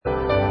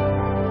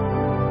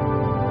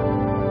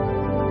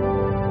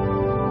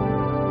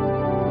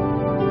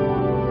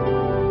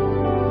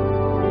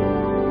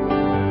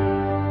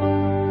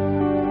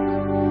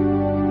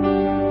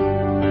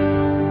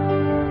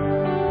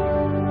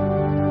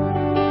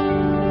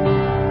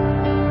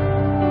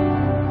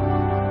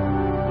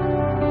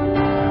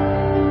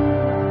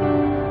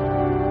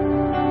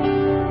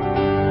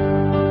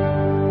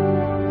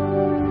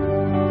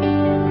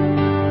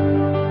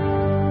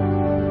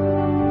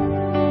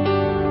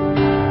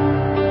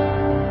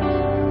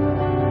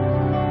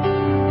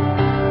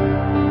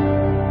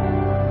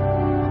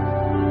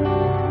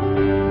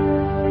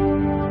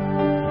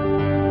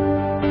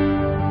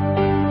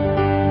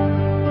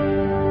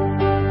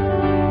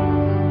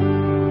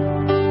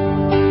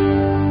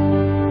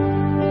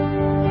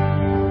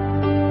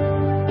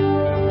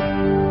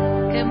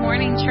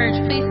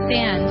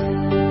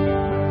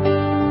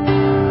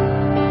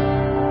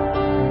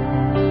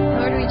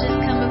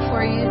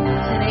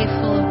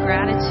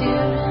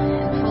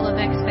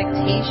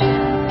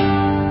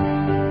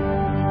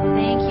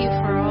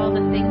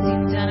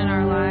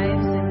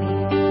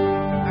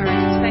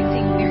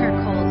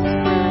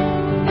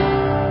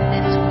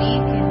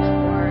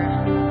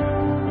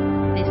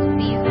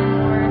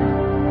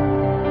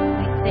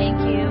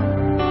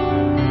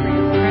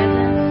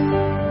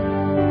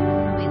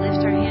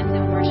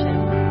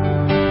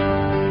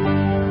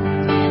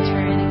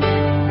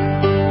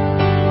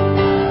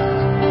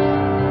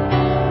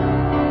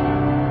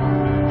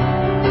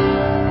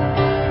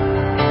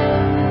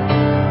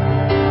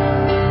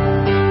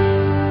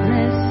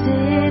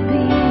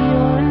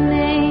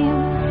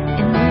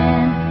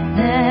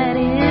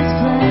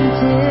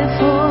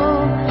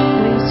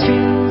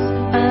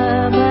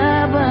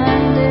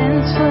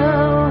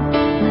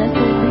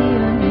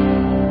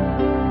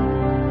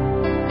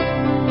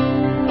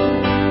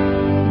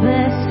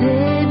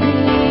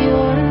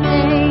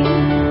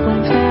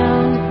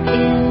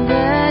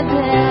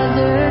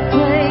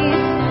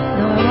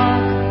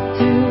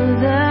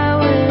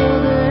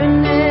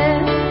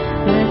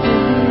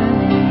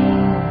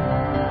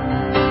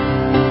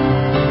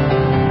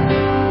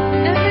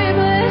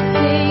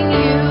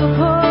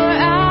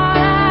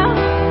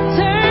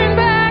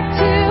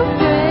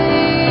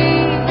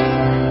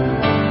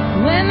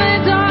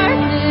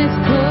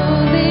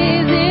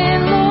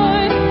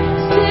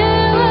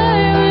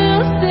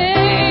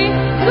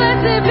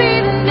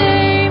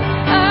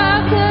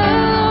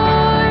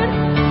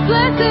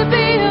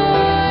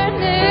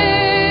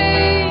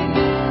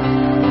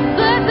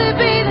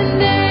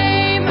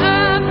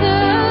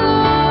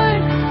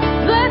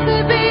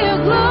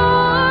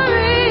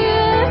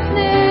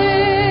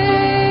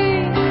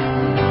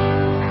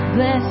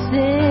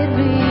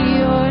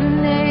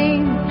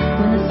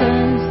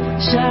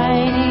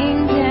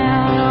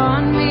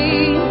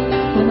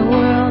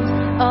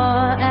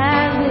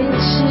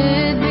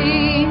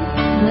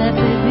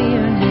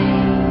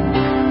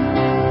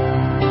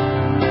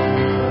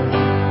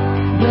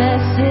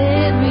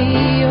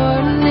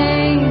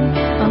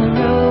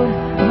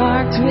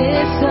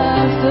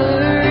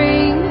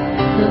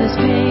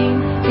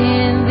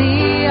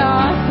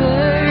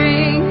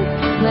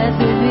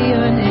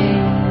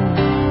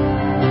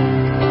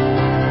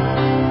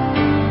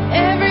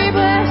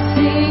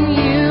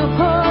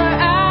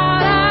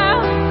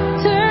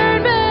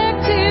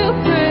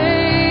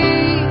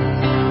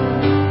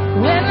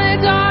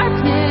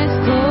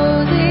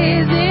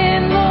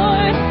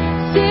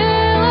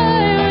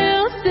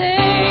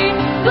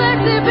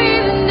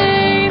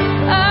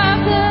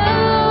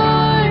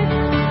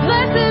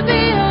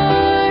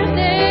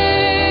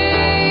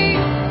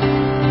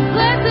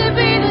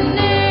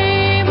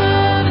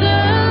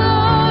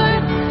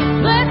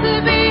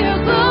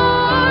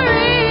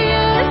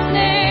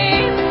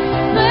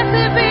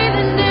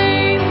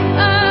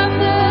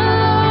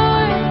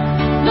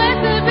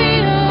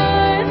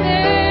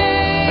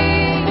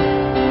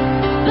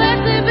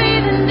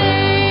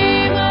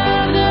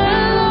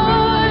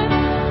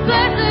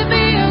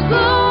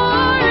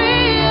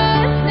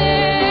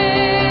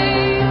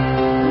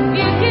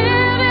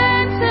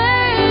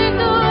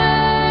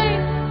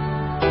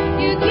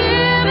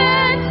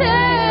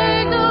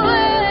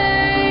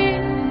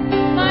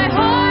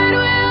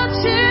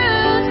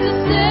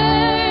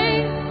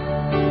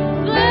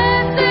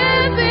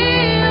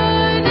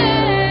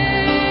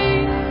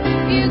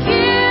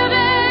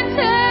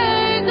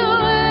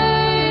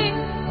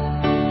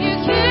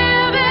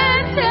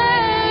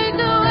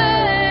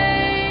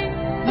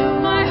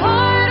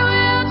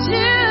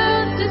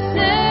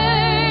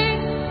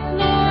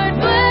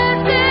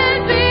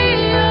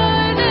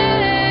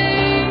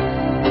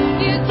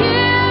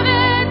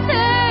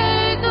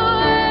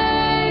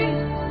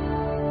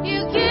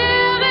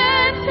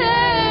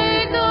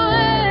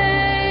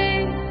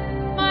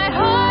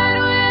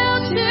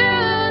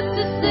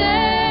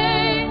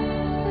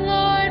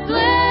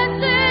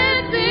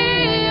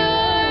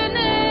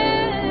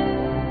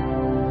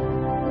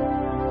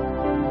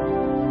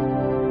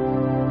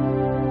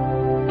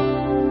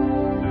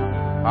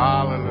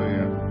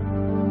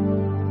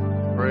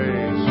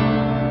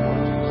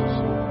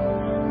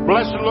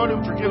Bless the Lord who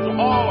forgives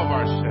all of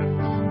our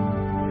sins.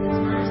 His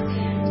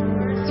mercy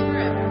endures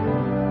forever.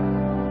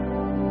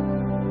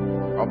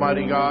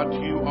 Almighty God, to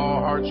you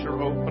all hearts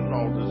are open,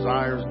 all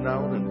desires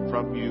known, and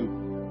from you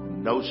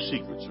no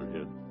secrets are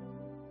hidden.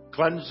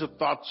 Cleanse the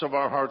thoughts of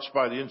our hearts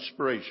by the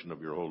inspiration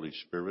of your Holy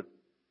Spirit,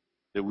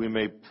 that we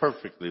may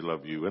perfectly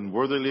love you and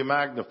worthily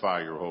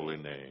magnify your holy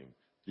name.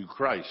 Through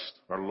Christ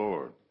our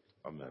Lord.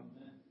 Amen.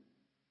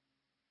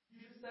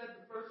 Jesus said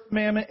the first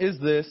commandment is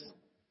this: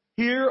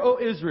 Hear, O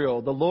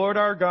Israel, the Lord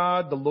our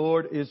God, the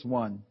Lord is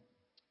one.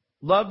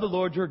 Love the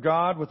Lord your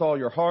God with all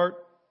your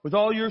heart, with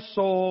all your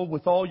soul,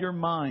 with all your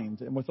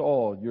mind, and with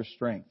all your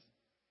strength.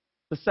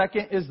 The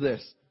second is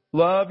this: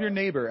 love your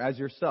neighbor as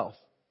yourself.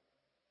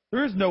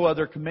 There is no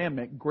other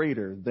commandment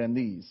greater than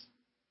these.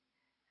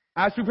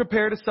 As we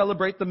prepare to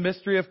celebrate the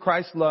mystery of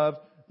Christ's love,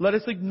 let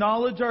us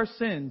acknowledge our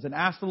sins and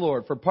ask the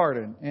Lord for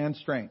pardon and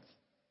strength.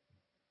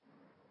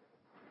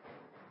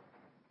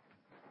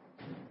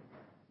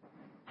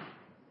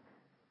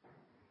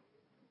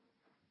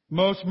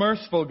 Most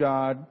merciful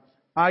God,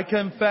 I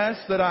confess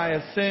that I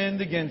have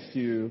sinned against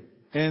you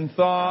in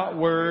thought,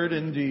 word,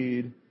 and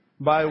deed,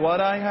 by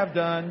what I have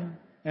done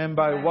and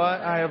by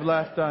what I have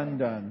left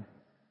undone.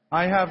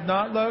 I have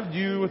not loved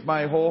you with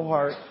my whole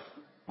heart.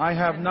 I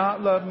have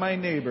not loved my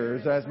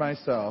neighbors as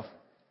myself.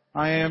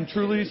 I am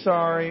truly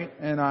sorry,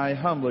 and I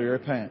humbly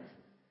repent.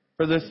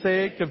 For the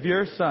sake of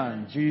your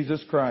Son,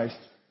 Jesus Christ,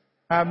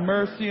 have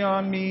mercy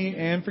on me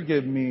and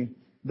forgive me,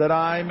 that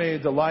I may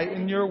delight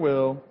in your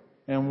will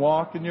and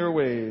walk in your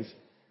ways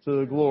to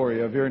the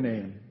glory of your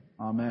name.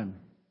 Amen.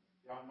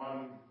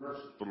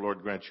 The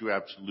Lord grant you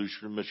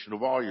absolution, remission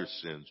of all your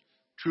sins,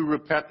 true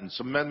repentance,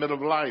 amendment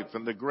of life,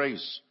 and the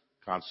grace,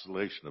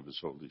 consolation of his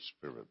Holy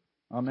Spirit.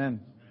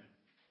 Amen.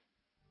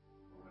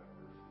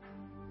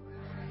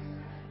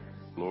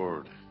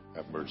 Lord,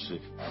 have mercy.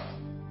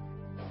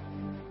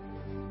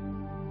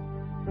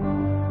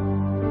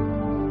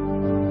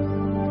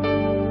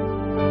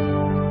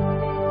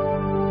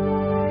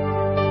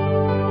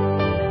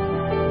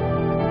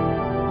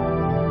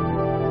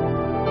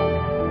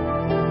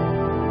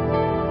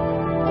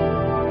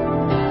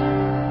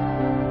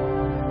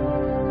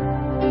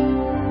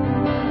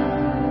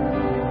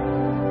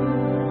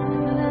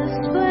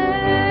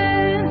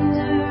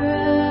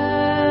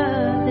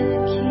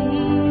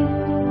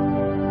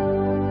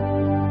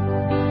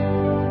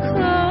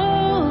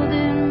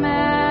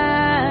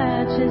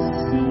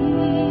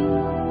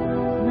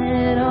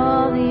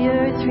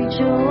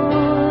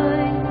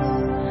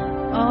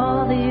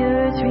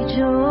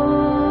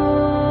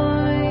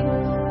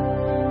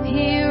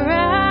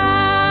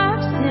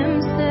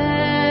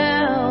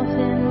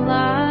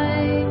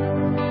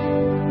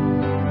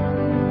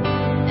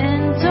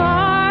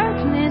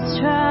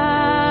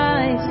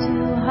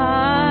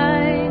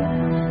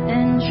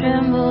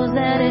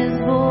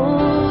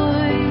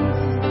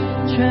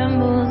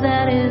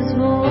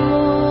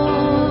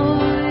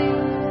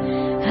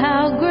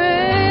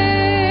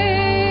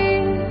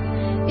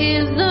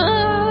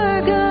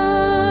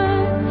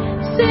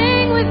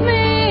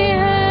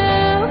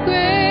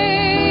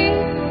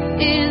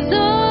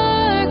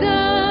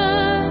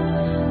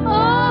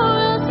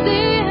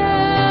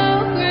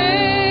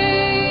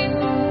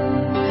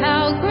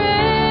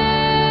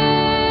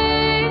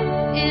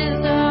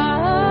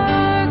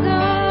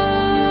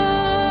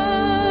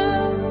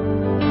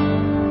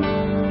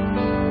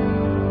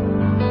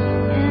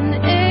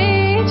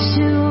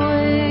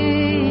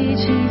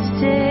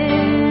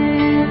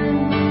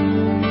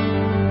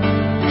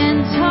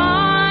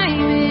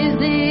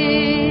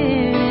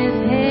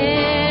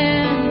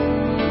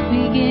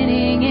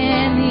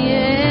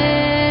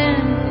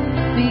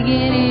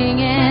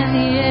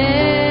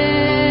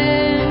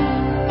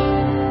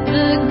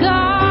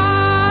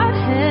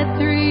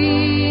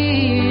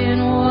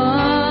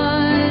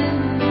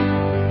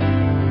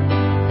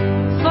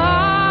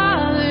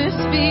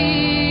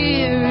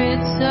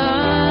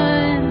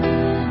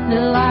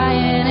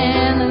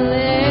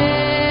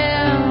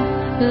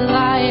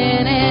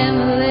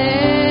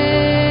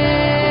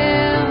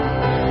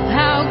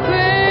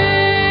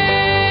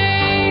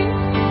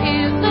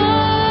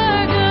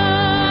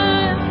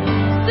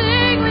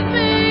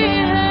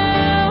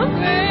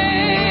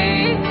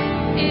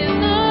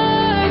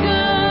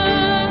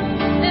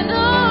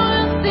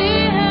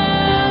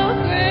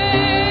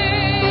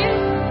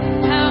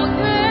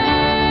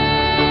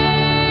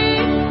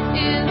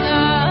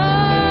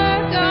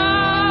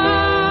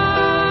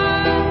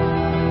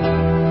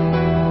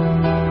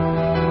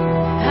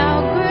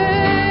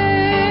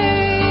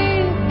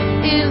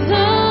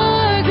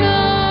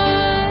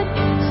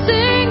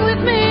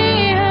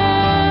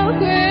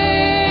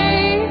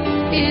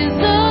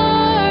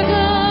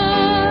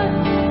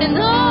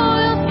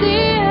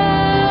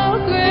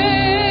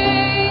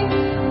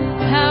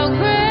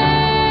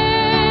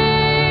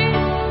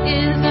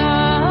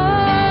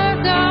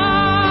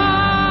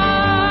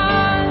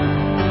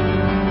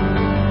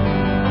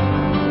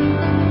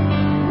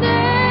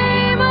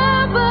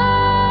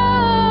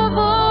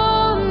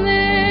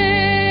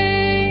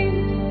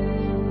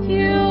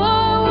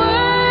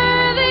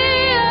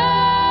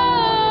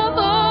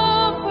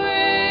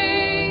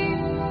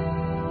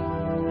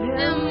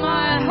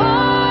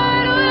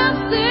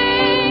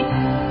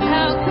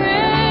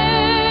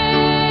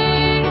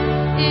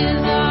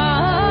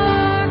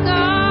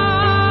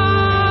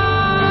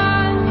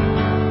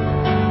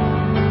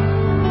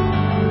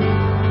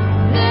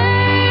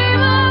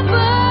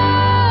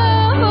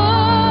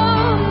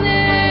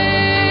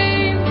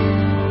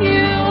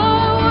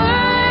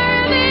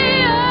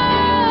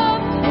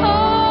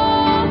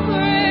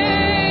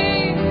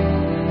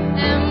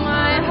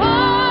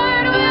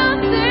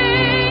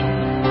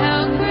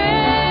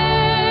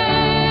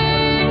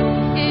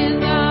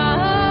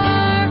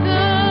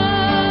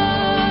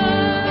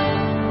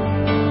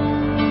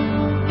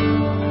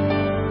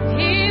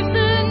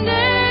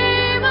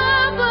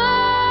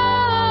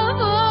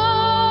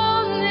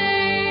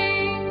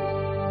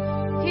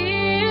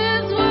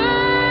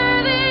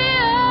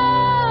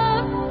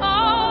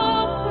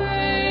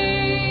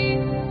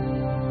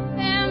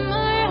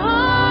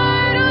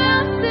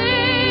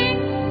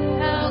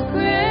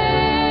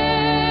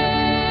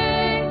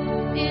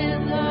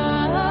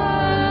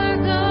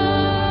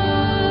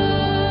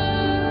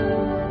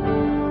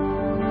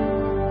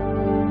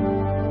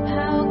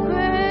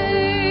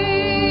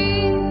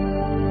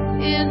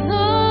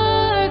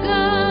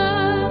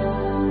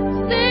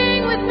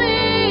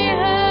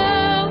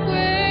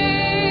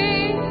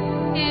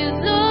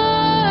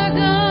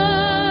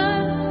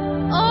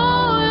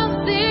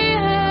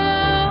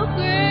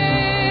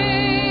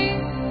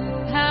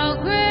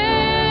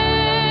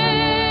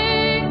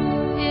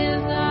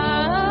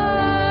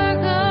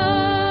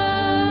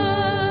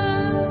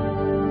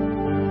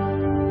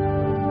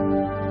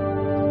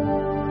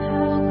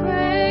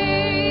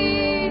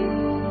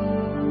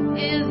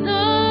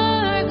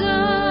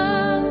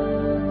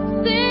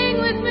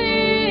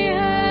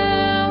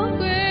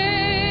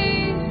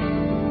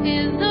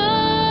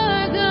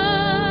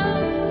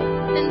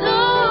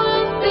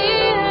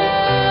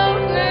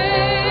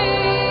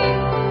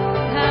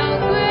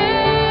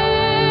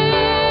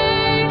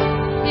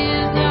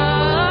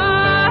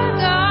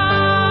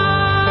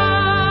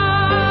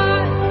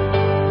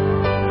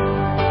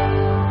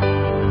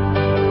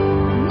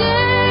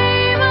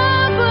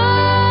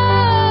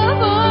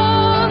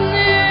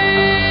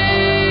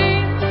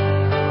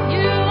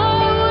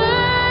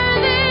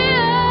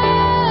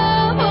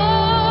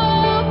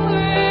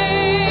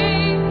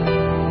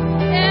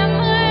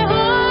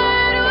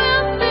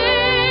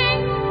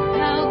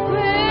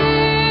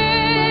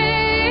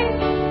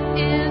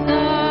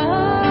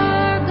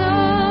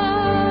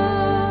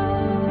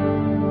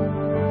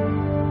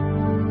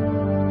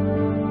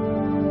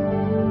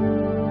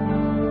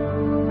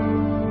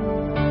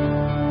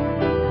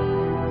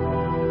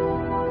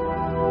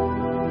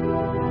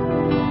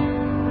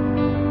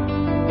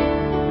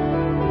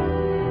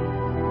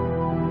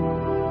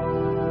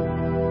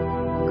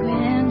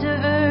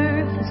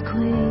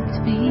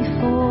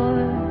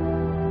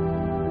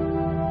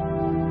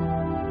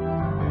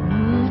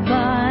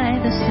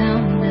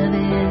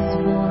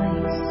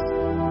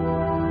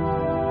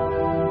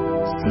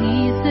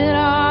 Seas that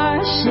are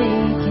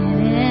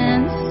shaken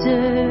and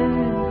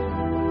stirred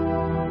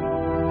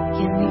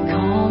can be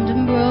calmed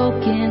and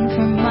broken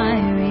from my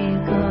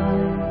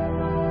regard.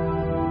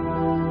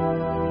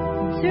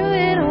 Through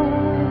it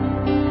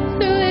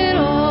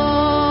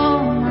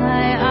all,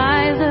 my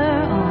eyes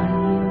are on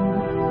you.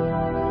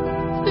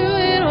 Through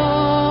it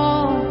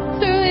all,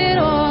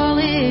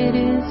 it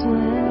is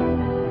well.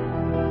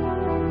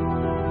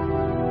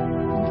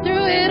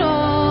 Through it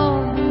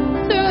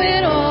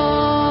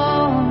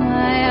all,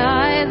 my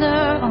eyes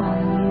are on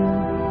you,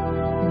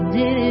 and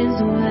it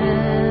is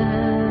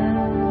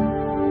well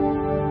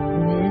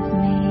with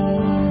me.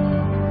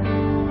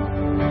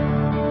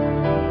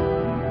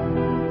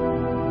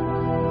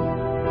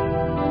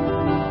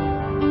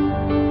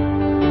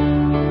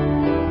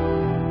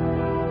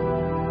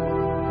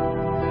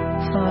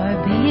 Far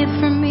be it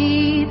from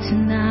me to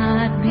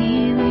not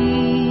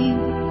believe,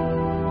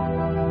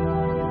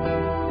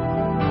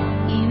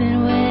 even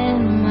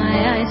when my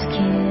eyes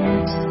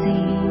can't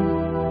see.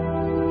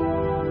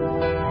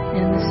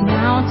 And this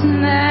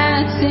mountain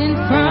that's in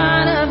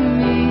front of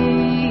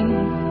me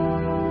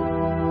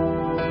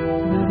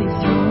will be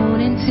thrown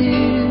into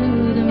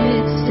the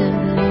midst of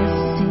the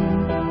sea.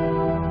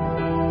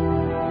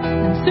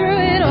 And through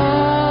it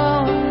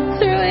all,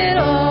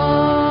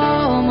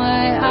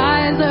 my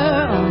eyes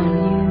are on you.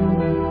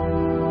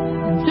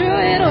 And through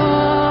it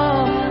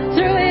all,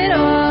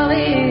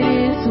 it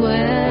is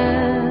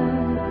well.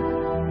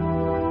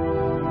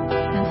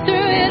 And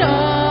through it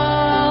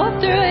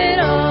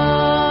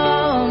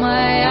all,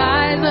 my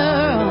eyes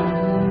are on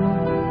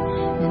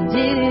you, and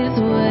it is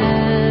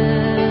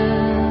well.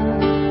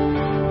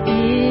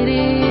 It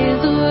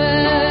is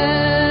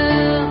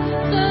well.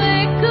 So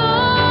let go,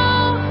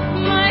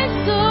 my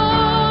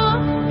soul.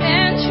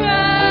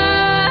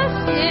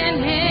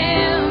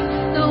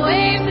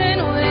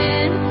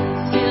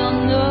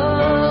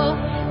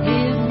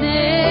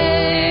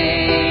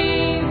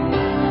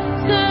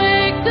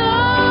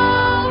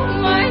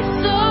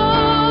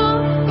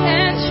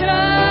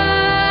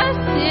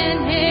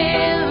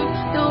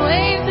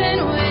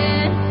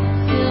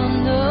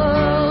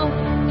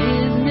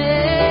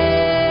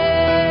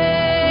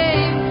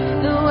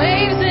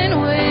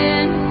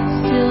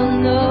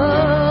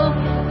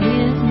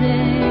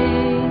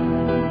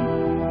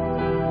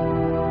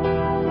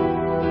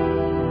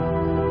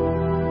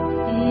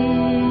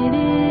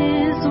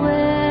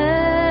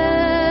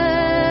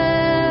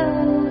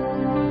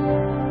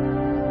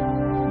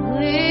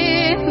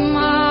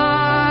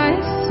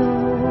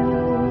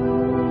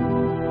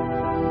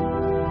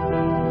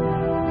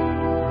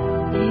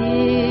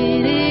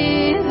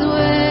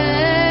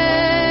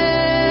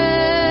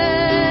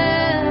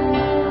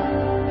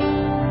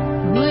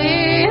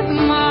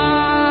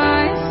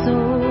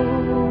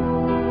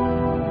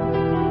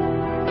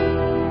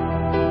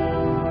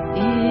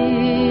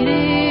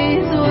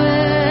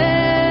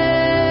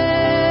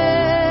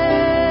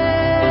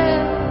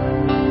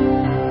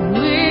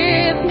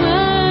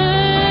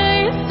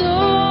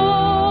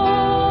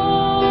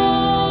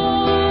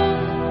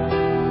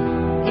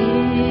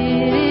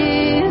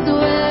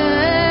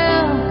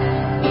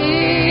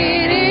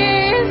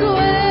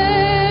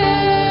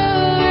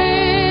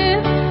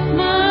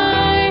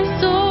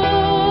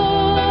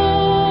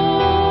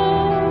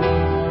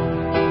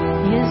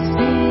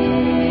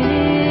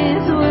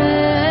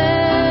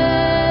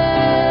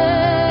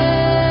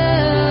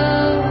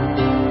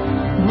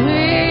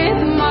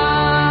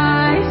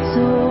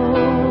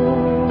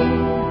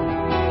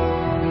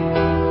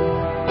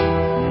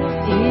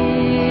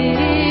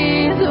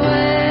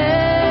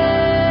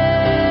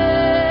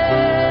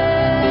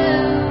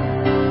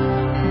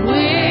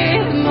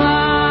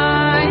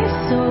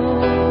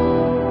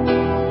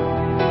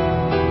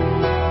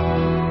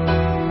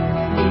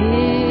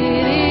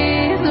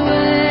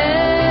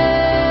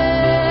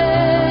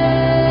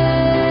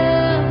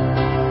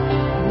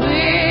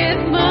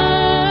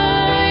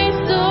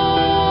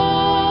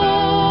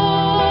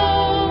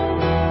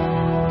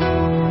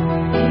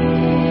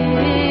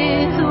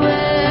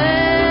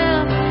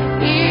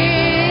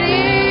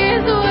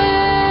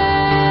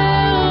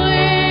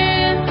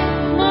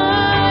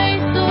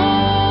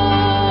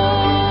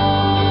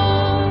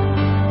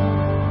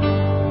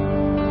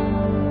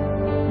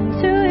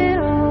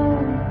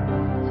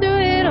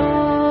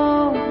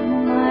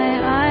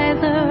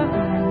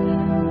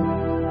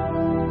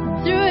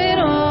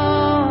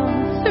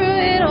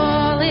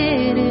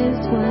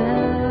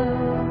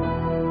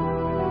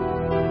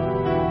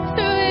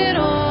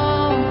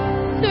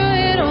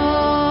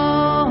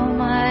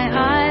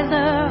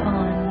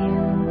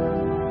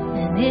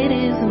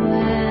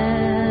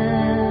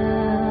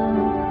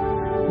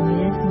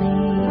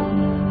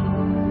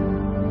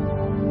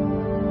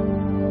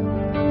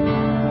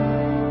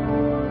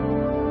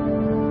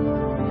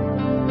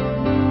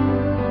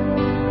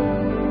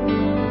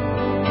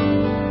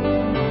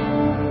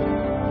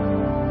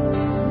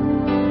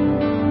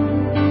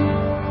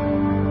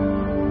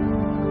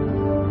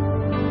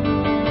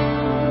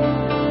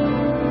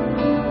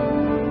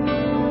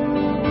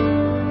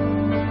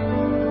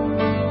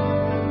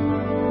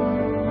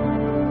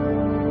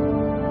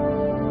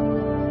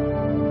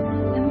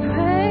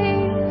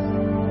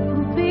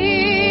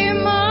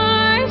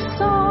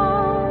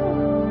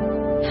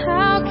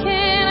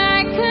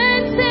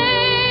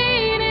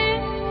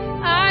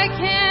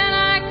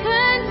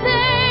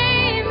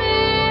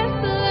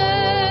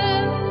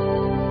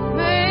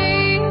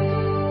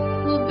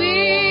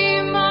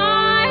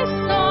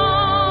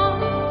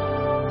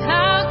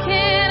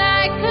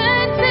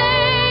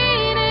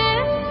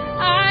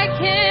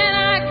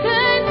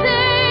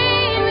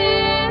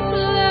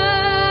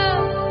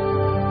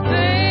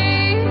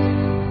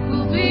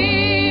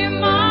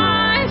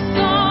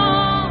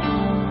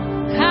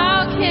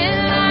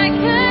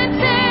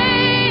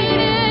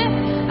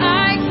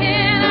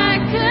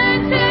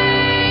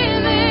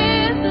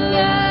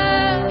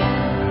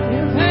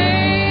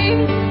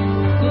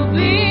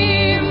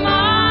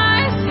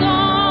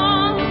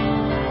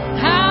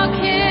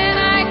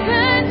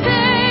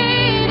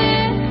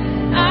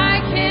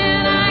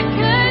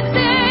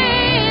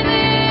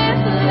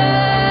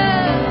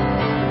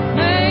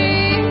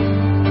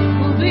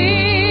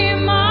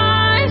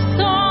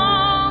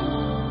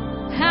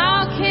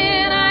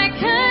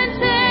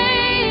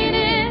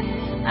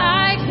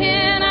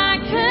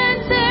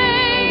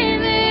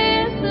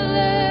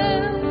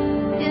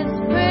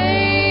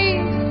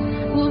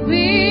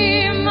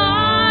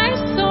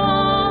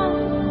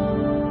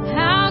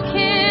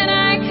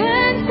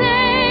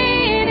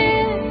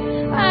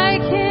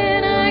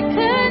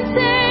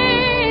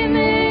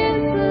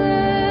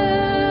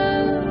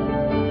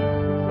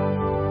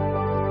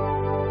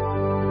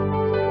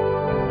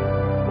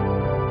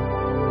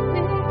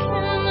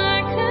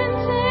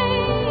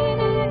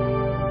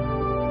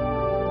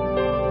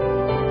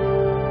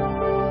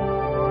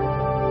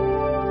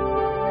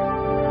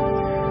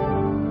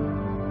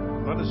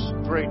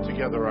 pray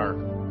together our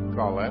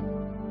collect.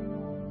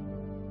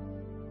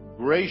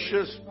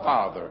 Gracious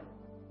Father,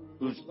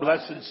 whose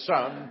blessed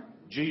Son,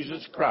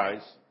 Jesus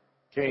Christ,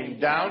 came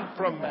down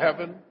from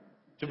heaven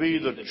to be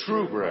the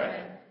true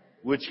bread,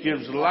 which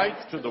gives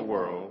life to the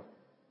world,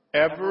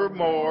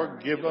 evermore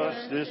give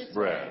us this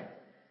bread,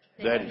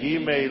 that he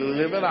may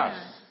live in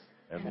us,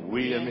 and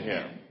we in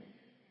him,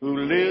 who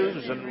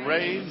lives and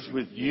reigns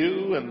with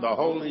you and the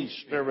Holy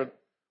Spirit,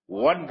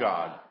 one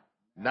God,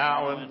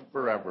 now and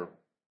forever.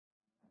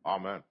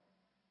 Amen.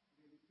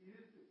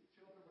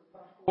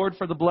 Lord,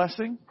 for the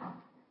blessing.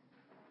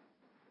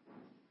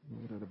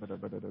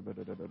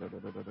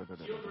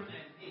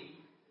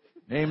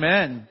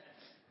 Amen.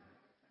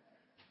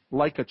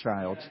 Like a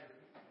child.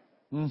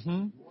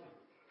 Mm-hmm.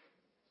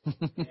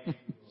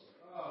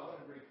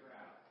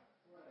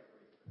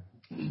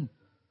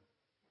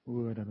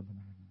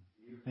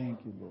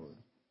 Thank you, Lord.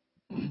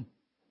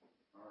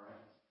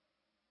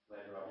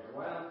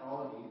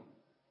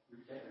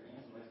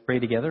 Pray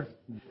together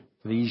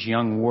for these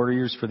young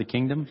warriors for the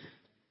kingdom.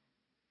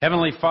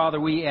 Heavenly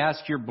Father, we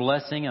ask your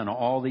blessing on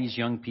all these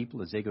young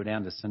people as they go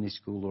down to Sunday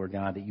school, Lord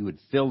God, that you would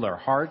fill their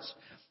hearts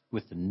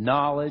with the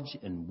knowledge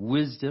and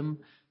wisdom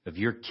of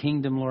your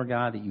kingdom, Lord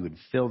God, that you would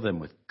fill them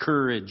with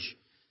courage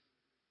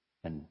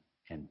and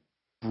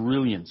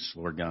brilliance,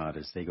 Lord God,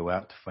 as they go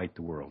out to fight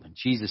the world. In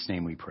Jesus'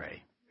 name we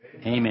pray.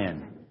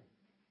 Amen.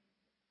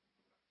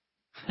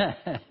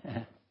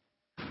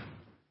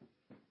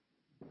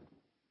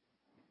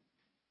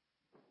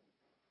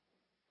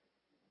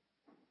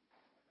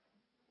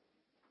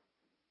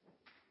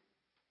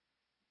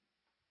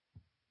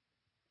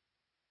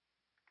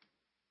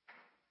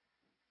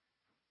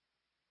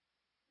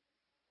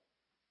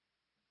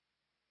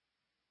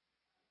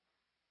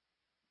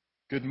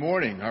 Good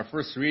morning. Our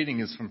first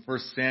reading is from 1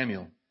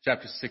 Samuel,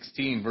 chapter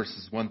 16,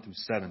 verses 1 through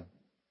 7.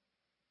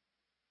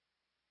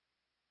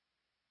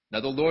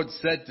 Now the Lord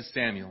said to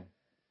Samuel,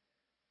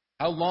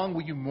 "How long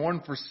will you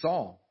mourn for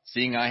Saul,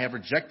 seeing I have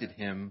rejected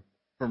him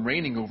from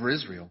reigning over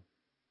Israel?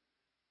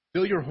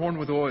 Fill your horn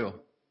with oil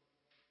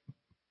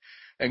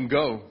and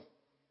go.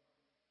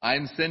 I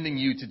am sending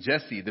you to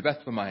Jesse the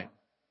Bethlehemite,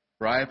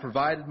 for I have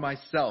provided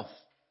myself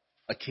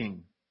a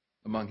king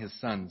among his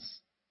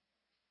sons."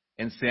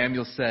 And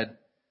Samuel said,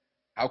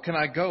 "How can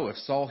I go? If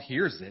Saul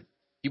hears it,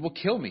 he will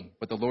kill me."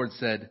 But the Lord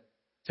said,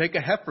 "Take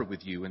a heifer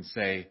with you and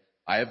say,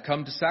 'I have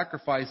come to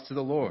sacrifice to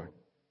the Lord.'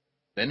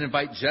 Then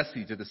invite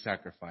Jesse to the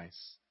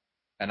sacrifice,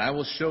 and I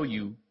will show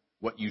you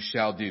what you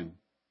shall do.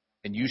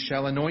 And you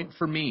shall anoint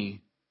for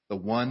me the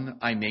one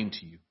I name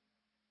to you."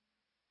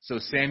 So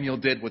Samuel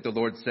did what the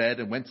Lord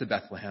said and went to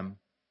Bethlehem.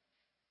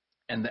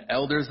 And the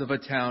elders of a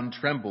town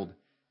trembled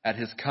at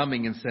his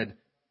coming and said,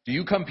 "Do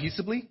you come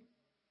peaceably?"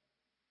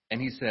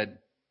 And he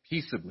said,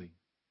 "Peaceably.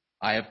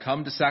 I have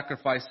come to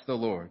sacrifice to the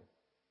Lord.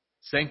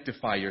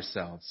 Sanctify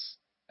yourselves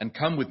and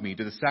come with me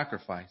to the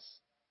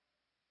sacrifice."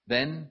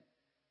 Then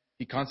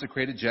he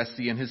consecrated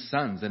Jesse and his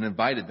sons and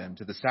invited them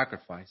to the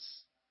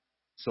sacrifice.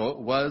 So it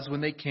was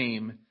when they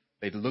came,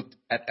 they looked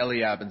at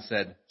Eliab and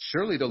said,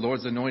 "Surely the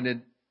Lord's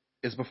anointed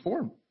is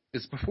before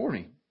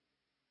me."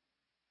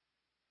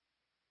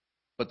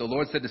 But the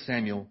Lord said to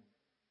Samuel,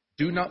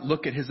 "Do not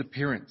look at his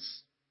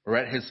appearance or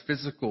at his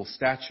physical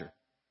stature,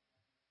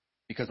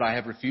 because I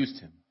have refused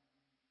him.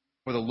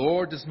 For the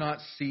Lord does not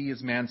see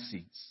as man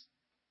sees.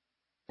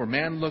 For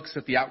man looks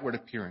at the outward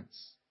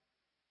appearance,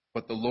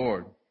 but the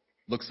Lord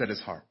looks at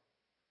his heart."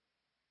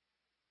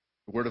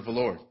 The word of the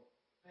Lord.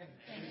 Thanks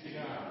be to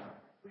God.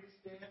 Please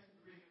stand for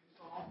the reading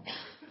of the psalm.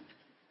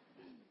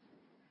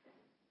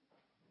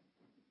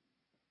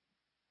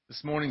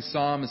 This morning's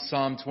psalm is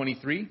Psalm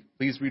 23.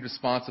 Please read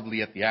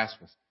responsively at the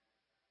asterisk.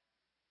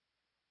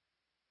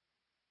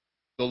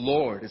 The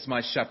Lord is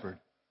my shepherd.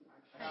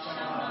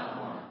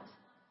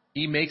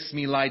 He makes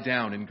me lie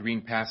down in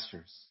green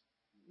pastures.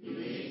 He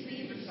leads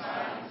me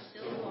beside the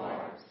still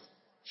waters.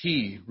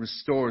 He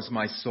restores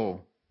my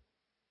soul.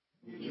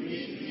 He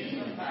leads me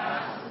in the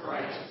paths of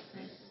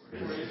righteousness for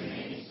his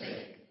name's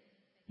sake.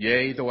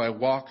 Yea, though I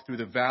walk through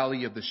the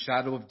valley of the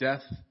shadow of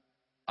death,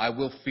 I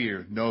will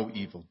fear no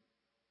evil.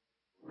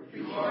 For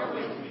you are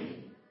with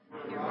me.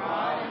 Your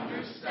rod and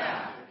your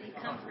staff, they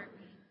comfort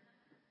me.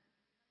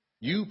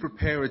 You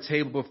prepare a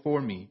table before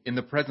me in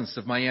the presence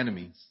of my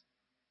enemies.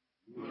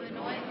 You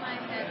anoint my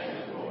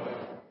head with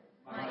oil.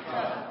 My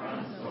cup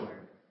runs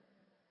over.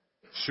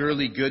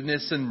 Surely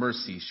goodness and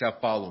mercy shall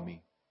follow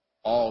me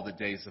all the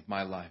days of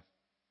my life.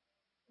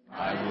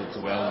 I will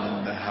dwell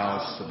in the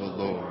house of the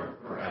Lord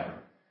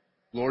forever.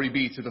 Glory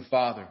be to the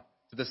Father,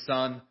 to the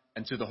Son,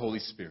 and to the Holy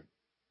Spirit.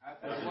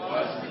 As it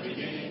was in the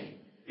beginning,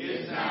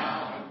 is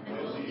now, and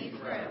will be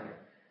forever.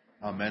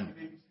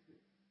 Amen.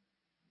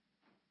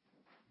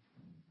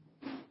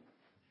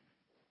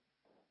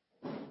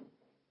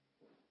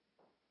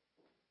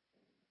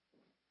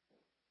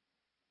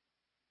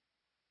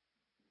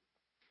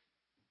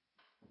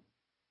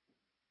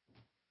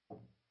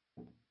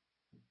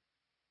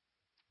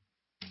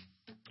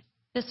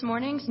 This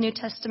morning's New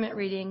Testament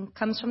reading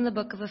comes from the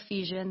book of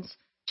Ephesians,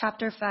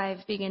 chapter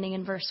 5, beginning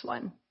in verse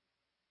 1.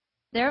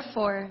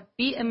 Therefore,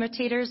 be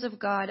imitators of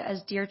God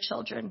as dear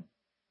children,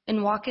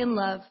 and walk in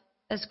love,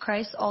 as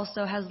Christ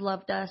also has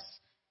loved us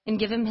and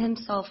given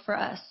himself for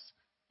us,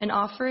 an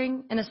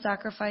offering and a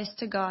sacrifice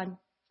to God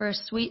for a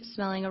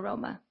sweet-smelling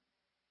aroma.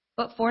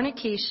 But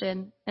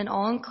fornication and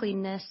all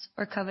uncleanness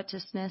or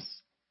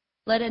covetousness,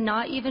 let it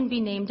not even be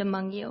named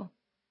among you,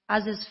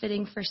 as is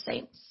fitting for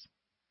saints.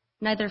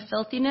 Neither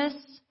filthiness,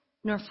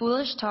 nor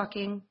foolish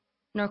talking,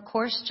 nor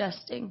coarse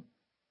jesting,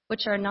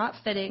 which are not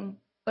fitting,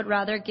 but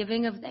rather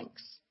giving of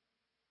thanks.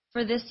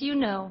 For this you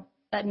know,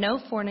 that no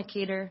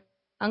fornicator,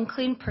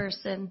 unclean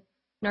person,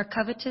 nor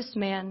covetous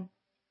man,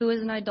 who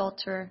is an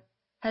adulterer,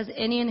 has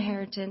any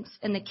inheritance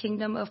in the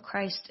kingdom of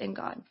Christ and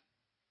God.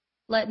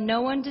 Let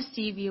no one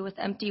deceive you with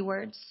empty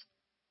words,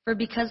 for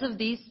because of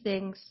these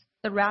things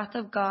the wrath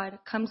of God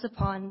comes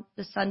upon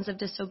the sons of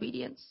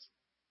disobedience.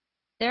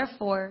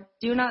 Therefore,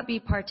 do not be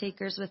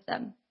partakers with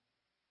them.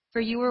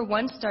 For you were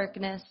once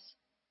darkness,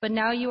 but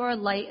now you are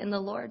light in the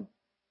Lord.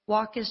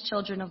 Walk as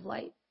children of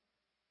light.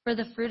 For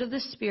the fruit of the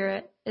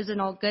Spirit is in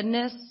all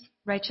goodness,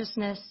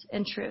 righteousness,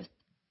 and truth,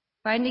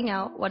 finding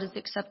out what is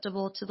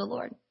acceptable to the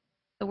Lord.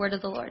 The word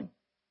of the Lord.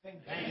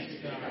 Thanks be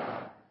to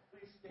God.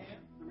 Please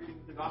stand for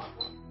reading the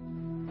gospel.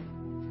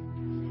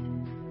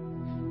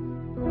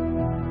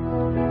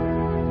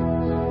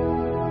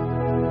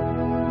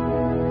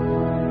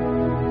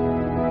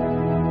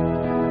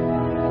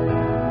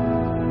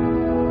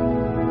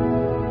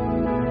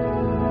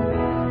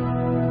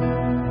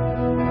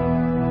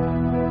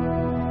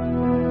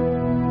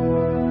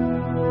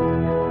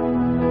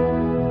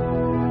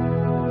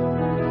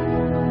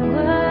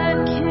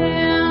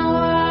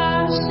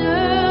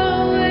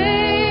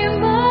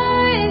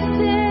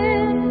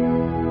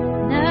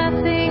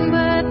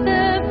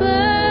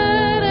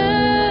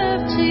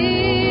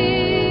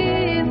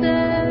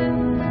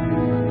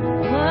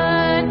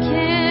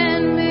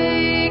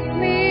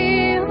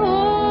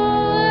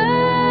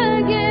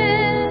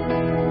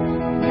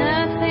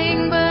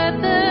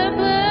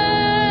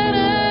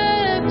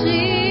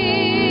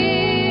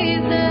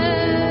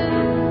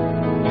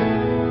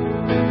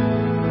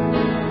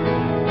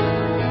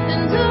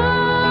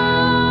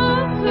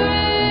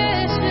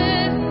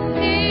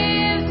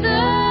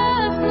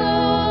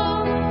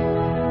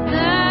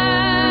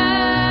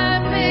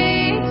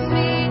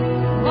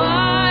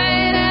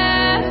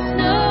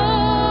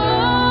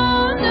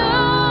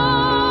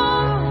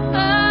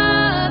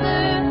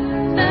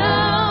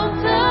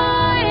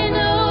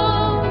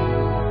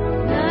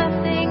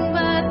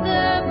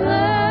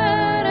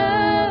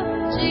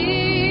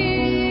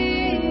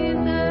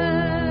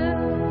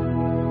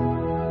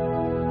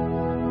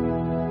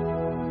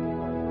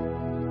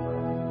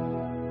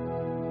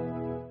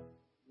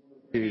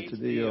 To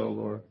thee, O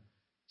Lord.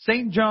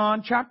 St.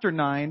 John chapter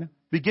 9,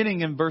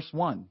 beginning in verse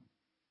 1.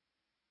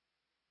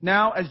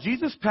 Now, as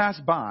Jesus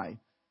passed by,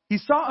 he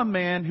saw a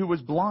man who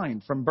was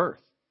blind from birth.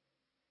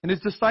 And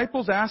his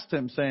disciples asked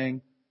him,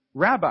 saying,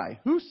 Rabbi,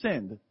 who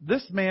sinned,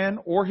 this man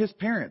or his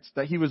parents,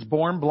 that he was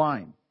born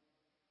blind?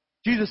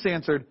 Jesus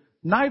answered,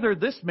 Neither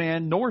this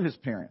man nor his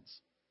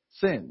parents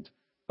sinned,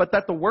 but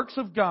that the works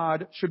of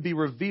God should be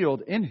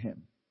revealed in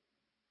him.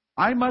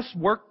 I must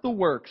work the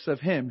works of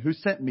him who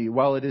sent me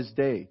while it is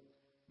day.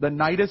 The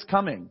night is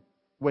coming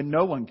when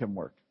no one can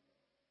work.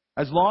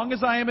 As long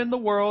as I am in the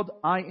world,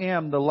 I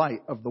am the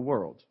light of the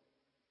world.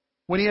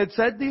 When he had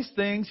said these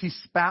things, he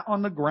spat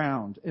on the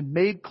ground and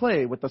made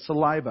clay with the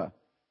saliva.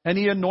 And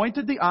he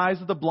anointed the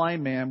eyes of the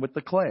blind man with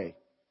the clay.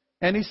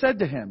 And he said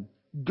to him,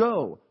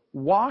 Go,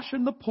 wash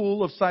in the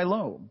pool of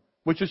Siloam,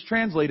 which is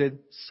translated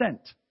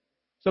sent.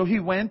 So he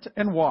went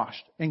and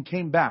washed and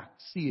came back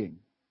seeing.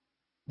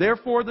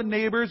 Therefore the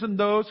neighbors and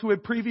those who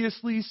had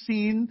previously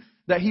seen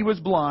that he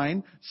was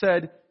blind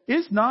said,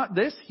 Is not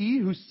this he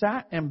who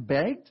sat and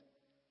begged?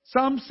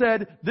 Some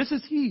said, This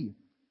is he.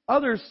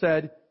 Others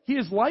said, He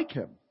is like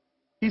him.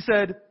 He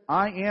said,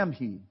 I am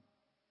he.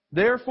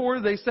 Therefore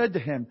they said to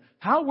him,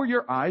 How were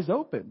your eyes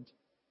opened?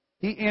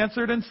 He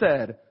answered and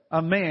said,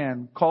 A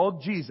man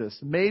called Jesus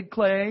made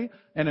clay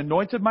and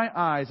anointed my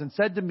eyes and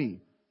said to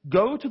me,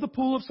 Go to the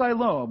pool of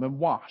Siloam and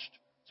washed.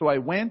 So I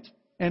went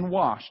and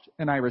washed,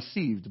 and I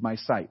received my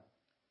sight.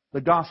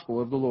 The gospel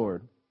of the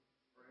Lord.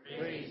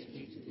 Praise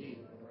be to thee,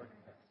 Lord.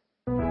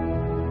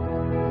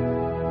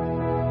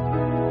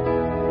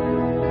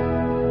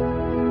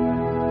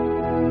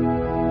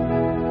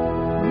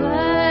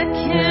 What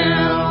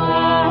can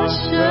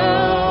wash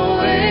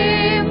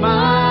away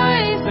my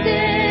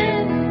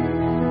sin?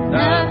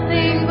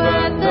 Nothing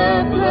but the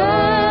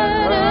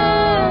blood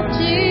of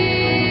Jesus.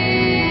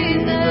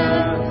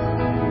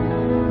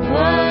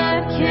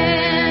 What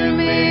can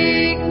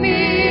make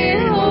me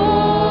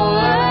whole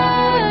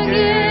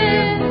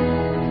again?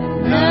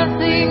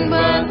 Nothing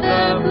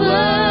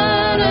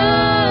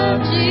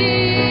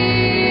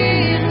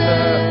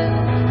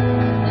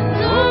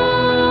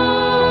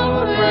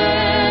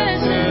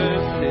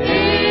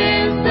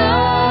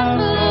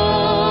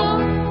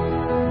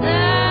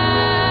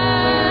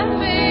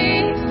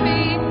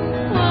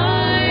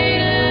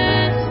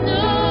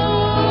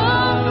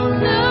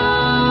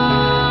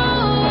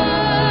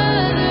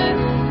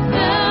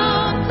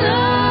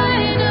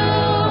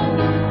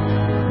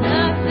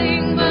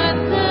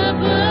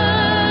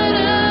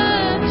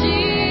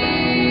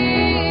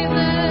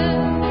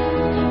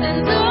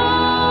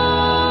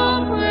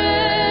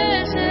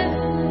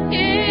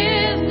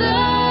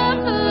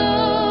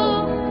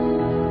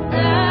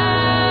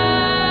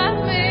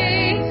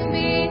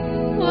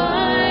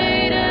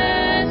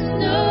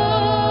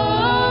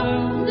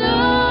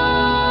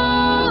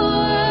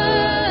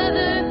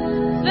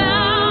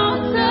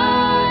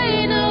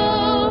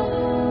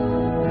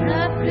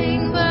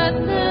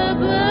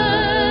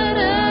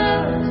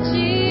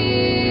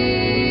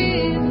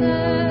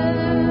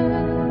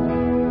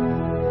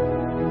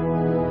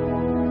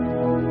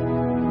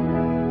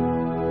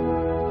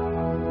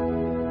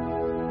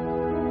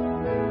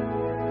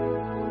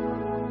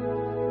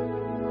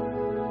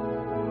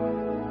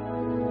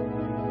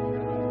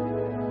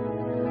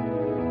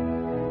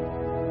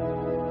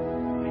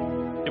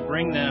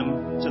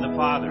to the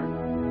Father.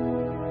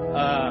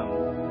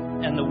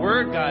 And the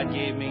word God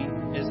gave me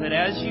is that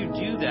as you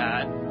do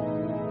that,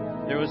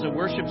 there was a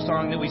worship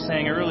song that we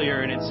sang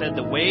earlier, and it said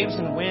the waves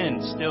and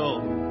wind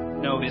still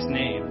know His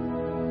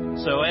name.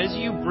 So as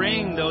you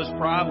bring those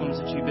problems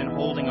that you've been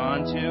holding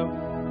on to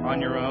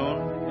on your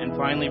own and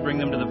finally bring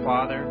them to the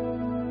Father,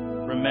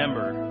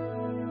 remember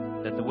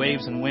that the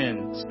waves and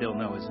wind still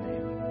know His name.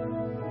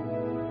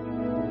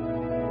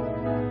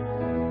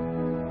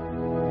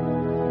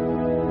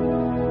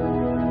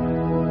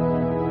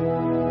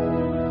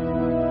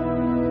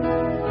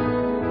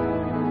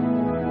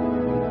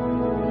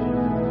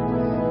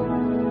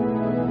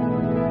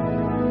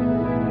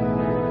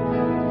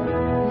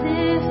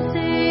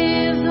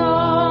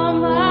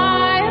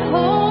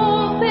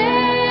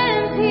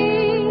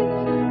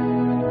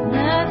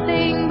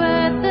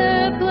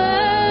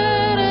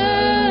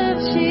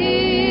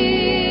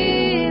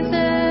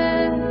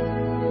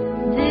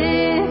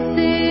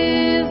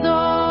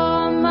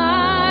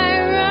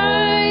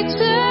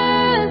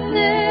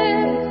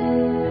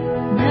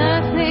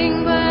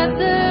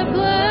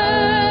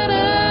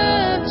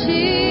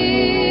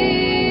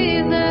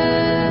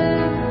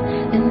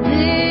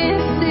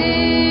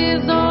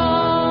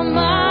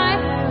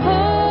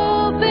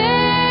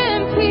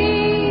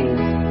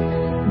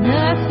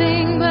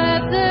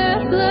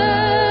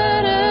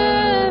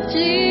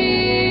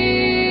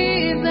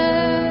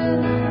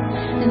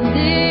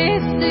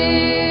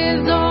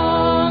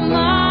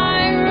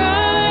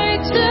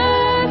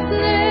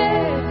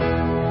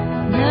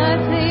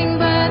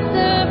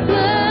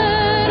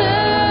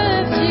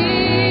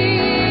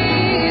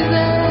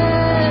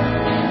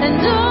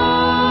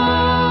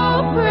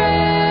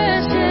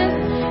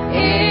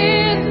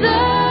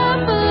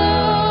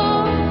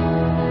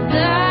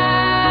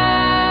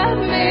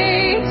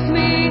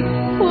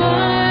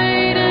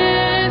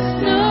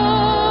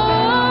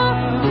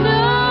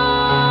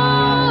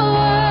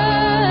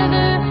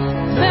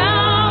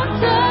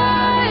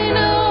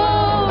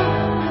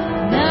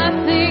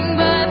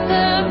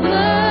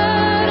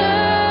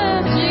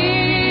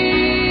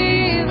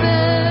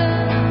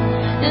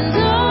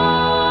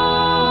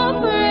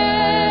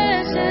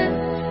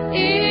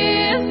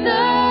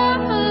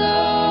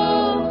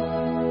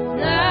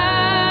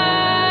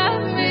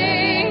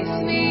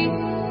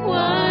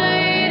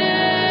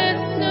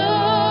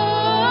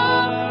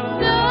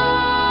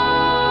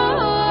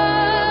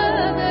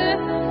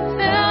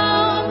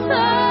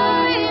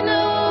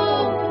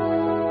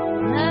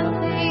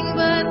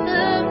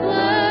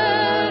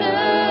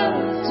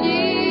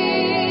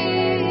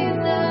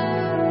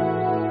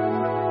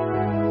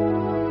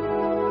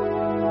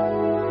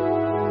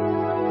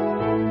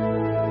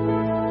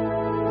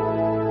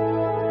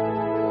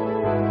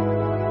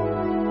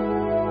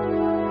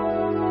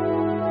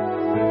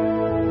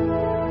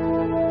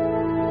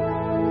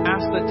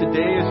 That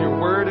today, as your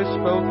word is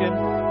spoken,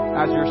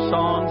 as your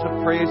songs of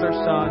praise are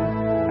sung,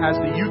 as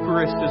the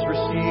Eucharist is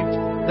received,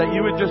 that you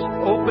would just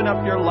open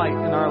up your light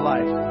in our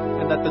life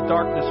and that the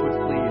darkness would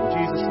flee. In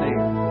Jesus' name,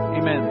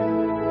 amen.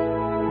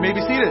 You may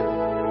be seated.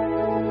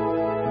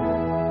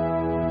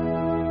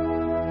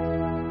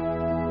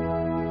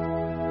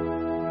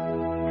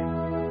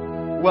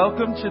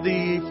 Welcome to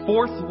the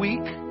fourth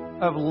week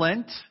of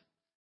Lent.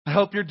 I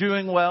hope you're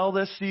doing well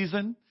this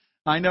season.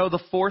 I know the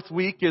fourth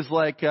week is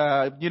like, they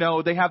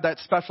have that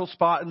special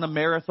spot in the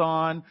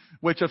marathon,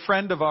 which a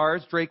friend of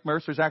ours, Drake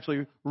Mercer, is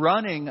actually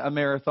running a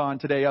marathon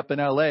today up in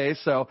LA.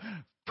 So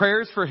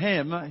prayers for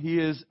him. He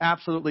is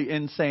absolutely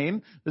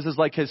insane. This is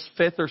like his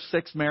fifth or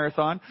sixth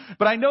marathon.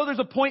 But I know there's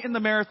a point in the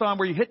marathon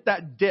where you hit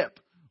that dip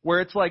where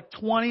it's like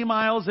 20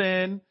 miles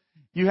in.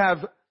 You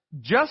have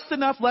just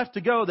enough left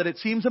to go that it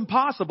seems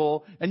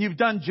impossible, and you've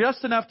done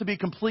just enough to be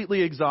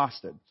completely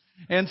exhausted.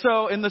 And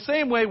so in the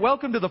same way,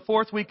 welcome to the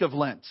fourth week of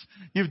Lent.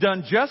 You've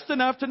done just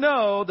enough to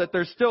know that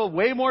there's still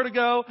way more to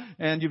go,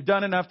 and you've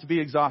done enough to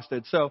be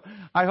exhausted. So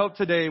I hope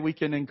today we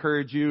can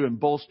encourage you and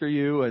bolster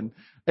you. And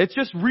it's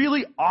just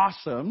really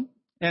awesome.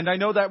 And I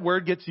know that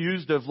word gets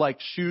used of like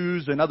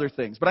shoes and other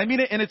things, but I mean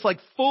it in its like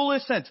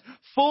fullest sense,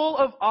 full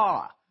of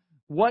awe,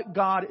 what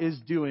God is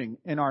doing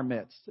in our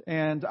midst.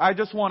 And I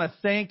just want to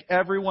thank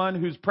everyone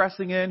who's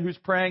pressing in, who's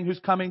praying, who's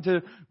coming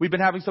to, we've been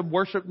having some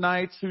worship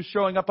nights, who's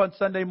showing up on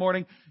Sunday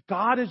morning.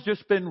 God has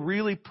just been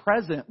really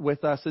present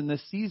with us in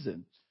this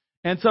season.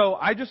 And so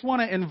I just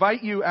want to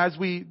invite you as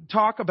we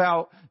talk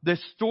about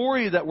this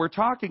story that we're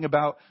talking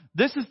about.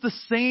 This is the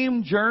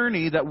same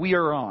journey that we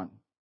are on.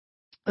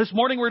 This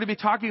morning we're going to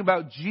be talking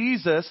about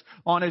Jesus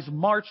on his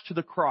march to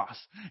the cross.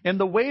 And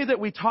the way that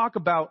we talk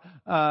about,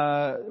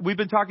 we've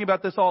been talking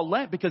about this all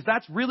Lent because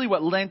that's really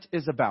what Lent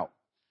is about.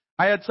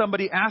 I had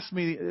somebody ask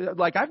me,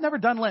 like, I've never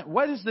done Lent.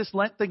 What is this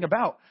Lent thing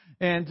about?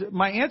 And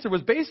my answer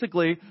was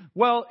basically,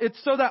 well,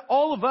 it's so that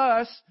all of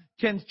us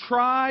can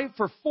try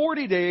for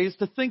 40 days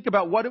to think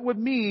about what it would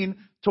mean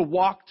to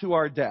walk to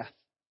our death.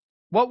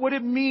 What would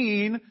it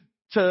mean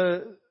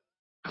to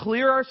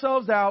clear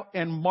ourselves out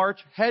and march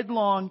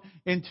headlong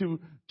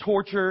into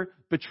torture,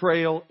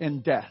 betrayal,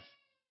 and death?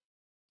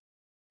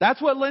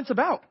 That's what Lent's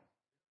about.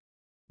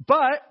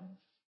 But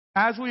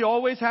as we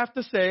always have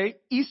to say,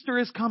 Easter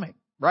is coming,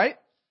 right?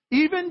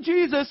 Even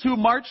Jesus, who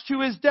marched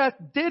to his death,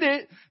 did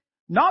it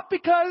not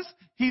because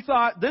he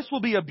thought this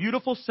will be a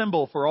beautiful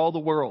symbol for all the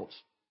world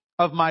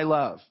of my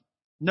love.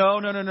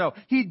 No.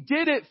 He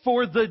did it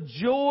for the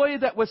joy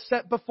that was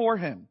set before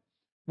him,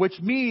 which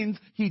means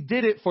he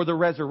did it for the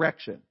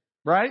resurrection,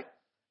 right?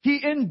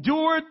 He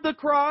endured the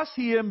cross.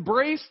 He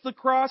embraced the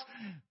cross,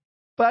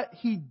 but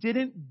he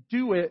didn't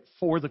do it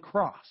for the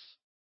cross.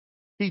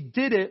 He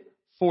did it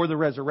for the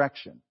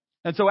resurrection.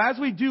 And so as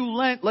we do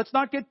Lent, let's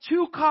not get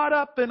too caught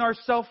up in our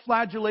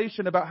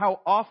self-flagellation about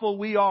how awful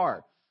we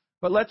are.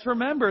 But let's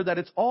remember that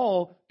it's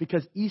all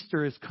because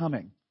Easter is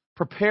coming.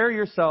 Prepare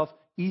yourself.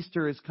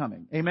 Easter is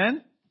coming.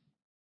 Amen?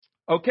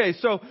 Okay,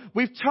 so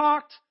we've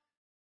talked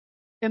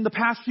in the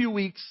past few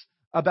weeks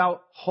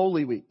about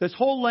Holy Week. This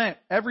whole Lent,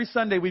 every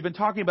Sunday, we've been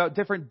talking about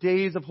different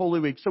days of Holy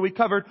Week. So we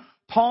covered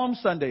Palm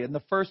Sunday in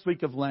the first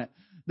week of Lent.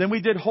 Then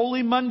we did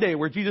Holy Monday,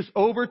 where Jesus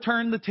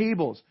overturned the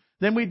tables.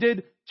 Then we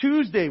did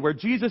Tuesday, where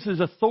Jesus'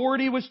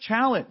 authority was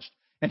challenged.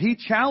 And he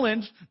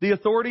challenged the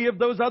authority of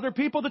those other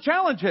people to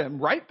challenge him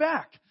right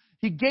back.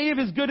 He gave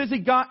as good as he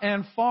got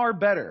and far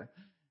better.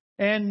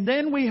 And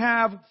then we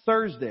have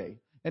Thursday.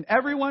 And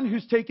everyone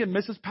who's taken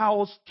Mrs.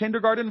 Powell's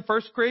kindergarten and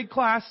first grade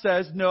class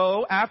says,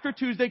 no, after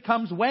Tuesday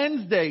comes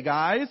Wednesday,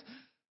 guys.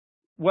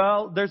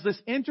 Well, there's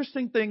this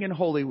interesting thing in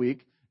Holy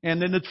Week.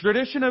 And in the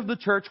tradition of the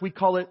church, we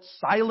call it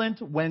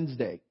Silent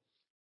Wednesday.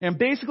 And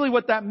basically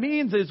what that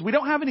means is we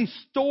don't have any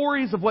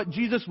stories of what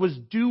Jesus was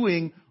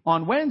doing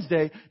on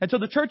Wednesday. And so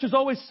the church has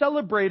always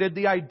celebrated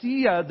the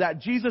idea that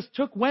Jesus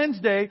took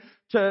Wednesday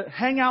to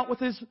hang out with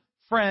his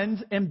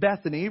friends in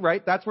Bethany,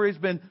 right? That's where he's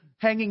been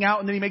hanging out,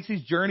 and then he makes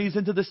these journeys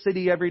into the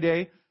city every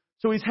day.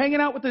 So he's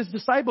hanging out with his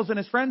disciples and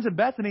his friends in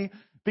Bethany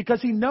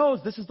because he knows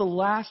this is the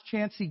last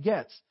chance he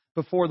gets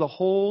before the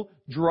whole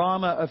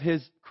drama of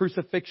his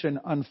crucifixion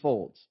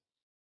unfolds.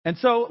 And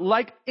so,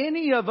 like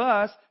any of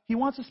us, he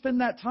wants to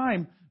spend that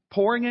time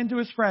pouring into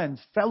his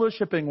friends,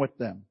 fellowshipping with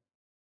them,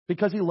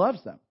 because he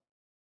loves them.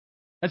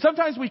 And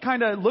sometimes we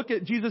kind of look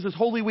at Jesus'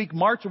 Holy Week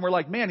march and we're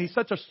like, man, he's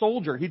such a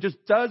soldier. He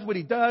just does what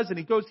he does and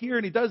he goes here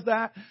and he does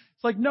that.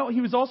 It's like, no, he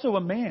was also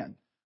a man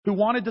who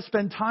wanted to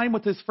spend time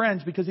with his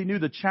friends because he knew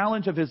the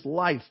challenge of his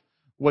life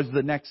was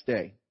the next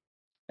day.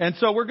 And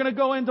so we're going to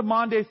go into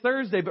Maundy,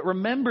 Thursday, but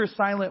remember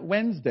Silent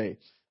Wednesday.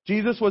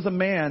 Jesus was a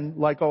man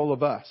like all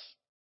of us.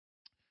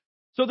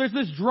 So there's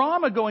this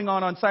drama going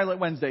on Silent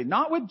Wednesday,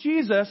 not with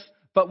Jesus,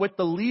 but with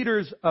the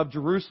leaders of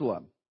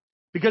Jerusalem.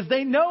 Because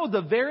they know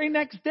the very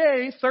next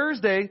day,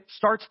 Thursday,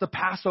 starts the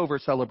Passover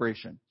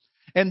celebration.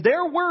 And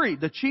they're worried,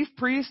 the chief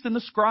priest and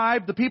the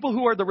scribe, the people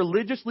who are the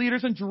religious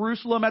leaders in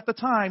Jerusalem at the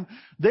time,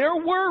 they're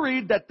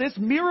worried that this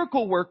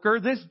miracle worker,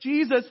 this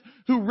Jesus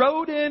who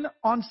rode in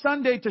on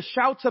Sunday to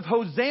shouts of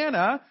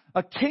Hosanna,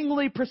 a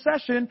kingly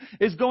procession,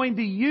 is going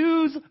to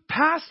use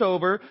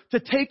Passover to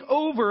take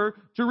over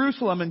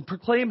Jerusalem and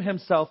proclaim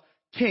himself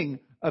King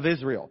of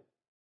Israel.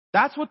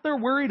 That's what they're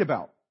worried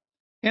about.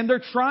 And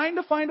they're trying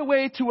to find a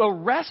way to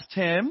arrest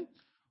him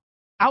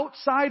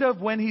outside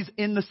of when he's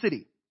in the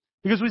city.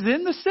 Because when he's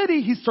in the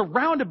city, he's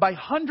surrounded by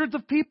hundreds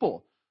of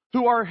people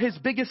who are his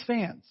biggest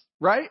fans,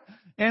 right?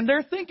 And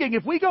they're thinking,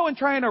 if we go and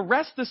try and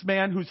arrest this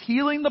man who's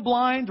healing the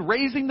blind,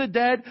 raising the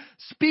dead,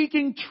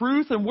 speaking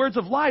truth and words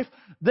of life,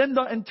 then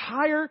the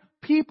entire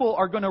people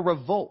are going to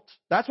revolt.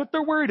 That's what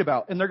they're worried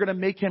about, and they're going to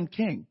make him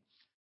king.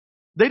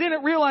 They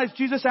didn't realize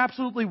Jesus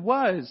absolutely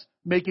was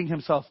making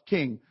himself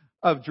king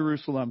of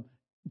Jerusalem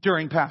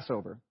during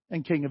Passover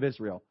and king of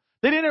Israel.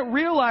 They didn't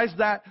realize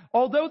that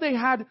although they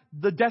had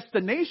the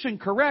destination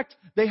correct,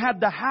 they had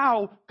the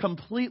how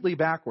completely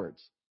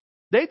backwards.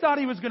 They thought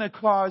he was going to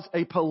cause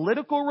a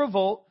political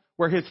revolt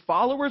where his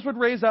followers would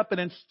raise up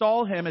and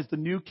install him as the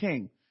new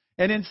king.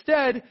 And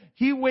instead,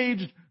 he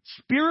waged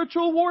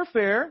spiritual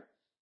warfare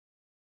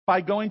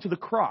by going to the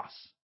cross.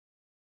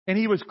 And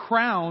he was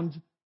crowned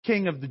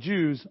king of the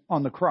Jews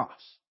on the cross.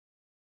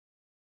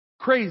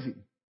 Crazy.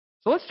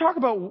 So let's talk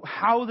about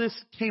how this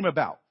came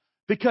about.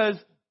 Because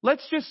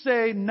let's just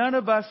say none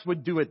of us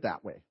would do it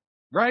that way,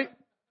 right?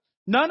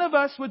 None of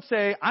us would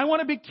say, I want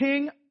to be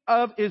king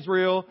of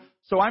Israel,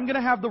 so I'm going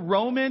to have the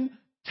Roman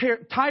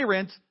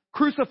tyrants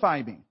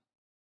crucify me,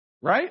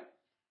 right?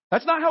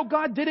 That's not how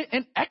God did it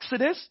in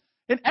Exodus.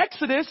 In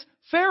Exodus,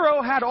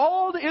 Pharaoh had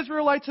all the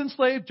Israelites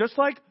enslaved, just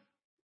like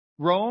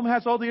Rome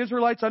has all the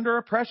Israelites under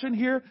oppression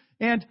here.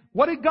 And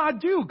what did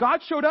God do?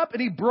 God showed up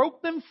and he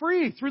broke them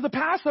free through the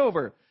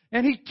Passover.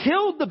 And he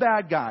killed the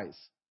bad guys.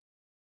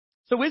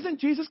 So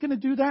isn't Jesus going to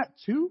do that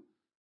too?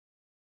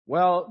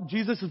 Well,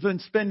 Jesus has been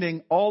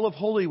spending all of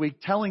Holy Week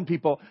telling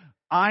people,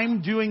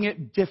 I'm doing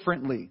it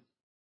differently.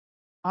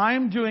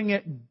 I'm doing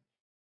it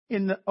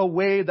in a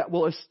way that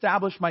will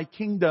establish my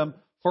kingdom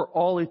for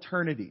all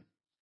eternity.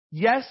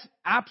 Yes,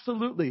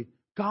 absolutely.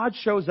 God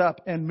shows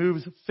up and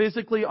moves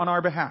physically on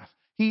our behalf.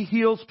 He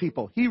heals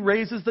people. He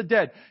raises the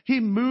dead.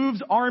 He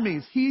moves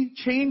armies. He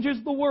changes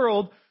the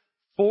world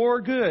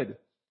for good.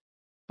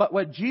 But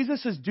what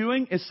Jesus is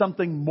doing is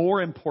something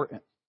more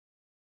important.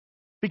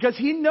 Because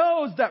he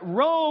knows that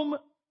Rome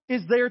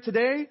is there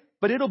today,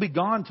 but it'll be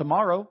gone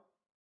tomorrow.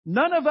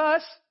 None of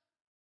us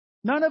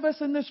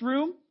in this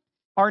room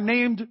are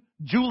named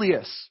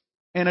Julius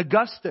and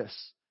Augustus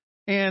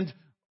and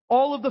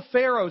all of the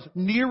pharaohs,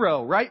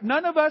 Nero, right?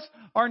 None of us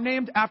are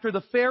named after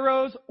the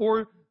pharaohs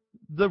or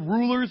the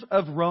rulers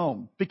of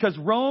Rome, because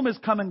Rome is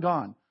come and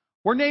gone.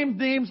 We're named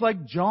names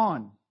like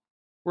John.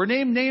 We're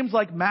named names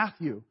like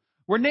Matthew.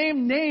 We're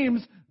named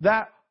names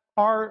that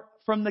are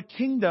from the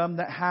kingdom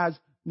that has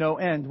no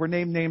end. We're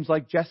named names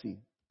like Jesse,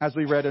 as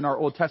we read in our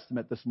Old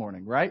Testament this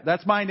morning, right?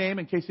 That's my name,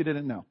 in case you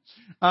didn't know.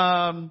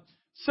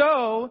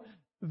 So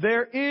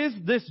there is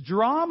this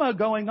drama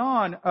going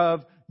on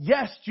of,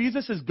 yes,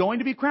 Jesus is going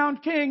to be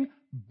crowned king,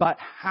 but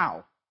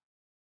how?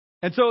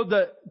 And so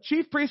the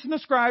chief priests and the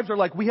scribes are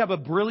like, we have a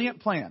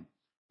brilliant plan.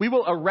 We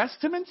will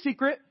arrest him in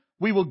secret.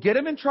 We will get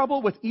him in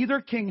trouble with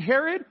either King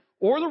Herod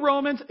or the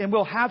Romans, and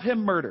we'll have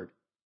him murdered.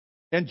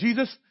 And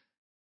Jesus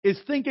is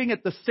thinking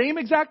at the same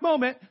exact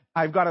moment,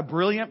 I've got a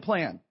brilliant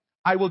plan.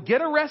 I will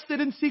get arrested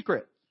in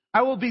secret.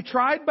 I will be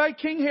tried by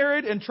King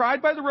Herod and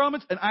tried by the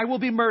Romans, and I will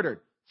be murdered.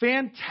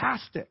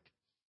 Fantastic.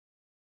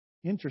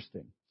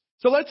 Interesting.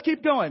 So let's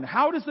keep going.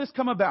 How does this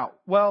come about?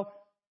 Well,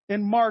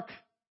 in Mark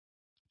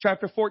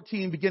chapter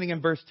 14, beginning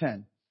in verse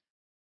 10.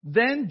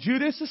 Then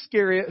Judas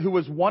Iscariot, who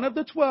was one of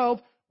the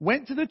 12,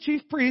 went to the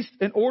chief priests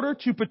in order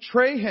to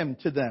betray him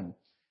to them.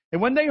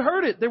 And when they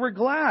heard it, they were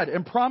glad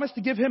and promised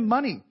to give him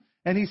money.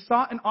 And he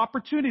sought an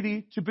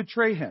opportunity to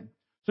betray him.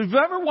 So if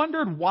you've ever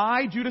wondered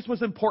why Judas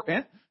was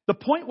important, the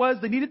point was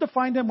they needed to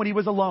find him when he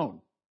was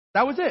alone.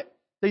 That was it.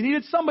 They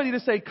needed somebody to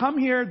say, come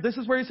here, this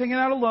is where he's hanging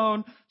out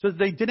alone, so that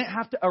they didn't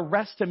have to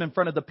arrest him in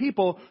front of the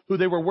people who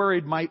they were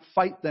worried might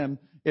fight them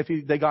if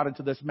they got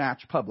into this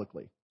match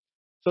publicly.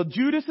 So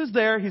Judas is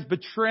there, he's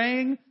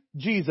betraying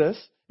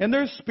Jesus, and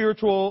there's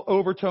spiritual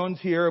overtones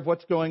here of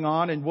what's going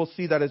on, and we'll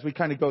see that as we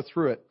kind of go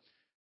through it.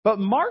 But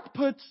Mark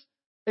puts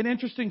an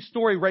interesting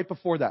story right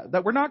before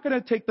that we're not going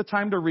to take the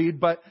time to read,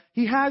 but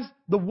he has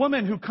the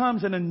woman who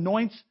comes and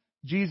anoints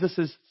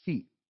Jesus'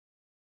 feet.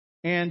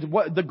 And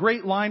what the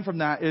great line from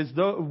that is,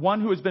 the one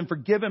who has been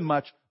forgiven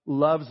much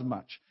loves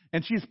much.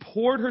 And she's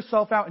poured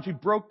herself out, and she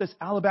broke this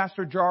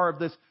alabaster jar of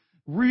this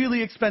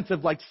really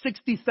expensive, like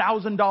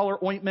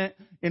 $60,000 ointment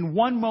in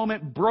one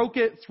moment, broke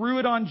it, threw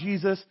it on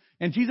Jesus.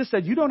 And Jesus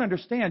said, you don't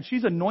understand.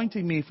 She's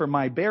anointing me for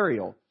my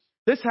burial.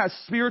 This has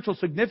spiritual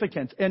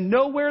significance. And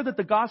nowhere that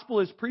the gospel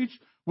is preached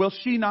will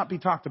she not be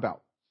talked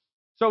about.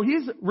 So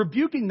he's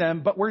rebuking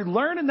them, but we're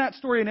learning that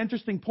story an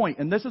interesting point.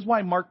 And this is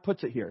why Mark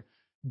puts it here.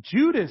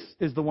 Judas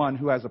is the one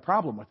who has a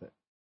problem with it.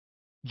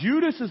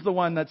 Judas is the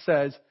one that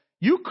says,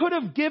 you could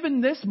have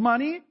given this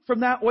money from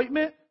that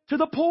ointment to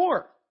the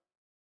poor.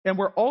 And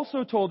we're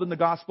also told in the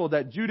gospel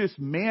that Judas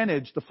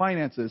managed the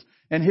finances,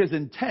 and his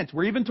intent,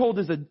 we're even told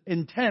his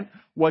intent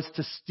was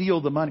to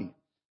steal the money.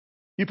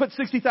 You put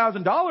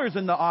 $60,000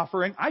 in the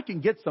offering, I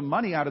can get some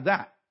money out of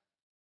that.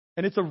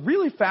 And it's a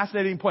really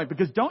fascinating point,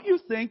 because don't you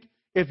think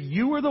if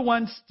you were the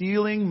one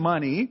stealing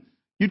money,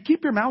 you'd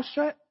keep your mouth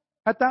shut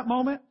at that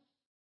moment?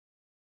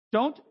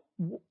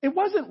 It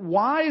wasn't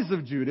wise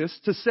of Judas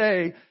to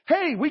say,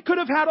 hey, we could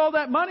have had all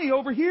that money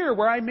over here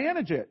where I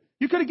manage it.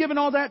 You could have given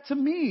all that to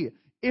me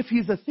if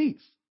he's a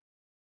thief.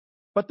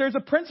 But there's a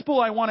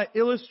principle I want to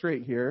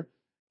illustrate here.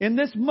 In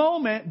this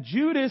moment,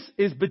 Judas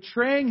is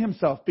betraying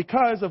himself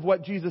because of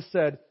what Jesus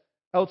said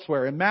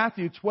elsewhere. In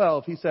Matthew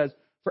 12, he says,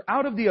 for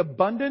out of the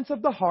abundance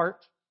of the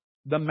heart,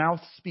 the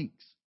mouth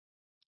speaks.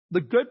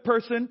 The good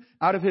person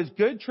out of his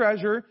good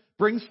treasure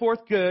brings forth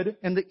good,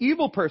 and the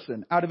evil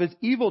person out of his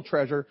evil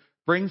treasure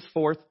brings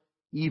forth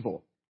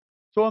evil.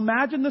 So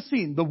imagine the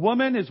scene. The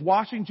woman is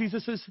washing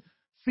Jesus'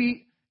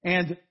 feet,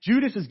 and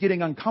Judas is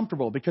getting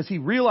uncomfortable because he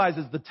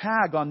realizes the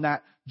tag on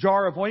that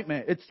jar of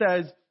ointment. It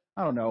says,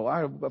 I don't know,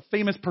 a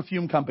famous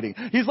perfume company.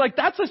 He's like,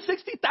 that's a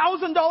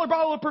 $60,000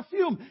 bottle of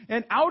perfume.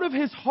 And out of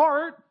his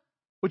heart,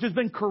 which has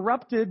been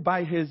corrupted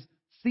by his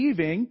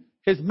thieving,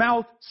 his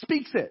mouth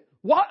speaks it.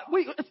 What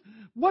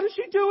is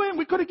she doing?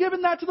 We could have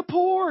given that to the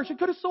poor. She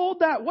could have sold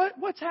that.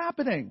 What's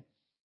happening?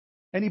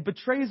 And he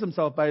betrays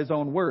himself by his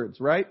own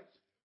words, right?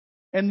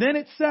 And then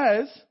it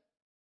says,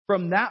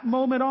 from that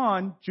moment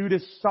on,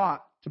 Judas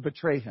sought to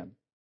betray him.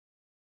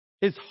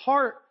 His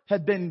heart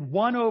had been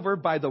won over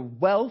by the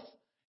wealth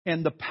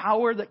and the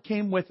power that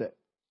came with it.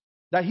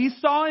 That he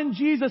saw in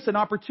Jesus an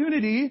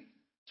opportunity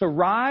to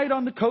ride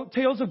on the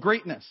coattails of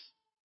greatness.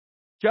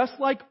 Just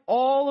like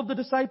all of the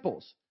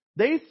disciples.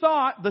 They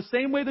thought the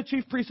same way the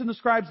chief priests and the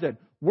scribes did.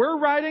 We're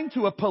riding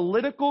to a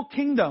political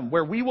kingdom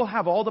where we will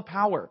have all the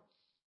power.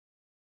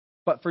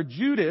 But for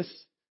Judas,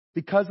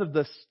 because of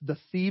the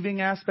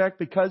thieving aspect,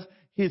 because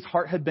his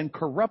heart had been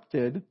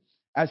corrupted,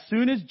 as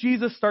soon as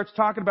Jesus starts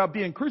talking about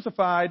being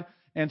crucified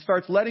and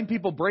starts letting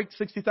people break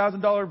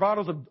 $60,000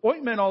 bottles of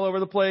ointment all over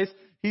the place,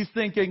 he's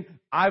thinking,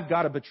 I've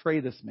got to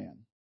betray this man.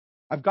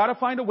 I've got to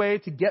find a way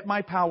to get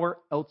my power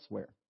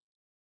elsewhere.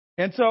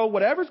 And so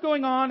whatever's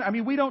going on, I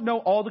mean, we don't know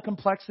all the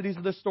complexities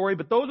of this story,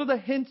 but those are the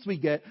hints we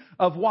get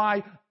of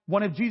why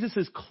one of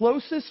Jesus'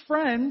 closest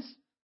friends,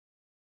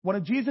 one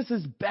of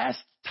Jesus' best,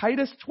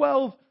 tightest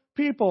 12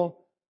 people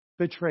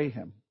betray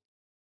him.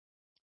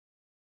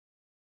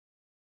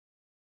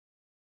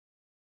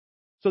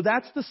 So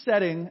that's the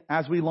setting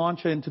as we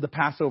launch into the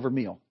Passover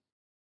meal.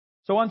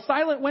 So on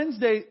Silent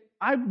Wednesday,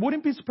 I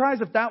wouldn't be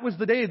surprised if that was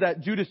the day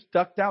that Judas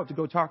ducked out to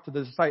go talk to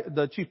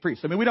the chief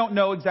priest. I mean, we don't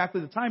know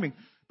exactly the timing,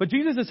 but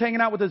Jesus is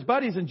hanging out with his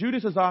buddies and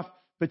Judas is off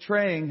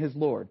betraying his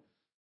Lord,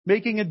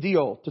 making a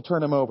deal to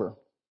turn him over.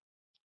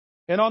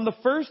 And on the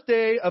first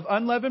day of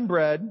unleavened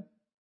bread,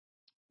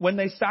 when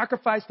they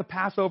sacrificed the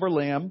Passover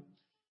lamb,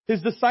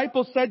 his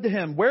disciples said to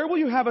him, "Where will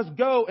you have us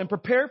go and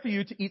prepare for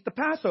you to eat the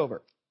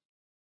Passover?"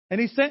 And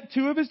he sent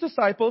two of his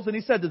disciples and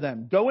he said to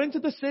them, "Go into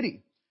the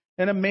city,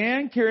 and a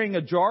man carrying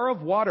a jar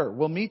of water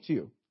will meet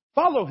you.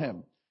 Follow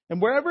him,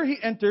 and wherever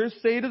he enters,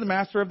 say to the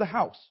master of the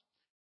house,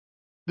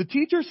 'The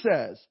teacher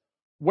says,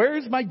 where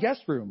is my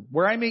guest room,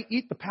 where I may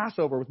eat the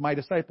Passover with my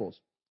disciples?'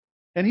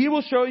 And he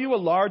will show you a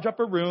large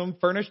upper room,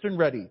 furnished and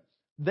ready.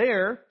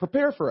 There,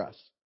 prepare for us."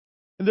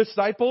 And the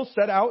disciples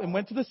set out and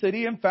went to the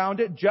city and found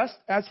it just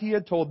as he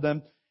had told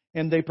them,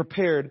 and they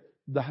prepared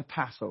the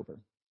Passover.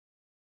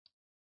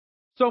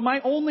 So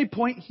my only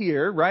point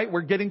here, right,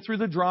 we're getting through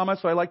the drama,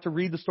 so I like to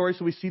read the story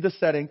so we see the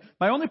setting.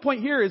 My only point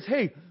here is,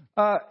 hey,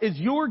 is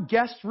your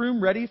guest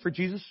room ready for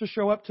Jesus to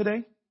show up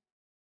today?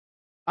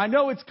 I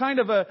know it's kind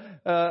of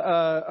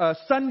a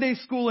Sunday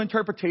school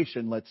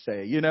interpretation, let's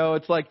say. You know,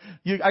 it's like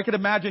I could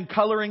imagine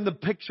coloring the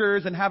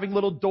pictures and having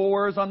little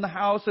doors on the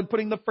house and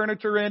putting the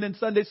furniture in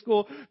Sunday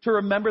school to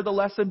remember the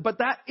lesson. But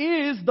that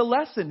is the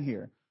lesson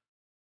here.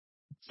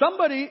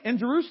 Somebody in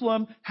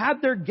Jerusalem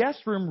had their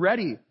guest room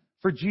ready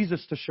for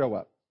Jesus to show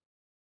up.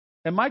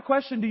 And my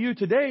question to you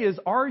today is,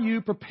 are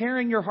you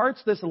preparing your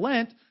hearts this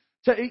Lent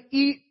to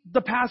eat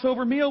the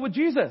Passover meal with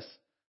Jesus?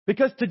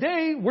 Because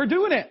today we're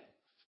doing it.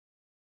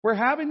 We're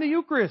having the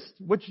Eucharist,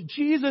 which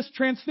Jesus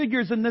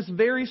transfigures in this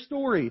very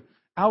story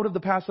out of the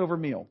Passover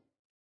meal.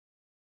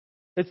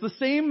 It's the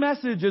same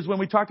message as when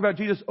we talked about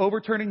Jesus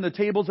overturning the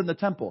tables in the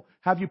temple.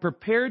 Have you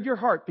prepared your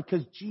heart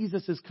because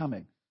Jesus is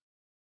coming?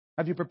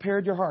 Have you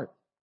prepared your heart?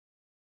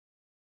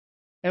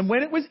 And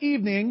when it was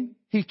evening,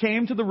 he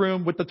came to the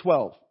room with the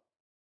 12.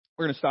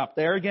 We're going to stop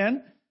there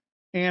again.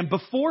 And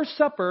before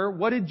supper,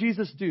 what did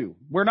Jesus do?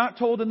 We're not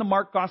told in the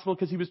Mark Gospel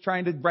because he was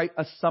trying to write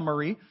a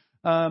summary.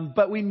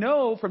 But we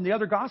know from the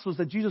other Gospels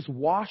that Jesus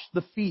washed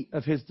the feet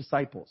of his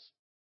disciples.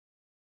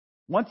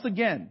 Once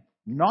again,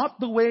 not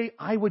the way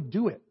I would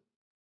do it.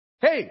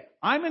 Hey,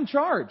 I'm in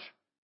charge.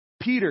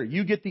 Peter,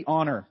 you get the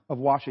honor of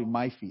washing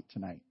my feet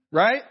tonight.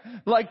 Right?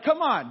 Like,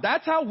 come on.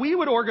 That's how we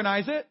would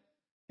organize it.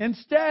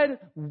 Instead,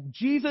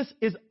 Jesus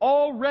is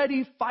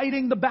already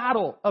fighting the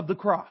battle of the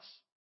cross.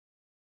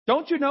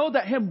 Don't you know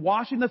that him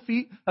washing the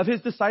feet of his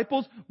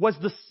disciples was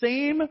the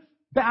same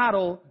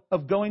battle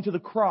of going to the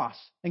cross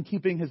and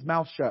keeping his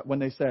mouth shut when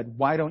they said,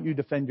 "Why don't you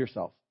defend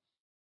yourself?"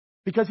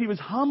 Because he was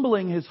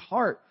humbling his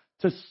heart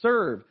to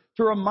serve,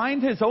 to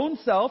remind his own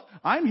self,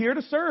 I'm here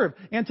to serve,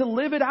 and to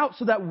live it out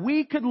so that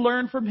we could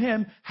learn from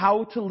him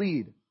how to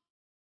lead.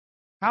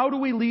 How do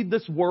we lead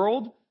this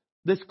world?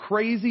 This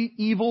crazy,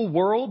 evil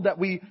world that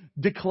we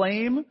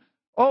declaim?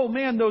 Oh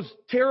man, those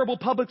terrible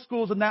public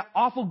schools and that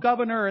awful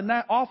governor and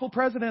that awful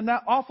president and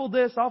that awful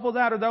this, awful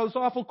that, or those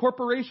awful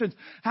corporations.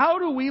 How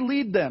do we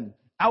lead them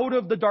out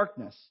of the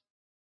darkness?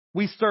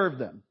 We serve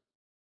them.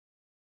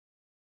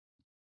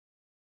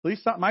 At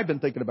least something I've been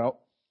thinking about.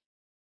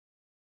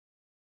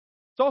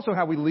 It's also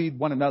how we lead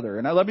one another.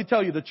 And let me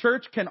tell you, the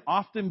church can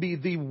often be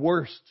the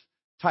worst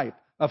type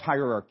of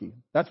hierarchy.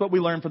 That's what we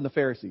learned from the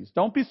Pharisees.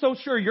 Don't be so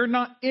sure you're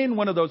not in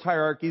one of those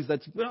hierarchies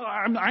that's,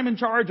 I'm in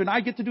charge and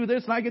I get to do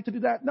this and I get to do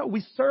that. No,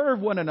 we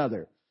serve one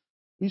another.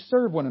 We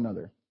serve one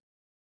another.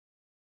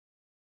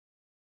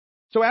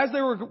 So as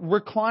they were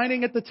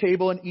reclining at the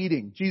table and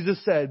eating, Jesus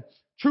said,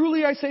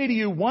 "Truly I say to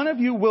you, one of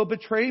you will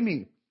betray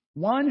me,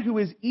 one who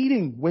is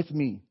eating with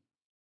me."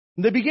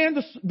 And they began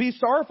to be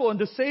sorrowful and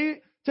to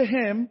say to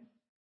him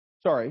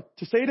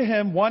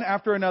one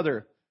after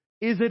another,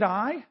 "Is it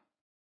I?"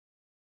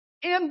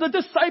 And the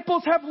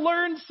disciples have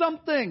learned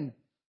something.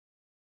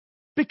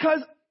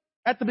 Because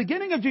at the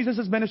beginning of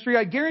Jesus' ministry,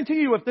 I guarantee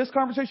you, if this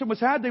conversation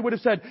was had, they would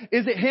have said,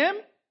 "Is it him?"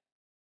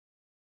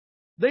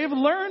 They've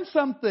learned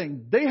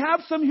something. They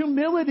have some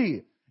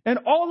humility. And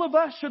all of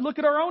us should look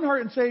at our own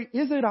heart and say,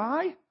 "Is it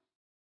I?"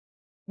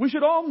 We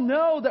should all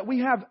know that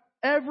we have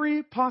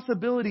every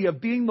possibility of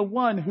being the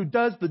one who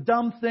does the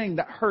dumb thing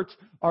that hurts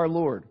our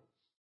Lord,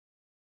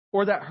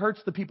 or that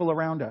hurts the people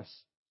around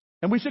us.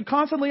 And we should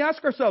constantly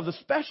ask ourselves,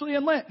 especially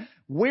in Lent,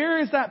 where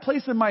is that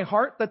place in my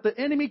heart that the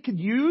enemy could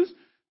use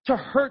to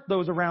hurt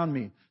those around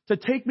me, to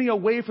take me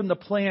away from the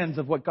plans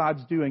of what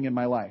God's doing in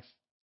my life?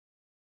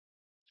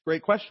 It's a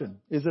great question.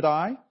 Is it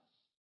I?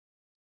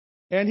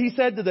 And he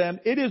said to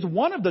them, "It is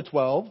one of the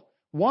 12,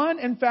 one,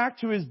 in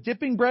fact, who is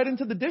dipping bread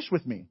into the dish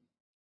with me.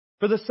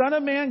 For the Son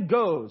of Man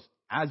goes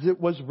as it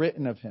was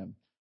written of him.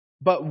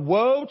 But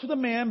woe to the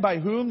man by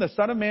whom the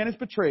Son of Man is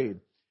betrayed.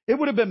 It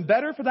would have been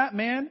better for that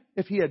man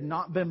if he had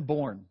not been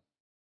born."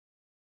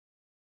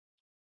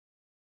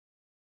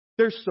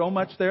 There's so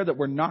much there that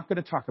we're not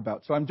going to talk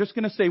about. So I'm just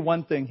going to say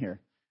one thing here.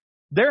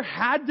 There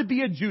had to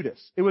be a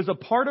Judas. It was a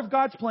part of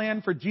God's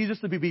plan for Jesus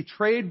to be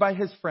betrayed by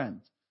his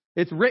friends.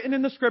 It's written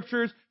in the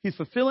scriptures. He's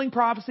fulfilling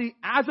prophecy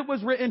as it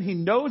was written. He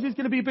knows he's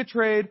going to be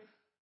betrayed,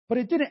 but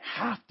it didn't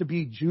have to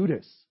be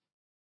Judas.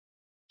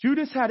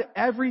 Judas had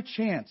every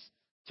chance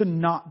to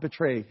not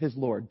betray his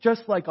Lord,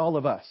 just like all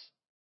of us.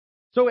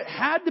 So it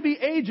had to be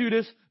a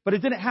Judas, but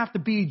it didn't have to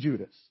be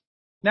Judas.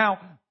 Now,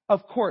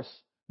 of course,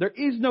 there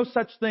is no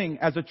such thing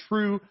as a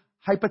true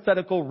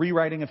hypothetical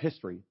rewriting of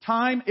history.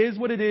 Time is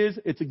what it is.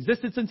 It's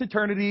existed since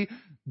eternity.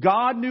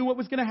 God knew what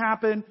was going to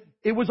happen.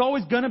 It was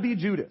always going to be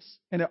Judas,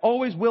 and it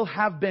always will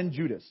have been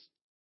Judas.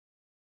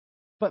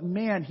 But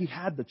man, he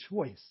had the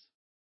choice.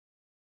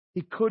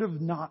 He could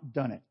have not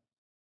done it.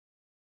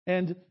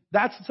 And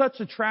that's such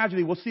a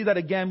tragedy. We'll see that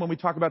again when we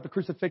talk about the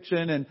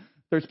crucifixion, and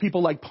there's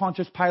people like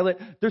Pontius Pilate.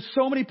 There's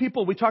so many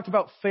people. We talked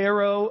about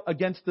Pharaoh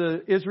against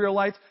the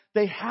Israelites.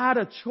 They had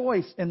a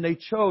choice, and they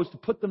chose to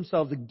put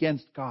themselves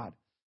against God.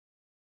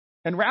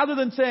 And rather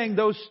than saying,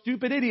 those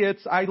stupid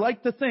idiots, I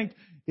like to think,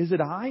 is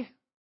it I?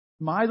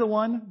 Am I the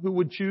one who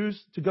would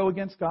choose to go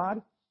against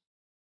God?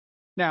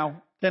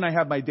 Now, then I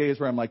have my days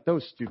where I'm like,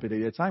 those stupid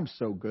idiots, I'm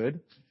so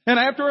good. And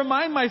I have to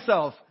remind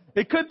myself,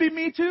 it could be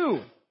me too.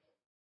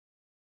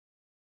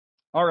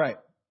 All right.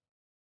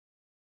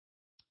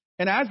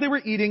 And as they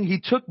were eating, he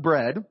took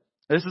bread.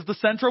 This is the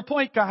central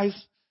point, guys.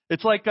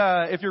 It's like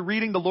if you're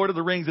reading The Lord of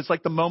the Rings, it's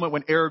like the moment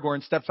when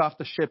Aragorn steps off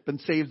the ship and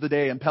saves the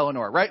day in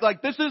Pelennor, right?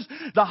 Like this is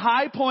the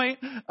high point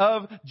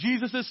of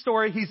Jesus'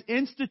 story. He's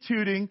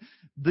instituting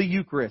the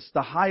Eucharist,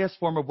 the highest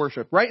form of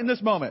worship, right in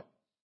this moment.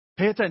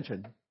 Pay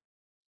attention.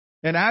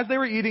 And as they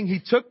were eating, he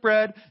took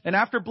bread, and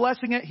after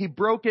blessing it, he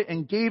broke it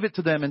and gave it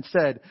to them and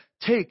said,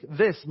 "Take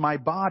this, my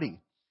body."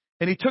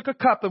 And he took a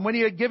cup, and when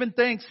he had given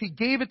thanks, he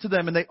gave it to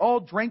them, and they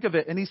all drank of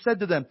it. And he said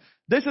to them,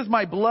 "This is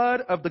my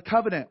blood of the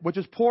covenant, which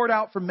is poured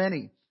out for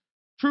many.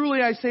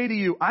 Truly I say to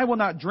you, I will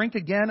not drink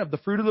again of the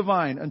fruit of the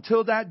vine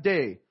until that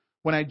day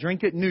when I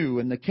drink it new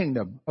in the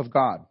kingdom of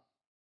God."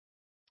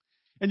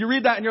 And you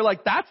read that and you're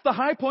like, that's the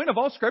high point of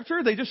all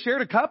scripture? They just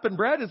shared a cup and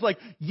bread? It's like,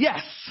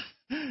 yes.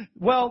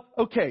 Well,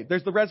 okay,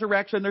 there's the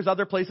resurrection. There's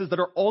other places that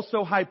are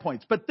also high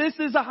points. But this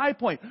is a high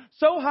point.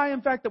 So high,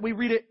 in fact, that we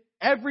read it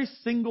every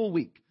single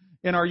week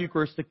in our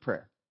Eucharistic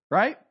prayer,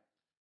 right?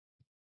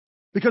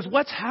 Because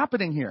what's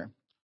happening here?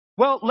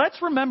 Well,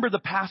 let's remember the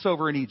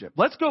Passover in Egypt.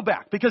 Let's go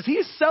back because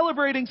he's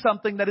celebrating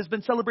something that has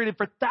been celebrated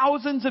for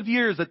thousands of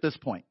years at this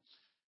point.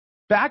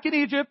 Back in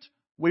Egypt,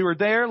 we were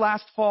there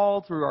last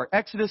fall through our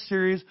Exodus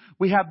series.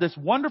 We have this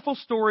wonderful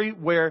story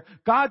where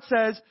God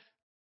says,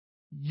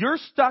 you're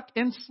stuck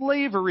in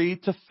slavery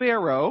to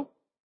Pharaoh.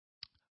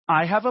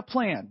 I have a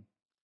plan.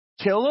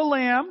 Kill a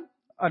lamb,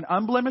 an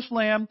unblemished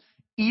lamb,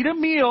 eat a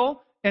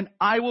meal, and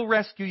I will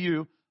rescue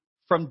you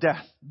from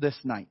death this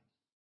night.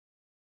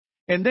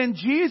 And then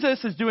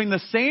Jesus is doing the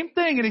same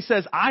thing, and he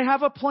says, I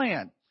have a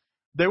plan.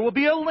 There will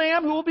be a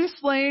lamb who will be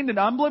slain, an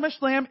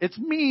unblemished lamb. It's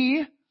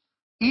me.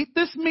 Eat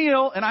this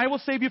meal, and I will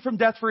save you from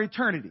death for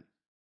eternity.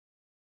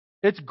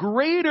 It's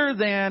greater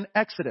than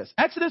Exodus.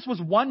 Exodus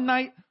was one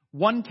night,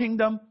 one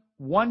kingdom,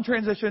 one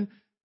transition.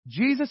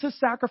 Jesus'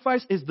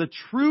 sacrifice is the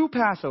true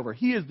Passover.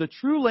 He is the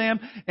true lamb,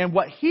 and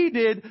what he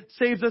did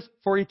saves us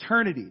for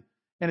eternity.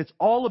 And it's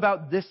all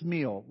about this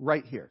meal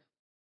right here.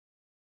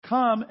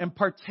 Come and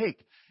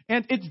partake.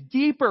 And it's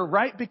deeper,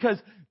 right?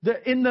 Because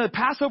in the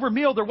Passover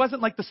meal, there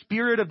wasn't like the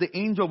spirit of the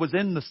angel was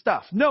in the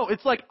stuff. No,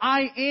 it's like,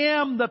 I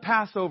am the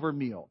Passover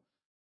meal.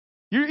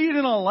 You're eating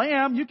a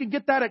lamb. You can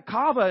get that at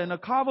Kava in a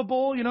Kava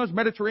bowl. You know, it's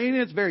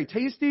Mediterranean. It's very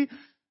tasty.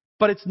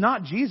 But it's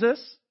not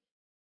Jesus.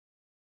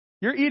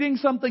 You're eating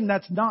something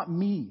that's not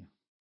me.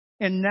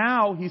 And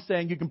now he's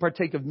saying you can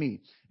partake of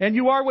me. And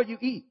you are what you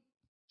eat.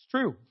 It's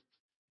true.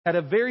 At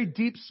a very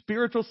deep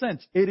spiritual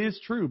sense, it is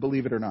true,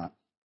 believe it or not.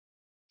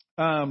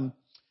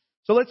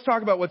 So let's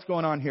talk about what's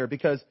going on here,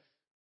 because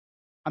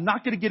I'm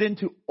not going to get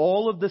into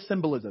all of the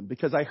symbolism,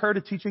 because I heard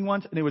a teaching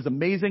once and it was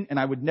amazing and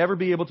I would never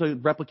be able to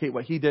replicate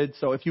what he did.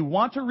 So if you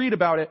want to read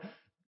about it,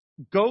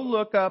 go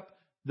look up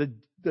the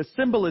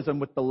symbolism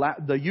with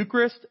the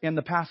Eucharist and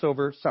the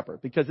Passover supper,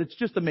 because it's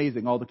just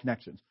amazing, all the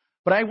connections.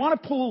 But I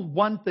want to pull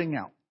one thing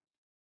out.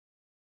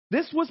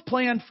 This was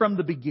planned from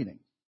the beginning,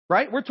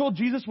 right? We're told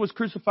Jesus was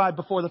crucified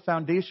before the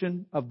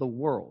foundation of the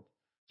world.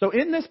 So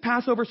in this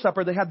Passover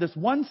supper, they had this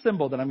one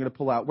symbol that I'm going to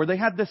pull out, where they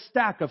had this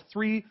stack of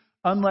 3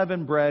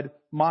 unleavened bread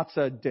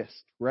matzah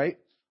discs, right?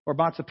 Or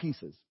matzah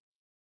pieces.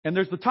 And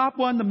there's the top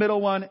one, the middle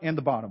one, and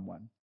the bottom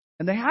one.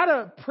 And they had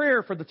a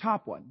prayer for the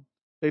top one.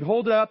 They'd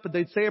hold it up, and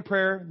they'd say a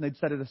prayer, and they'd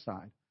set it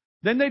aside.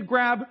 Then they'd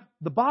grab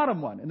the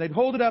bottom one, and they'd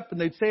hold it up,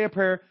 and they'd say a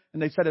prayer,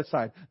 and they'd set it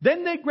aside.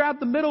 Then they'd grab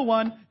the middle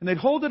one, and they'd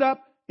hold it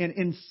up, and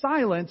in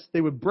silence,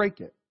 they would break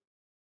it,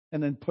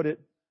 and then put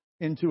it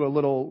into a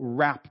little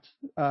wrapped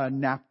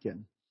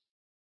napkin.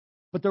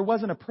 But there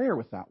wasn't a prayer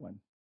with that one.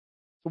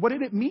 So what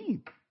did it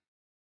mean?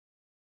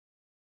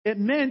 It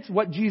meant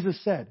what Jesus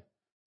said.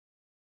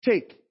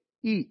 Take,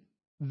 eat.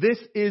 This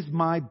is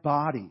my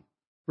body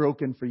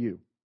broken for you.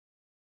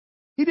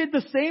 He did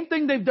the same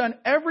thing they've done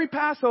every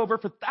Passover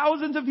for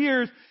thousands of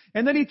years,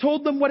 and then he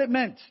told them what it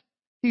meant.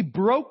 He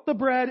broke the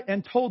bread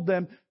and told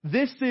them,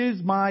 this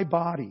is my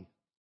body.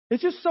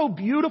 It's just so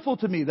beautiful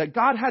to me that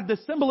God had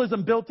this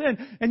symbolism built in.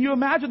 And you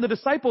imagine the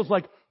disciples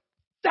like,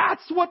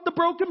 that's what the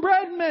broken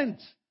bread meant.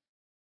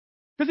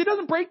 Because he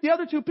doesn't break the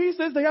other two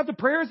pieces. They have the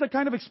prayers that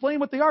kind of explain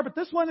what they are. But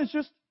this one is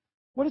just,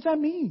 what does that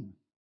mean?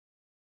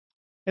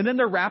 And then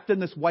they're wrapped in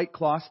this white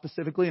cloth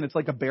specifically, and it's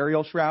like a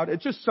burial shroud.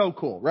 It's just so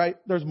cool, right?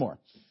 There's more.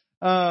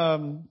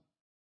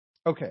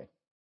 Okay.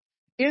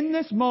 In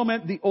this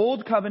moment, the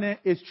old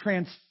covenant is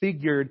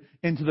transfigured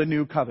into the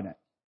new covenant.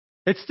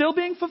 It's still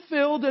being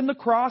fulfilled in the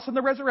cross and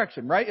the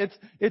resurrection, right?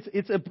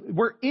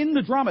 We're in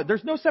the drama.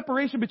 There's no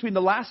separation between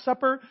the Last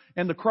Supper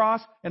and the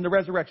cross and the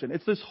resurrection.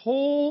 It's this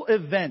whole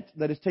event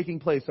that is taking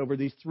place over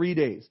these 3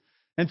 days.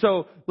 And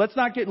so let's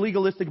not get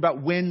legalistic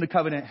about when the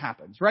covenant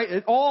happens, right?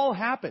 It all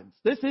happens.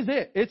 This is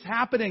it. It's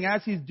happening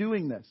as he's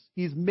doing this.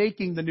 He's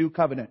making the new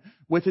covenant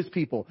with his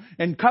people.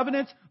 And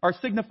covenants are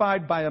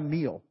signified by a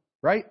meal,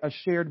 right? A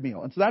shared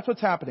meal. And so that's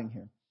what's happening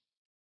here.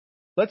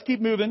 Let's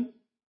keep moving.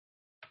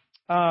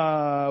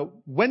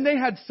 When they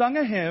had sung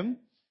a hymn,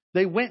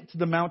 they went to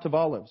the Mount of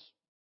Olives.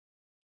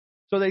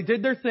 So they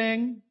did their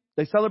thing.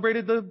 They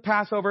celebrated the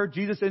Passover.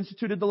 Jesus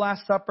instituted the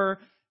Last Supper.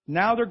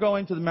 Now they're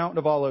going to the Mountain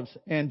of Olives.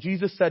 And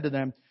Jesus said to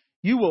them,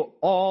 you will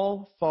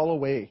all fall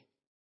away.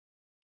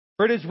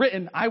 For it is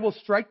written, I will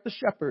strike the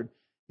shepherd,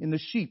 and the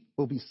sheep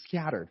will be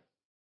scattered.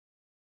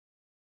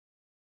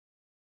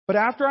 But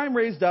after I'm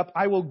raised up,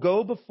 I will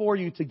go before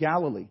you to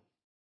Galilee.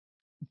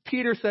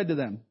 Peter said to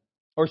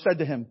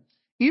him,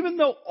 even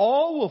though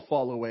all will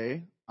fall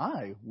away,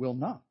 I will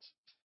not.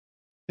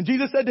 And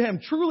Jesus said to him,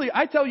 truly,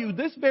 I tell you,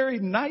 this very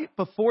night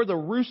before the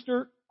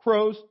rooster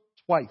crows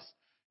twice,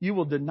 you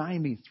will deny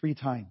me 3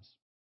 times.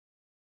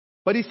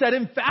 But he said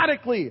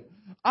emphatically,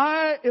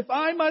 if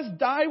I must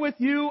die with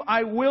you,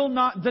 I will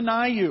not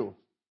deny you.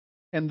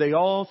 And they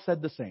all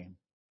said the same.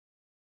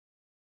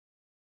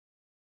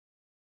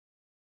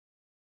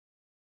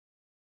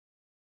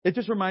 It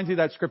just reminds me of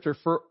that scripture,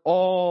 for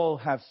all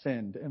have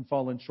sinned and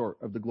fallen short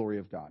of the glory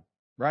of God.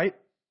 Right?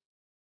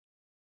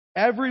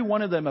 Every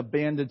one of them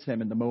abandons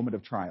him in the moment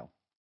of trial.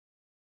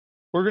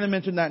 We're going to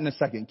mention that in a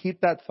second.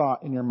 Keep that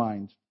thought in your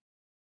mind.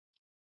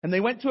 And they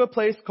went to a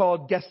place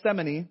called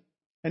Gethsemane,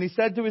 and he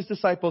said to his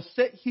disciples,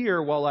 sit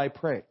here while I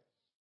pray.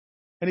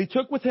 And he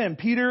took with him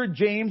Peter,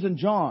 James, and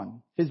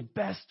John, his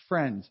best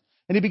friends.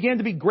 And he began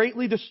to be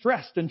greatly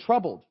distressed and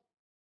troubled.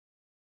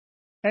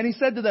 And he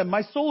said to them,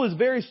 my soul is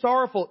very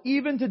sorrowful,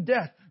 even to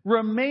death.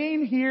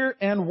 Remain here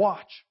and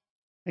watch.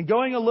 And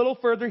going a little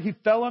further, he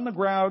fell on the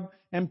ground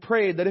and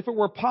prayed that if it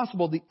were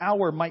possible, the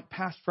hour might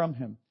pass from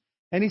him.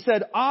 And he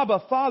said,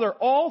 Abba, Father,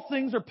 all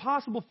things are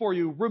possible for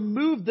you.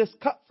 Remove this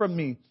cup from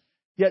me.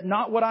 Yet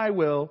not what I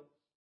will,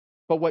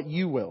 but what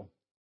you will.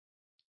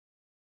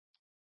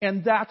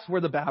 And that's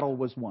where the battle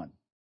was won,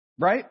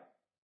 right?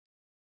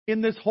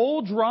 In this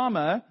whole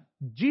drama,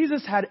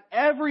 Jesus had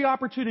every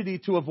opportunity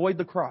to avoid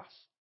the cross.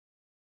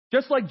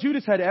 Just like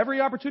Judas had every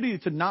opportunity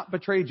to not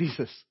betray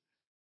Jesus.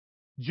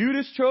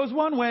 Judas chose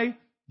one way.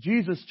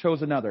 Jesus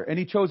chose another, and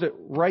he chose it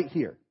right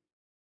here.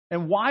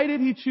 And why did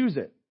he choose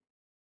it?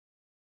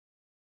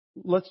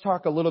 Let's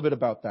talk a little bit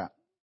about that.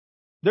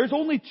 There's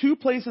only 2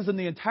 places in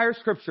the entire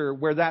scripture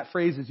where that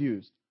phrase is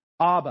used.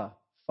 Abba,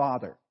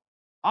 Father.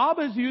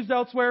 Abba is used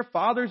elsewhere.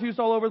 Father is used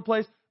all over the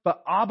place.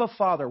 But Abba,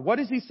 Father. What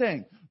is he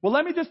saying? Well,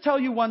 let me just tell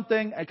you one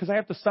thing, because I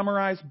have to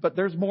summarize, but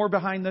there's more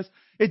behind this.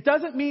 It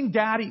doesn't mean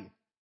daddy.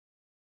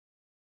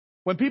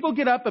 When people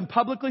get up and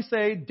publicly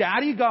say,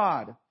 Daddy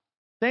God,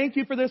 thank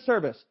you for this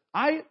service.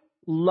 I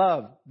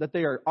love that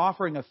they are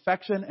offering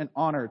affection and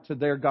honor to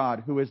their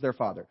God, who is their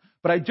Father.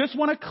 But I just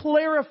want to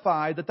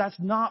clarify that that's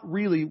not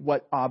really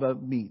what Abba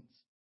means.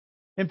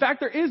 In fact,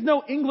 there is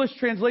no English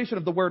translation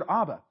of the word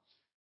Abba.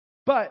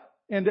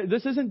 And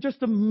this isn't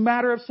just a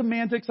matter of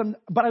semantics,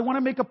 but I want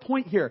to make a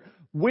point here.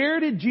 Where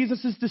did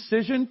Jesus'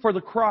 decision for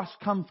the cross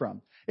come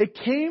from? It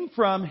came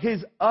from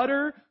his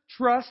utter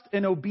trust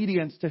and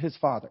obedience to his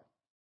Father.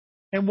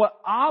 And what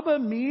Abba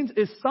means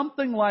is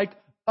something like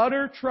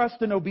utter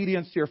trust and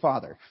obedience to your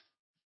Father.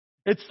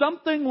 It's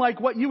something like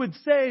what you would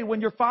say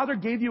when your father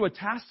gave you a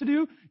task to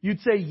do.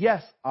 You'd say,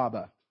 yes,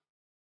 Abba.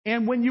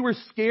 And when you were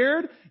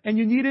scared and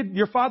you needed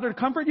your father to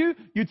comfort you,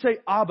 you'd say,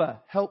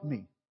 Abba, help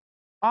me.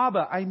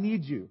 Abba, I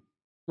need you.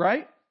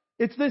 Right?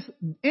 It's this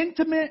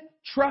intimate,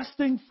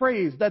 trusting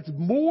phrase that's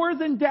more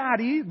than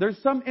daddy.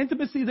 There's some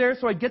intimacy there,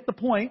 so I get the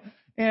point.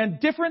 And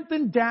different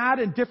than dad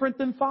and different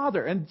than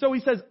father. And so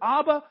he says,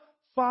 Abba,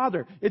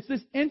 Father. It's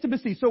this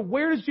intimacy. So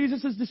where does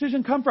Jesus'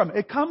 decision come from?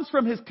 It comes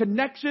from his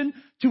connection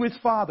to his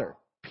Father.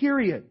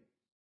 Period.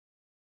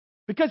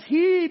 Because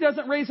he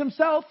doesn't raise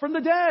himself from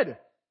the dead.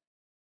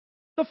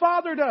 The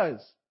Father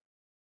does.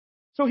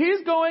 So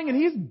he's going and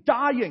he's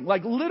dying,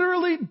 like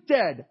literally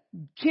dead.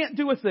 Can't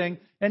do a thing.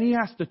 And he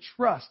has to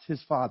trust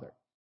his Father.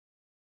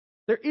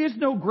 There is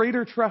no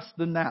greater trust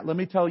than that, let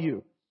me tell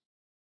you.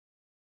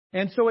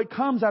 And so it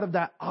comes out of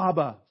that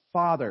Abba,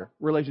 Father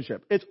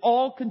relationship. It's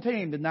all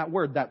contained in that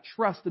word, that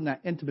trust and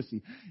that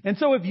intimacy. And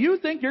so if you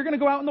think you're going to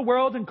go out in the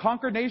world and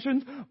conquer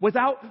nations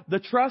without the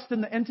trust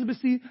and the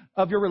intimacy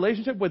of your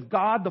relationship with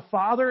God the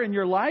Father in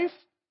your life,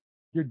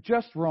 you're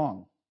just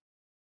wrong.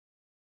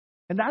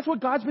 And that's what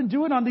God's been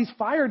doing on these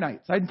fire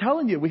nights. I'm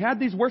telling you, we had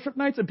these worship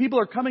nights and people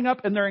are coming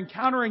up and they're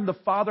encountering the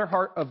Father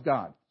heart of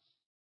God.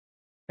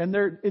 And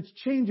it's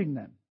changing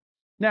them.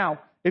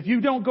 Now, if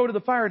you don't go to the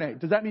fire night,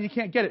 does that mean you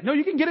can't get it? No,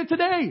 you can get it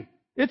today.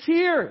 It's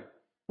here.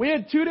 We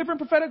had 2 different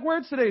prophetic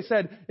words today.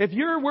 Said, if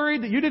you're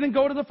worried that you didn't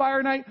go to the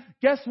fire night,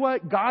 guess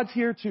what? God's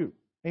here too.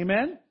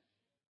 Amen?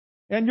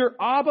 And your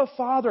Abba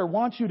Father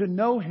wants you to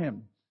know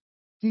Him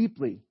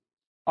deeply.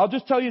 I'll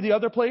just tell you the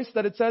other place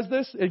that it says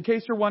this, in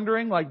case you're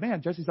wondering, like,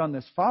 man, Jesse's on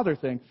this Father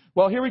thing.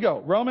 Well, here we go.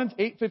 Romans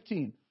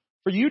 8:15.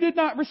 For you did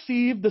not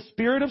receive the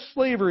spirit of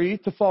slavery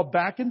to fall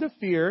back into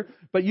fear,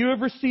 but you have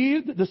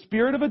received the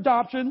spirit of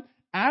adoption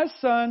as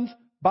sons,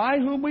 by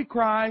whom we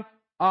cry,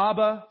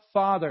 Abba,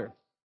 Father.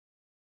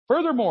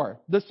 Furthermore,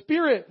 the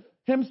Spirit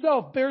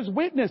Himself bears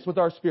witness with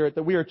our spirit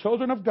that we are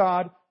children of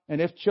God, and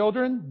if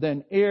children,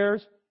 then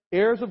heirs,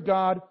 heirs of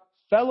God,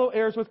 fellow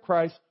heirs with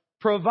Christ,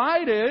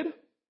 provided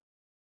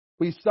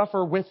we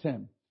suffer with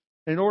Him,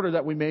 in order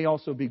that we may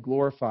also be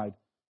glorified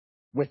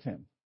with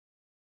Him.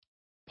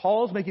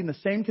 Paul's making the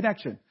same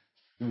connection.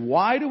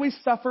 Why do we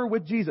suffer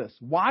with Jesus?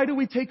 Why do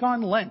we take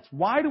on Lent?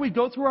 Why do we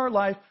go through our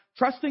life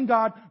trusting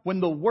God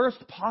when the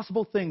worst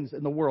possible things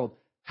in the world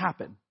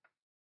happen?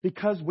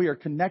 Because we are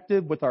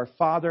connected with our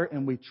Father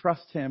and we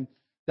trust Him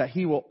that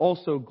He will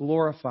also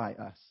glorify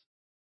us.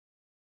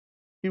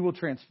 He will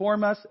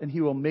transform us and He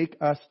will make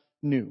us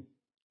new.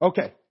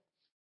 Okay.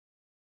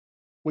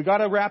 We got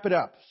to wrap it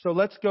up. So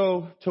let's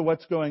go to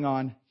what's going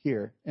on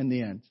here in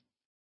the end.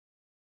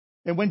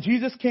 And when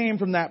Jesus came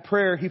from that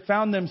prayer, He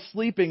found them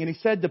sleeping and He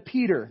said to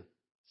Peter,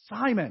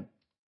 Simon,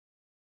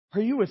 are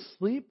you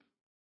asleep?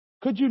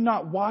 Could you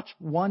not watch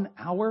 1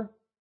 hour?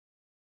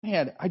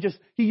 Man,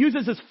 he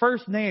uses his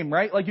first name,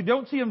 right? Like you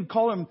don't see him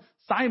call him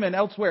Simon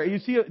elsewhere. You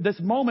see this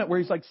moment where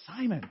he's like,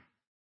 Simon,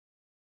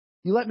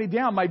 you let me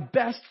down. My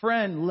best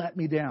friend let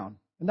me down.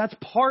 And that's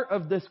part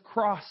of this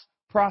cross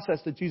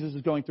process that Jesus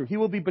is going through. He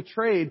will be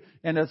betrayed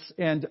and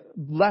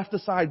left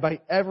aside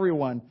by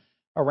everyone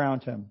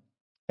around Him.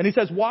 And He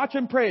says, watch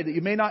and pray that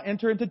you may not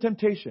enter into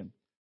temptation.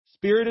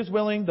 Spirit is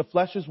willing, the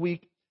flesh is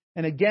weak.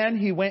 And again,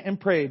 He went and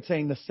prayed,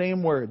 saying the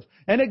same words.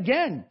 And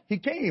again, He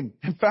came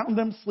and found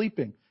them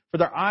sleeping. For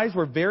their eyes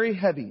were very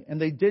heavy,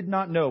 and they did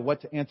not know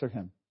what to answer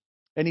Him.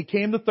 And He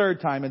came the 3rd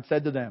time and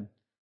said to them,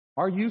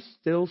 are you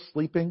still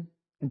sleeping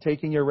and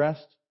taking your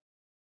rest?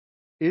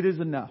 It is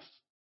enough.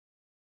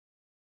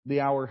 The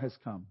hour has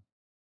come.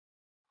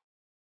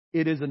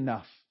 It is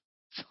enough.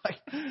 It's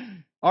like,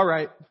 all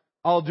right,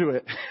 I'll do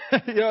it.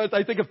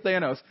 I think of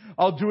Thanos.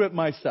 I'll do it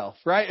myself,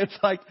 right? It's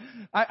like,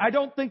 I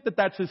don't think that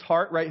that's His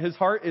heart, right? His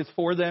heart is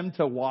for them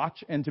to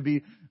watch and to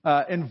be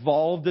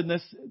involved in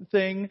this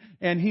thing.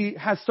 And He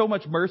has so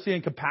much mercy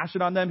and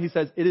compassion on them. He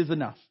says, it is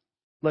enough.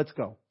 Let's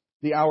go.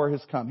 The hour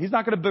has come. He's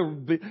not going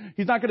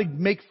to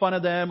make fun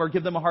of them or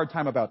give them a hard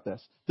time about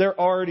this. They're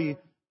already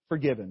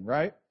forgiven,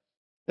 right?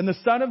 And the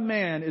Son of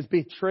Man is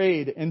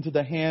betrayed into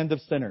the hand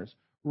of sinners.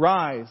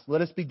 Rise,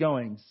 let us be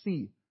going.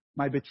 See,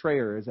 my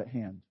betrayer is at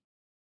hand.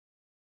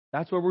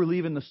 That's where we're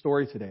leaving the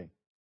story today.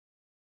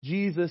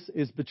 Jesus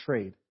is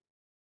betrayed.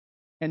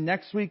 And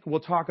next week we'll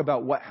talk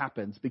about what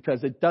happens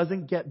because it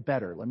doesn't get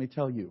better, let me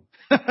tell you.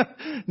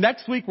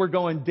 Next week we're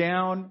going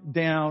down,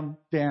 down,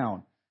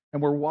 down.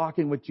 And we're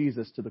walking with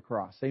Jesus to the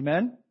cross.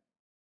 Amen?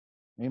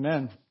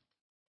 Amen.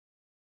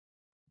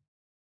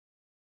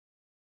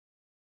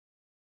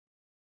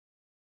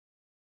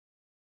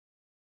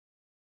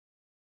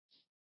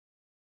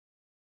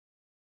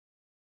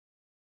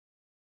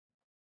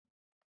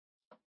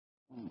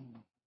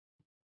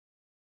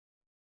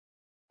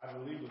 I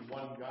believe in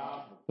one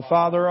God, The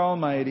Father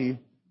Almighty,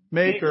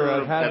 maker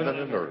of heaven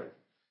and earth,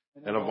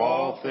 and of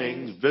all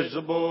things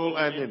visible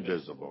and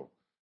invisible,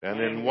 and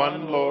in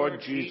one Lord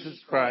Jesus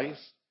Christ,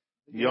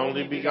 the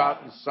only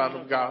begotten Son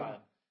of God,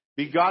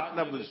 begotten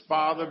of His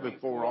Father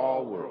before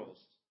all worlds,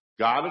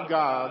 God of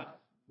God,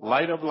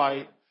 light of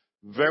light,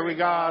 very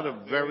God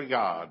of very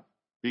God,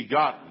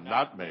 begotten,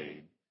 not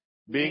made,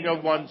 being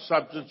of one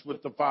substance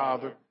with the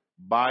Father,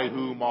 by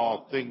whom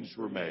all things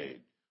were made,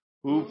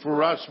 who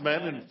for us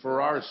men and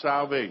for our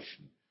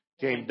salvation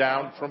came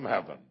down from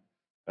heaven,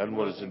 and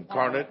was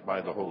incarnate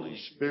by the Holy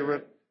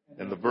Spirit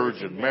and the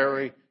Virgin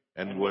Mary,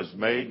 and was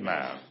made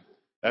man,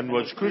 and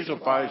was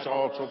crucified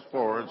also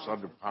for us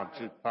under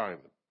Pontius Pilate.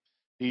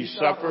 He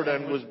suffered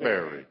and was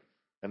buried,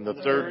 and the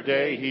 3rd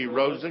day He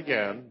rose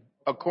again,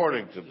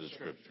 according to the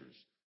Scriptures,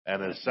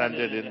 and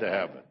ascended into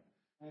heaven,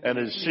 and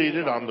is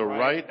seated on the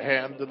right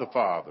hand of the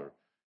Father,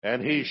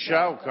 and He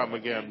shall come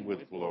again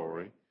with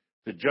glory,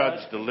 to judge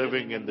the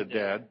living and the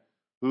dead,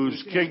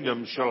 whose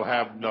kingdom shall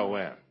have no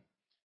end.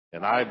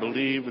 And I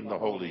believe in the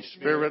Holy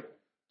Spirit,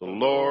 the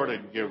Lord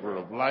and giver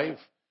of life,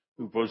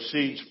 who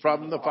proceeds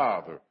from the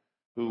Father,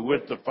 who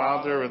with the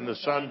Father and the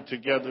Son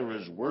together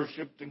is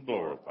worshipped and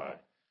glorified,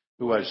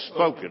 who has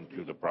spoken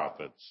to the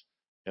prophets.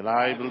 And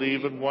I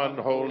believe in one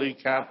holy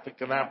Catholic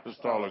and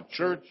Apostolic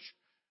Church.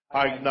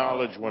 I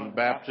acknowledge one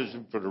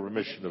baptism for the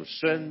remission of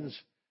sins,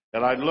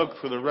 and I look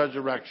for the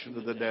resurrection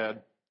of the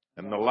dead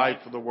and the life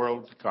of the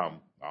world to come.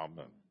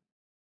 Amen.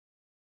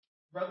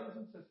 Brothers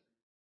and sisters,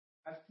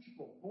 as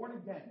people born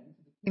again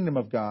into the kingdom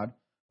of God,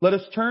 let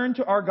us turn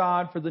to our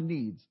God for the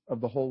needs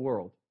of the whole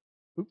world.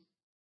 Oops,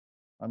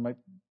 I might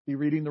be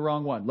reading the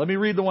wrong one. Let me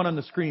read the one on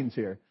the screens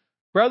here.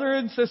 Brothers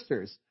and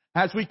sisters,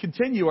 as we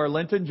continue our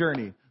Lenten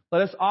journey,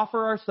 let us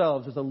offer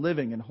ourselves as a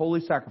living and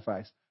holy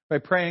sacrifice by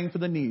praying for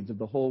the needs of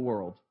the whole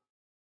world.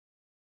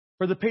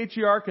 For the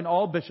patriarch and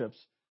all bishops,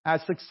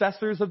 as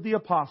successors of the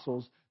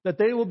apostles, that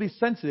they will be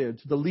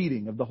sensitive to the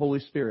leading of the Holy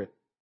Spirit.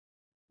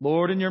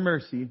 Lord, in your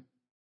mercy,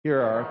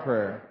 hear our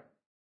prayer.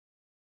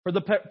 For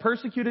the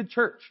persecuted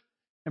church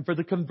and for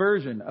the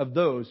conversion of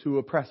those who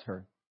oppress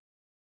her.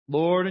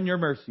 Lord, in your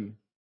mercy,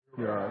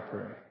 hear our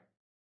prayer.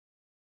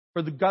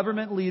 For the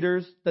government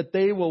leaders, that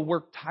they will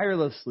work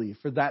tirelessly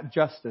for that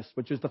justice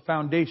which is the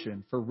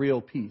foundation for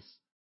real peace.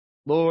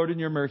 Lord, in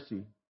your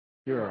mercy,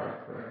 hear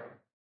our prayer.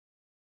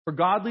 For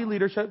godly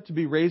leadership to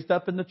be raised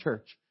up in the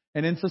church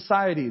and in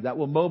society that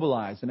will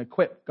mobilize and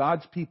equip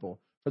God's people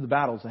for the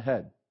battles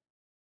ahead.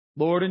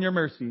 Lord, in your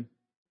mercy,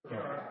 hear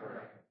our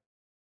prayer.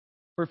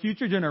 For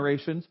future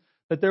generations,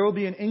 that there will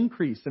be an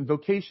increase in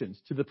vocations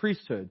to the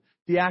priesthood,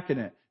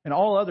 diaconate, and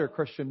all other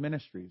Christian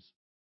ministries.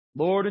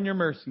 Lord, in your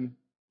mercy,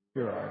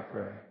 hear our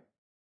prayer.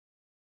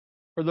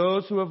 For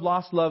those who have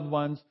lost loved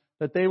ones,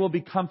 that they will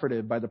be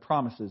comforted by the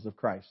promises of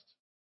Christ.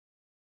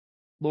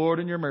 Lord,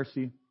 in your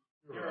mercy,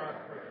 hear our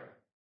prayer.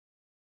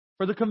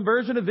 For the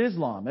conversion of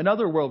Islam and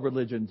other world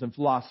religions and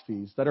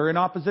philosophies that are in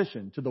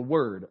opposition to the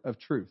word of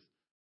truth.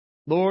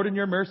 Lord, in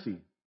your mercy,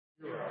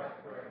 hear our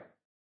prayer.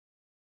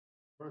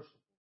 Merciful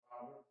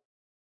Father,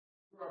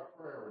 through our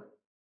prayer,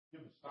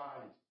 give us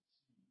eyes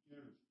to see,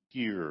 ears to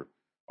hear,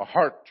 a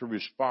heart to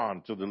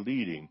respond to the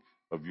leading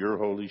of your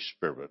Holy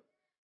Spirit.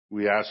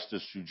 We ask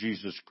this through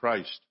Jesus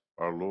Christ,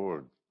 our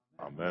Lord.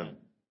 Amen.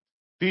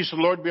 Peace of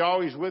the Lord be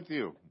always with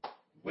you.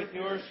 With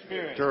your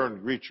spirit. Turn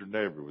and greet your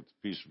neighbor with the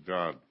peace of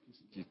God.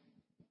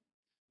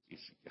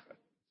 Peace of God.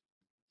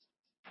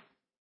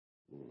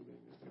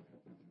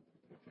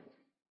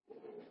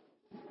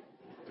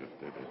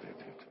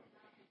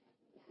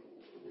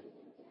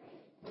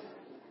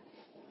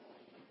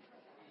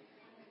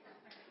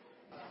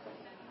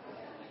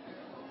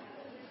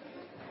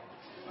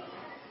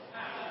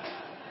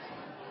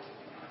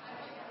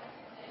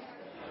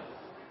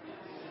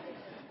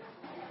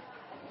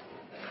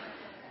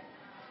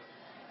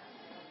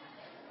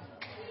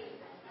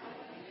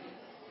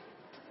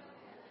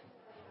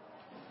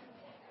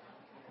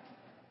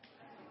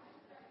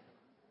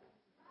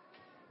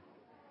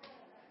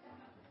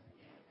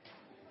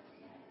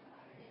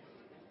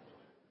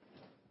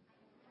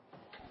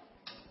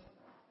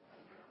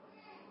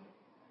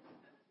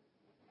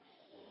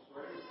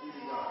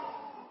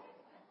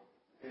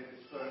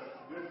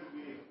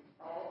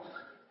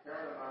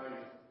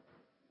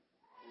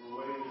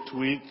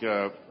 Week,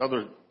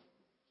 other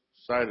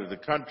side of the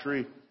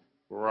country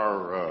for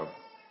our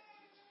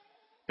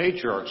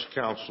Patriarchs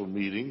Council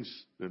meetings,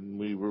 and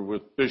we were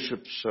with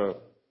bishops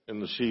in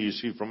the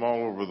CEC from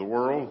all over the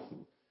world.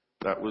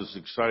 That was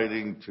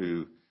exciting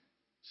to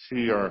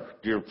see our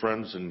dear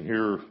friends and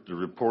hear the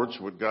reports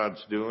of what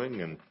God's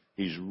doing, and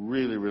He's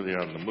really, really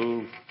on the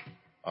move.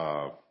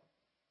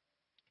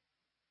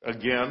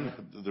 Again,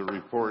 the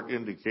report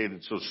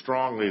indicated so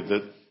strongly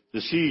that the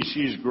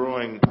CEC is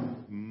growing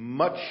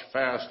much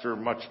faster,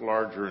 much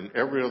larger in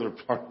every other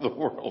part of the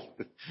world.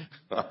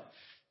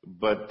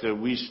 But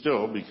we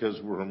still, because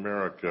we're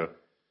America,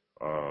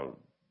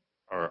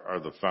 are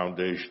the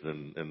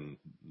foundation and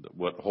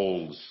what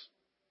holds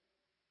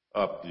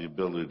up the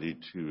ability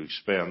to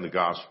expand the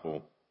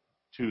gospel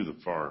to the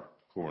far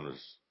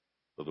corners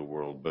of the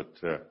world. But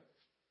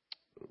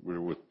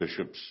we're with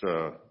bishops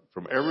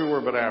from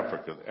everywhere but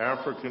Africa. The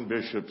African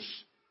bishops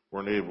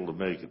weren't able to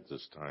make it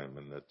this time,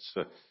 and it's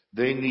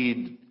they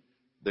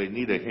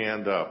need a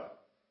hand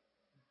up.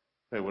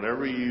 Hey,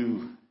 whenever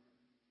you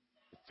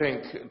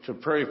think to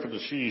pray for the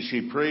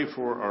CEC, pray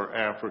for our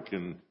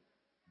African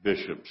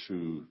bishops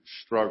who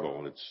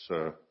struggle. It's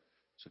a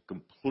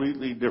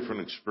completely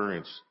different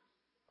experience.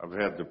 I've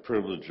had the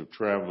privilege of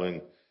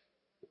traveling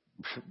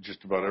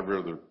just about every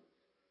other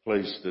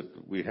place that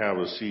we have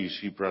a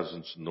CEC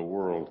presence in the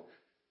world,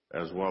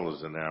 as well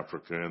as in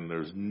Africa, and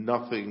there's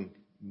nothing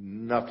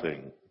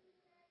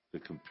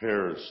that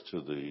compares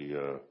to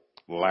the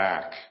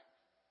lack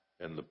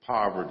and the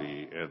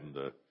poverty and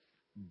the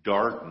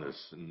darkness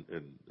and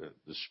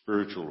the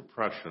spiritual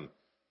oppression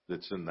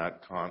that's in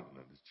that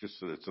continent.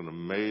 It's an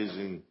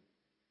amazing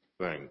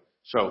thing.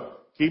 So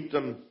keep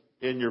them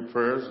in your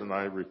prayers, and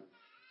I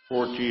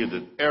report to you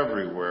that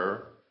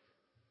everywhere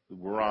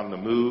we're on the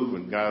move,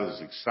 and God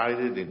is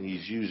excited, and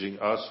He's using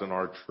us in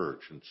our church.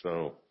 And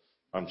so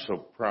I'm so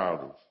proud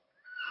of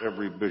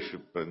every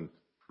bishop and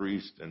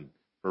priest and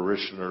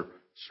parishioner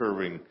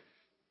serving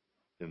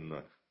in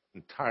the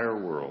entire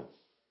world.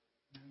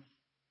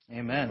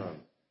 Amen.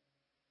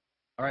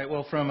 All right,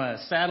 well, from a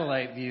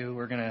satellite view,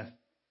 we're going to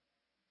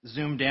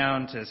zoom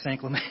down to San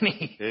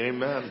Clemente.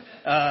 Amen.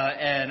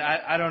 And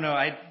I don't know,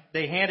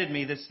 they handed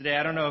me this today.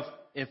 I don't know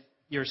if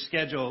your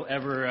schedule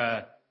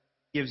ever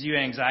gives you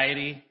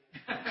anxiety.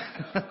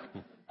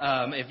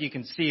 If you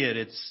can see it,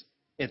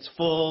 it's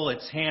full,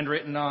 it's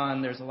handwritten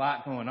on, there's a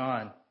lot going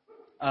on,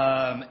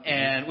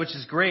 and which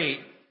is great,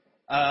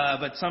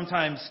 but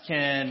sometimes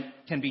can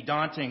be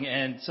daunting.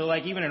 And so,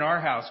 like, even in our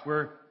house,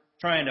 we're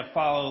trying to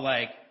follow,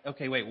 like,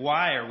 okay, wait,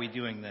 why are we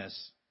doing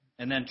this?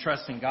 And then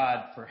trusting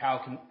God for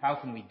how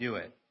can we do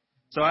it.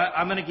 So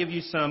I'm going to give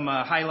you some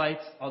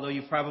highlights, although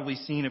you've probably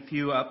seen a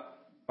few up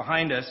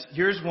behind us.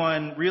 Here's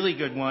one really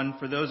good one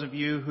for those of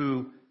you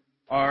who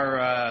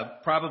are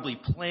probably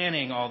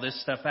planning all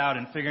this stuff out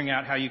and figuring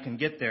out how you can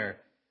get there.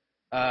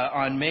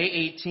 On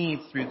May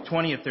 18th through the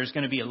 20th, there's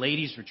going to be a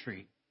ladies'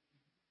 retreat.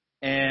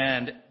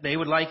 And they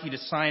would like you to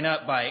sign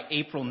up by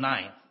April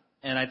 9th.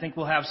 And I think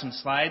we'll have some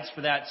slides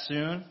for that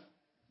soon.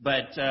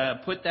 But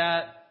put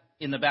that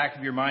in the back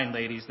of your mind,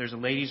 ladies. There's a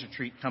ladies'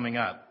 retreat coming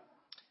up.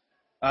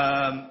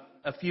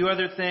 A few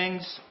other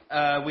things.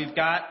 We've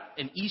got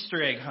an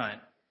Easter egg hunt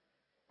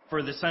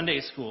for the Sunday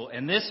school.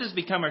 And this has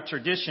become a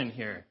tradition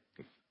here.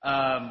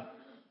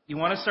 You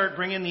want to start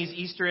bringing these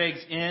Easter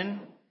eggs in.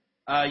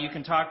 You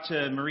can talk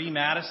to Marie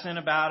Madison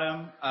about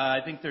them.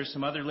 I think there's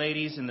some other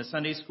ladies in the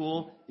Sunday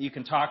school that you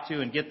can talk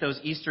to and get those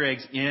Easter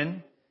eggs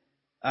in.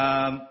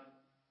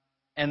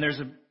 And there's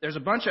a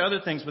bunch of other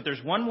things, but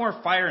there's one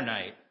more fire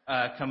night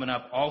coming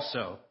up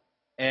also.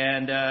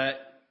 And,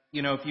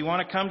 if you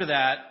want to come to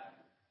that,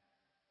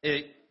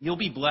 you'll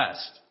be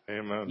blessed.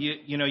 Amen.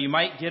 You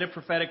might get a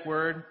prophetic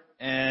word,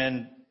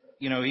 and,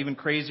 even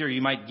crazier,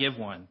 you might give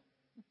one.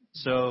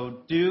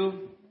 So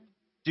do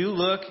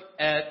look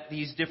at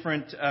these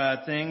different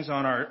things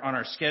on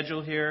our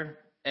schedule here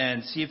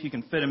and see if you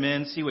can fit them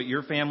in, see what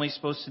your family's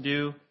supposed to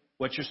do,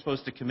 what you're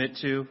supposed to commit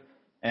to.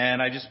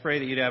 And I just pray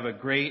that you'd have a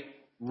great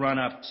run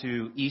up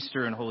to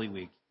Easter and Holy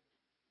Week.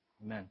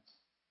 Amen.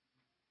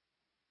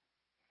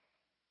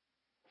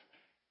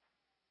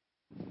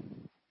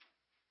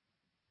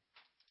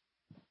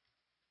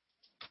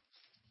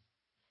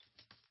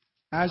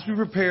 As we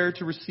prepare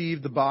to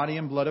receive the body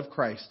and blood of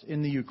Christ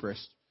in the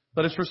Eucharist,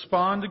 let us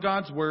respond to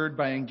God's word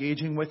by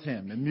engaging with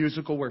Him in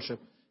musical worship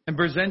and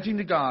presenting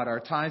to God our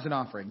tithes and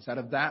offerings out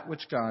of that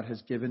which God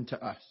has given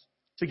to us.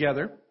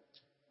 Together,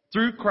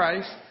 through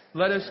Christ,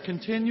 let us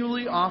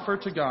continually offer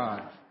to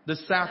God the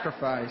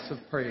sacrifice of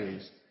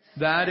praise.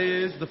 That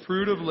is the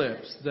fruit of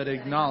lips that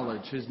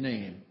acknowledge His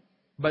name.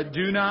 But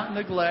do not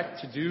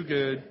neglect to do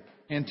good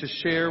and to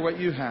share what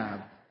you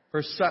have,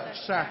 for such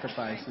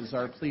sacrifices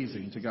are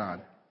pleasing to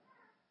God.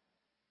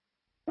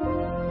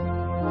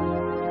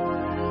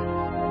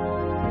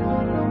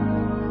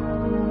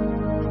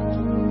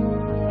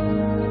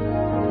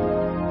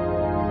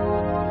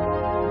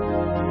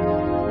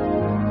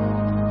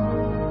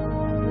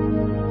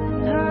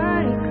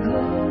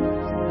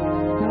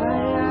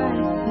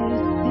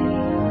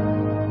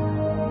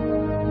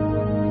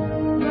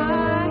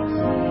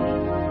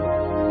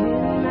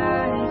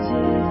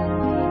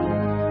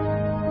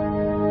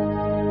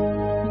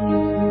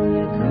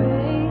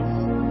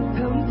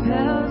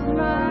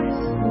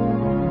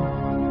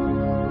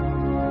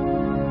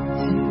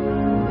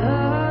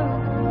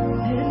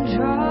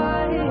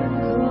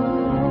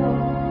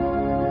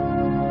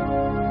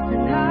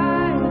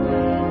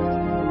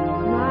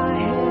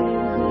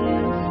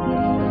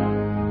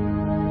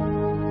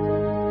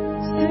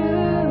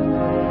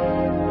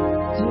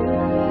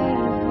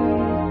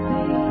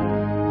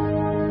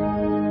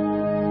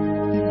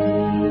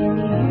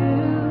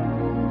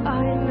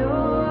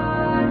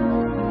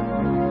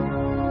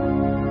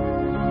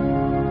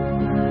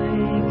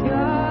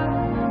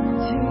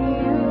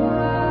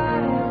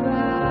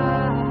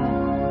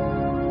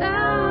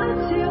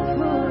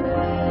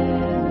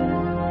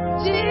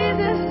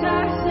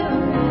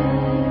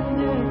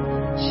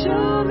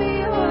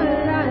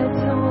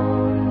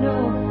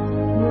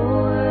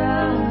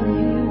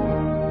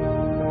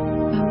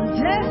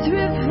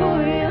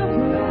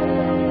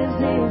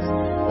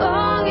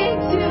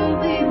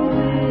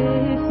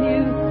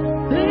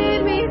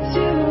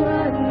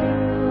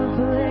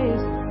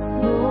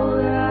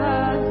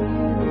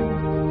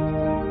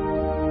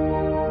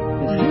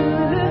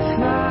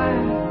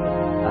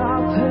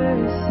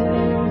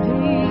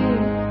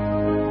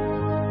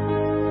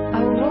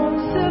 I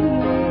won't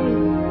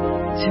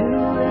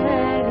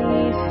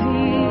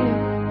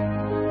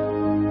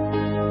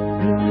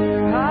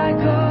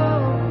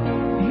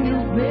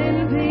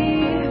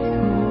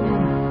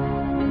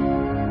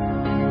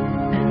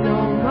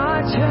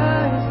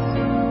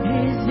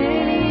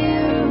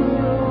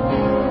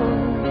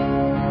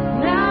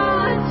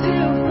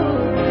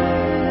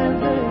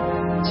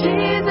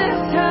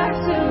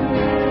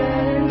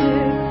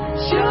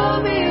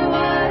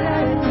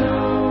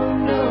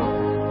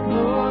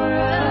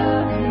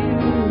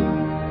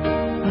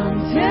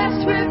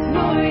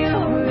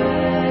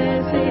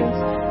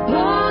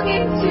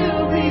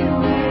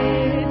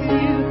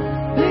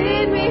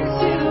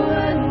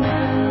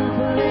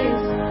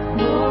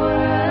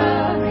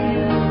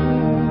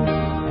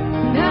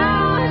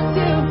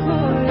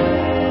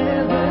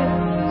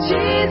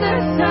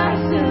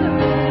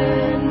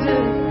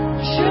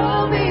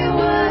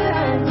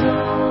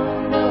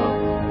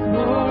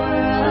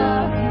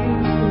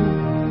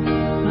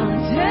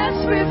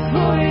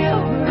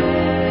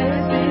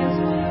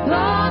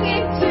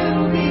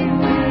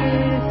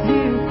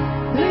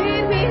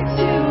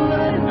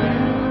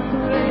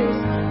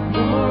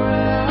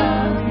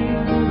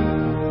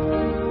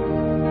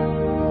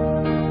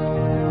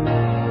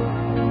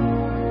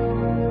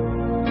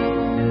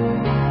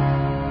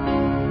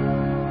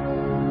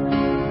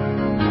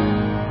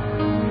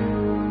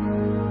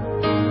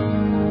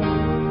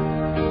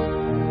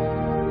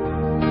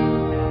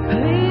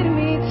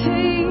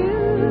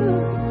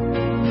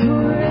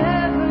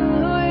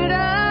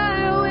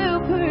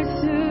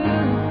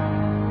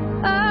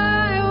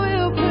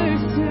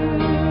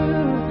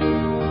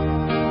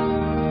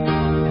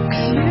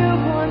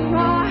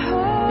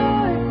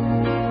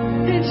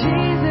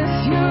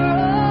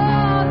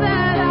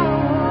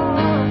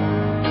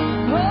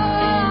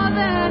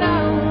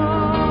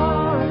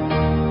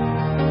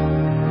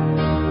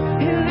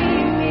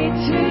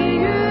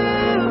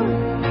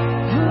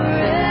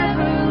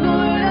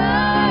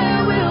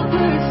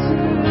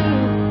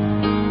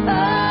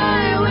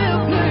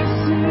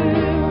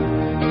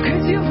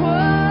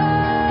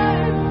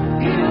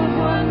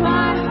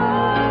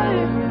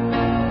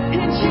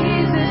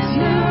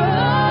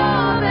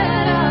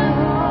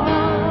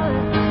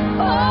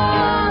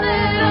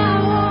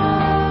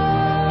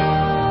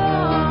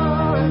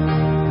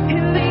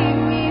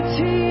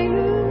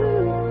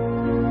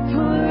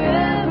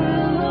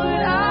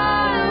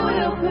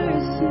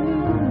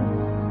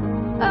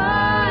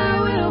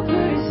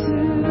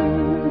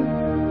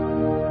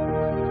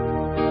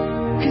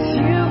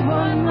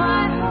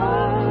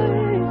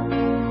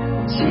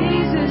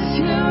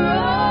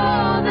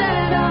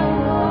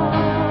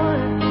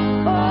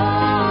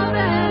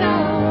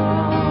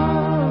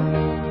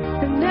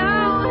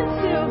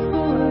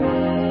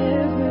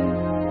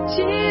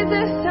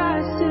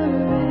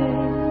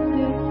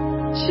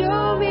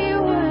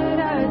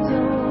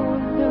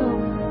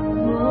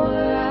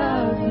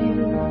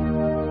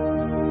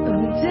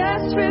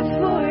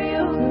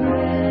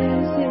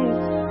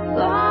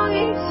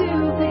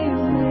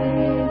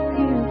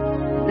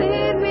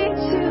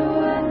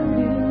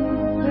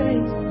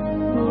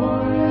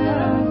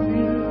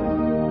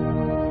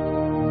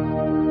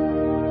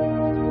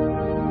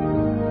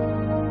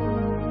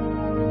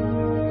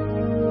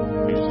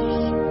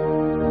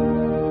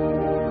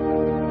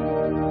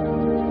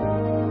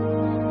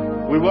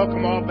We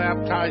welcome all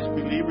baptized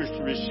believers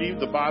to receive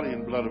the body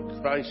and blood of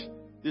Christ.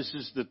 This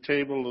is the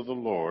table of the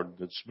Lord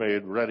that's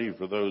made ready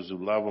for those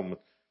who love Him,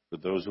 for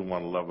those who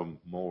want to love Him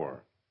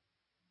more.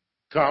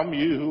 Come,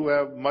 you who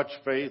have much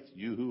faith,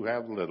 you who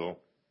have little,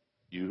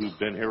 you who've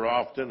been here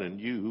often and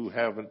you who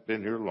haven't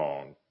been here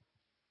long,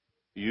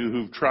 you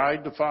who've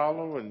tried to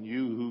follow and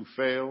you who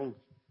failed.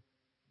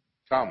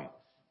 Come,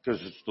 because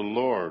it's the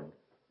Lord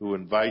who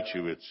invites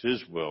you. It's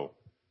His will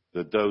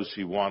that those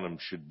who want Him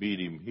should meet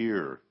Him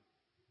here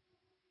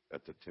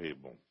at the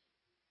table.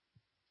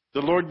 The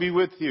Lord be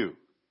with you.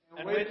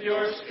 And with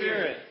your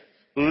spirit.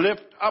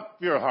 Lift up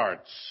your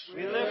hearts.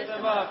 We lift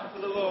them up to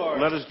the Lord.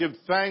 Let us give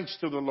thanks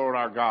to the Lord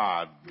our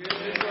God.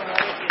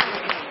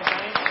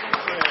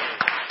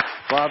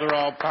 Father,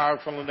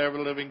 all-powerful and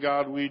ever-living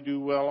God, we do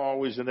well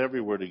always and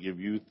everywhere to give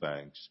you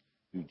thanks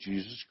through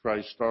Jesus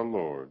Christ our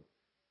Lord.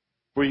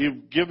 For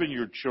you've given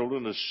your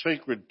children a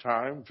sacred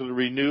time for the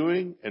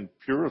renewing and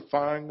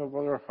purifying of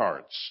their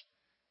hearts,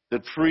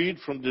 that freed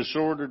from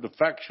disordered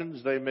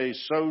affections they may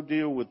so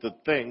deal with the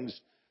things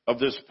of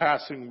this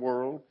passing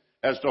world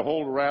as to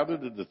hold rather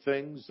to the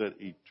things that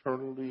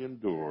eternally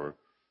endure.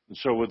 And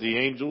so with the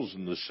angels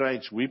and the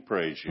saints we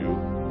praise you,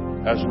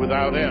 as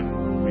without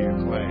end we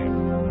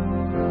acclaim.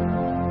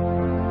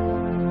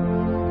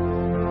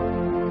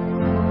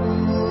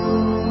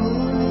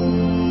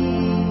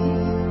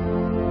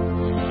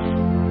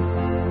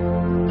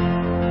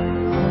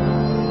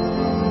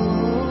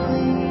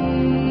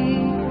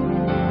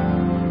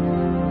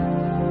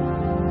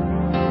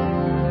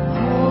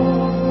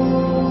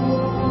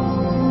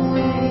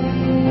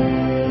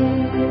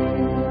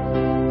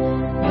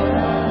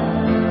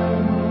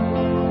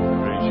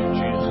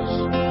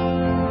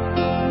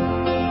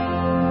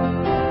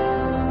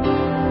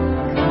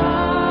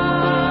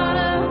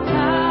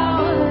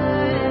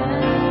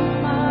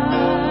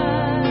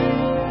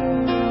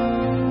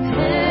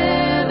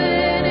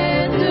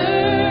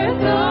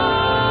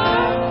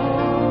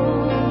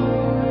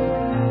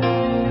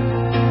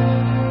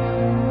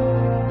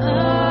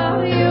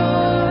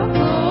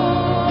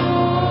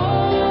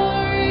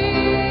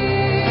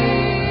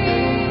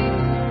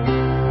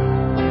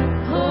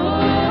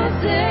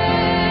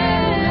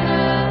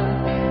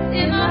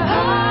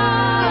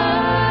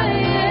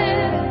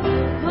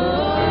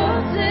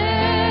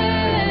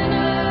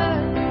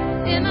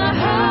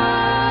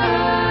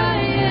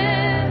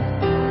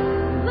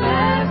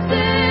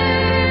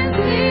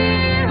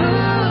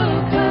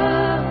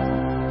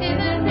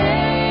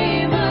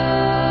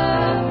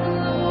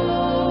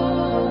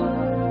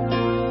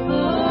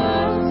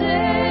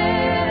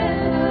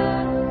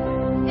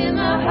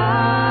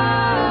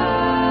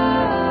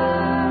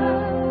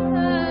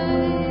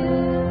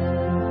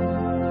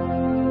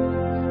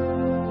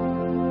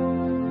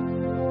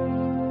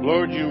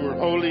 Lord, you are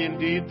holy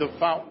indeed, the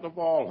fountain of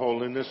all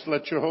holiness.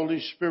 Let your Holy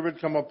Spirit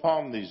come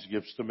upon these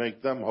gifts to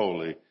make them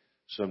holy,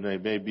 so they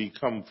may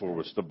become for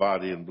us the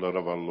body and blood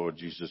of our Lord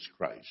Jesus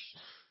Christ.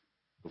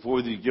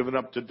 Before he given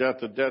up to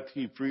death, a death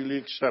he freely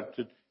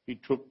accepted, he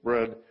took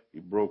bread, he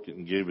broke it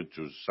and gave it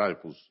to his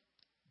disciples.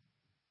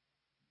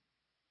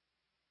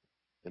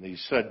 And he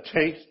said,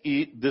 "Take,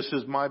 eat, this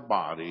is my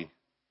body,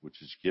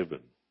 which is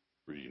given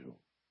for you.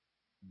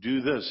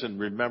 Do this in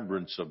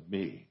remembrance of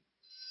me."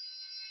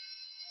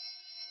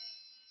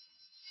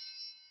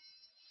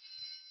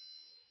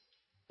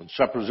 When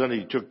supper's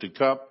ended, he took the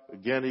cup.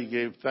 Again, he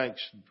gave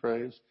thanks and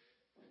praise.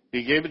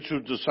 He gave it to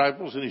his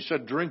disciples, and he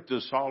said, "Drink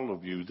this, all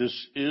of you. This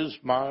is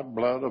my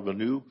blood of a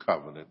new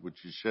covenant,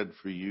 which is shed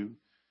for you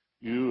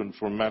and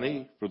for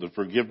many, for the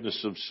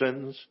forgiveness of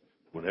sins.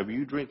 Whenever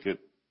you drink it,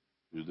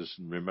 do this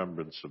in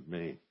remembrance of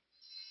me."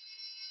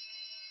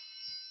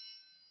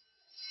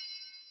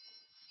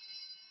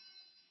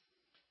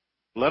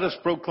 Let us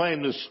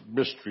proclaim this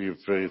mystery of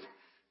faith.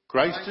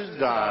 Christ has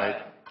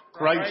died,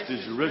 Christ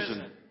is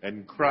risen,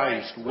 and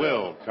Christ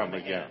will come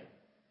again.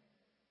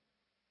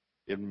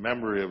 In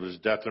memory of his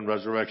death and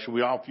resurrection,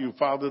 we offer you,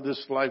 Father,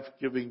 this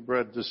life-giving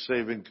bread, this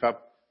saving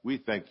cup. We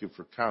thank you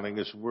for counting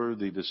us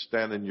worthy to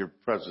stand in your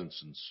presence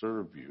and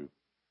serve you.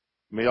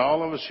 May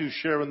all of us who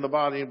share in the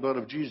body and blood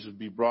of Jesus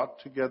be brought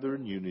together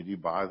in unity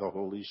by the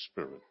Holy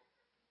Spirit.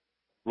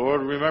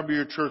 Lord, remember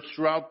your church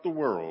throughout the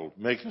world.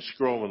 Make us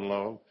grow in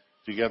love,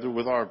 together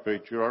with our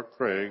patriarch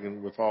Craig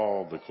and with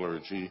all the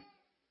clergy.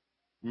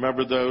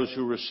 Remember those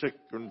who are sick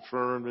or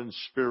infirm in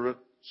spirit,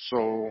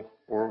 soul,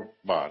 or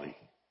body.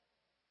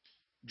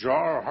 Draw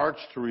our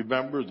hearts to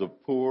remember the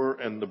poor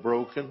and the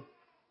broken.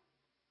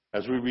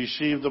 As we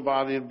receive the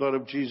body and blood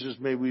of Jesus,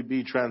 may we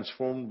be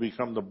transformed,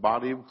 become the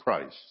body of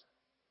Christ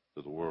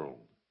to the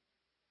world.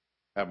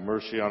 Have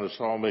mercy on us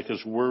all. Make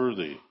us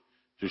worthy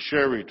to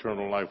share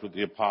eternal life with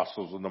the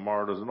apostles and the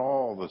martyrs and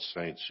all the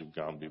saints who've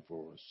gone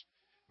before us.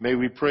 May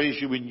we praise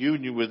you in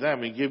union with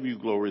them and give you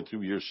glory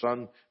through your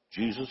Son,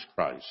 Jesus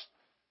Christ.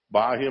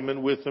 By him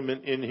and with him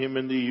and in him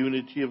in the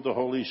unity of the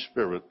Holy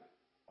Spirit,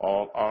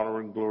 all honor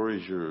and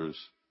glory is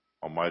yours,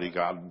 Almighty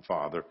God and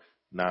Father,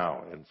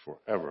 now and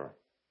forever.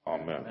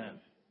 Amen. Amen.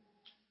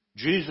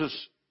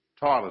 Jesus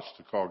taught us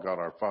to call God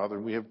our Father,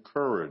 and we have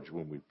courage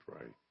when we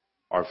pray.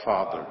 Our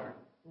Father,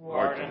 who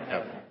art in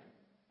heaven,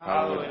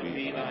 hallowed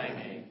be thy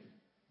name.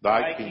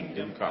 Thy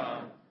kingdom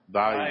come,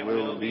 thy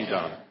will be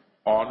done,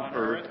 on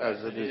earth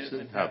as it is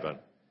in heaven.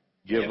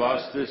 Give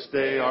us this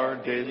day our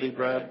daily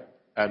bread,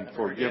 and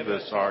forgive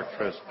us our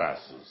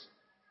trespasses,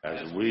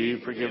 as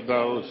we forgive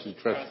those who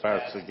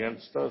trespass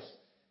against us.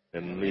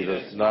 And lead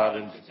us not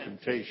into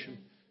temptation,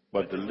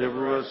 but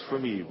deliver us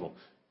from evil.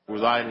 For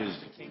thine is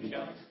the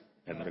kingdom,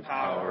 and the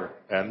power,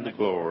 and the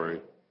glory,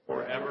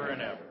 forever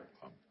and ever.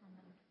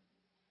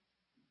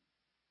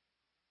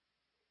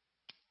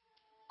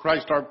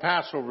 Christ our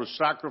Passover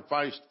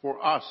sacrificed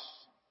for us.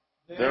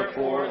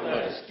 Therefore,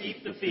 let us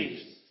keep the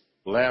feast.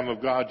 Lamb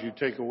of God, you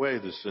take away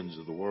the sins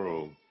of the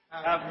world.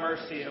 Have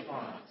mercy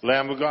upon us.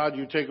 Lamb of God,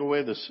 you take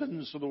away the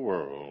sins of the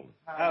world.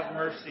 Have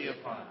mercy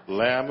upon us.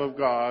 Lamb of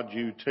God,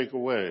 you take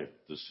away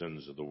the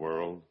sins of the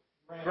world.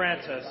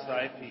 Grant us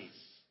thy peace.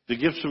 The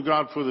gifts of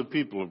God for the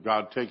people of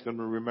God, take them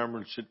in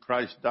remembrance that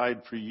Christ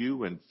died for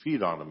you, and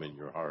feed on them in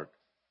your heart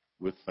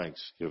with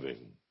thanksgiving.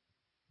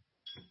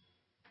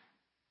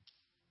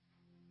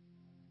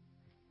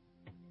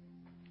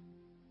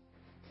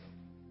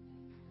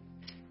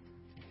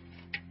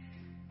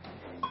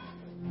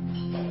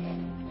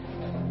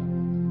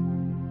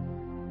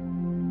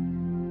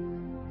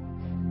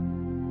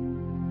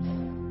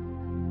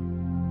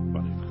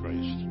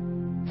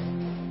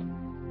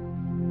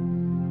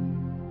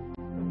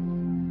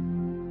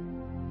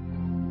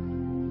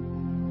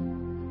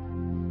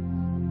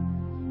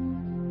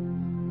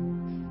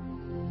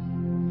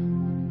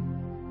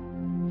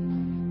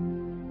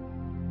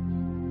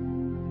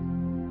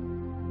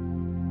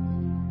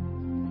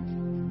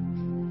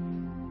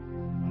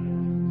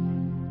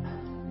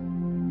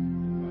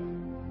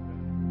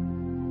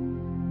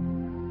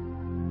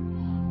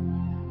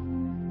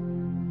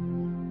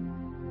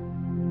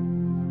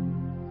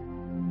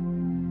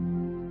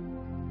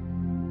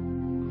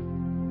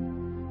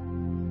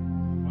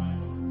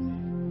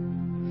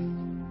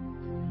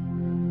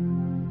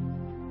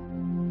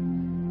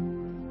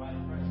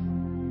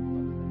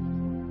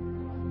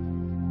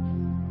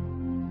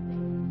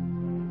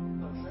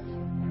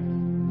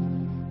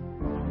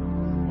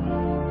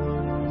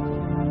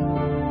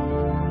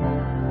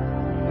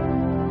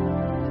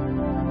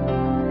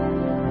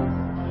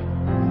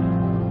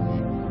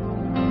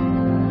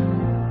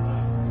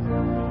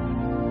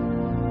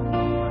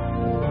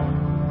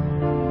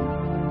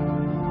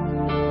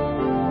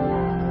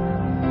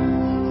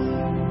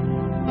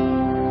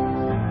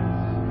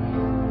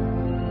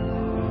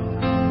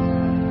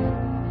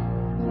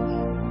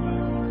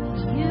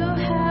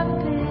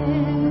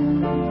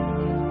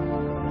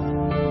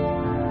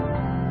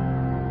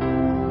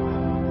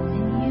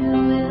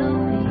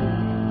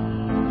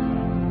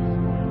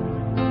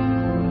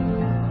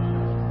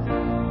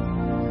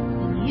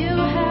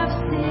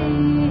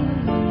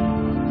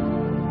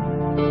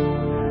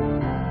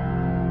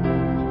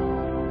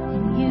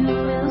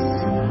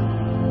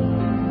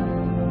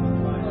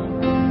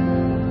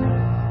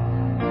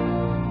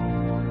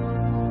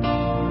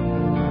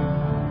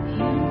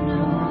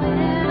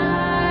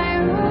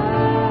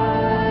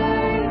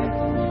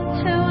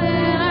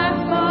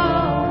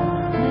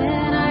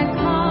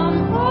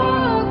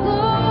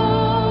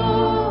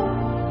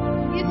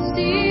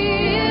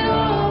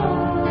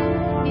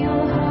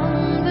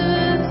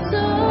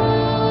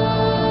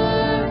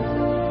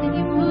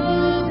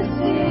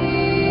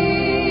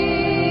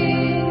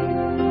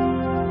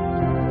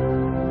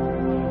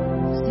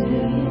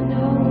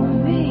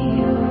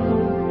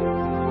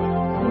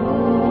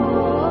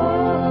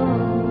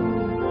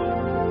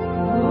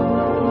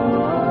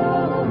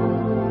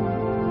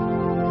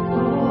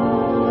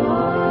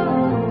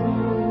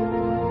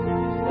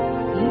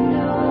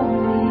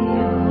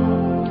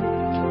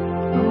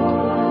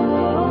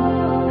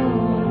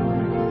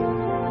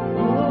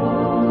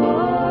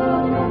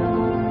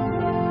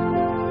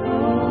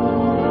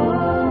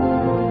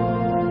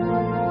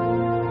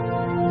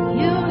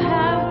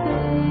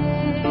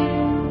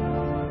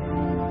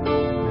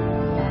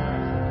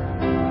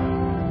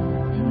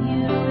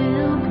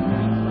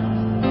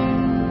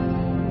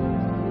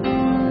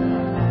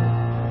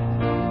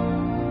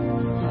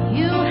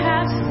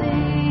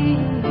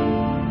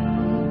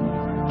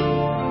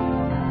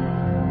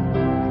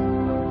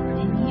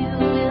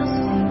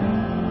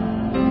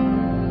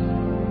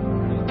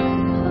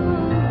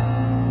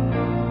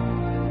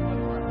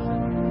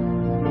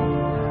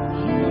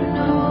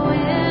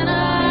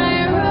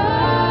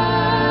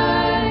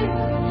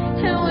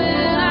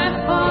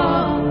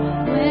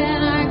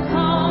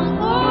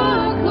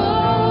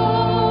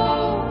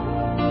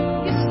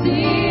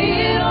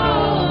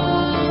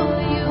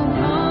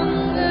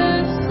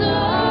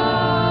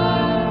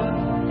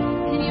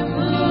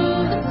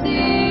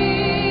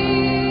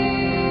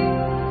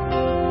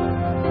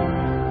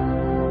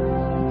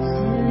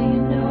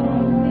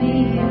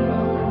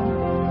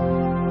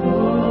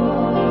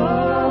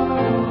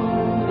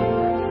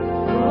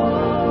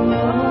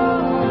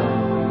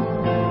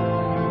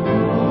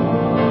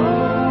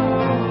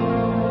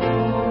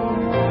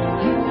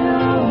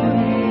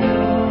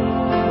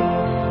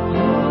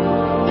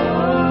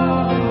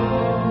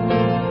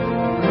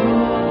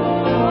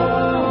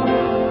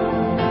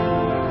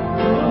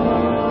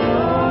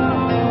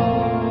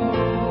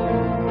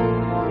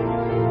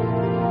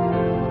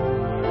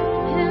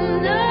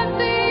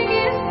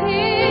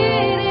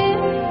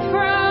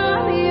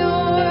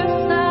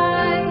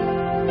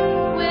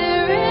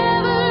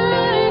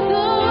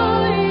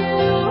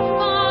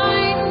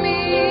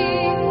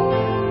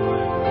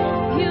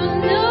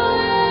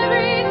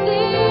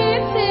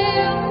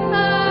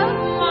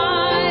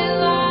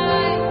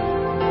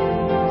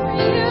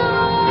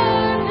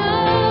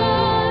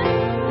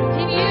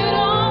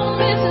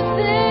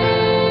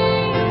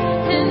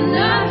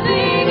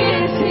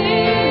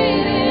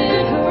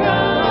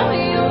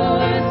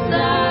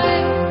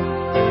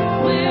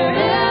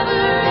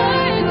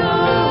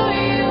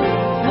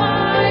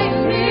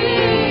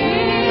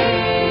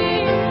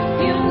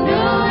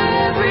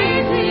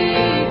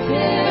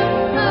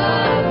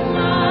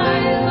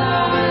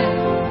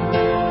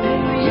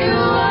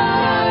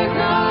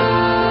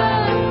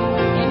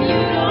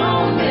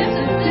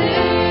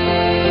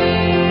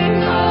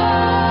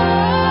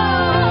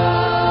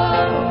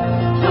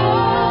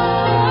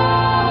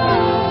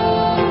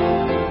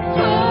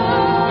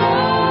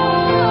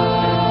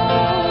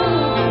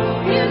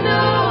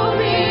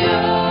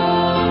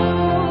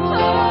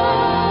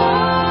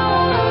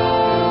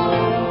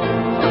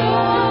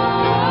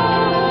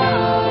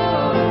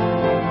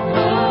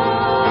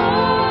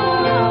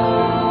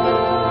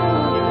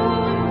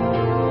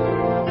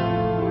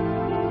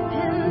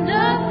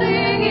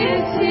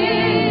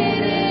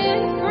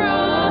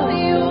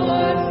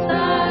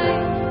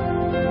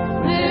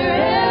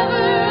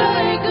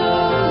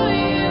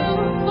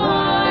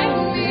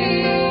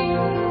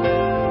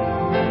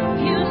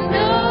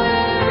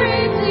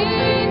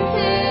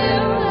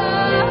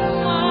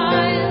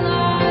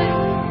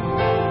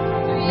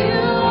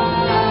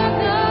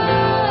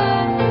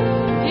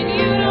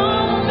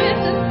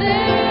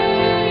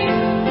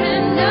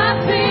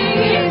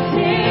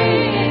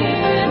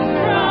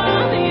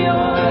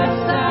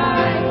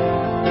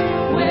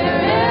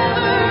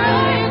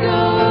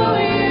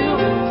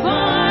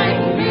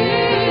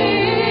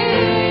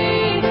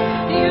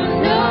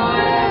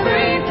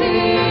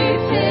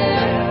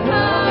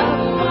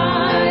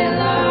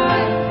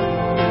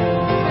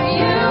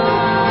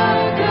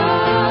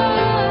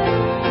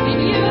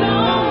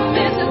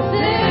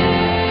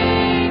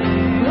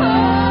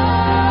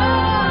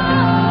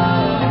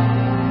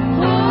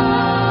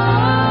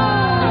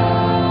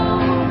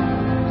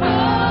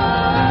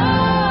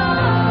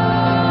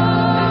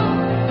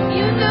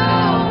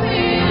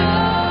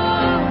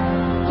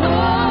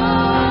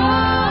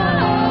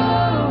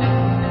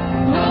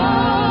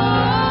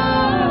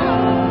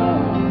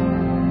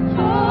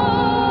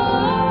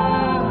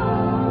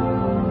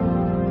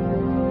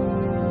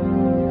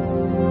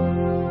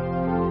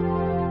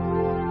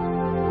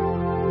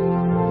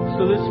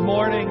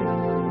 morning,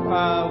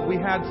 we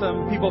had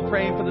some people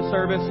praying for the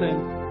service,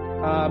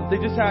 and they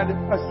just had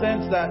a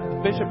sense that the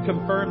bishop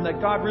confirmed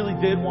that God really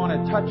did want to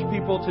touch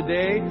people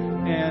today.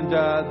 And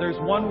there's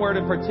one word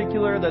in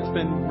particular that's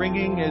been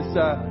ringing is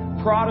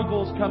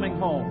prodigals coming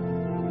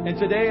home. And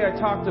today I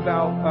talked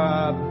about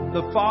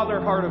the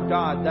Father heart of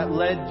God that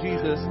led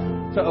Jesus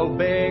to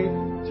obey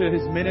to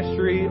his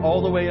ministry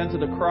all the way unto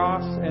the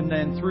cross and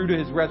then through to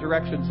his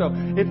resurrection. So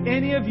if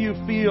any of you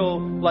feel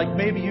like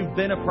maybe you've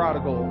been a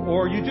prodigal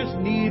or you just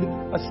need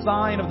a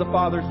sign of the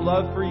Father's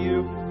love for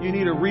you, you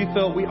need a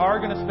refill, we are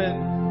going to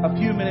spend a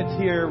few minutes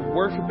here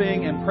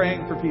worshiping and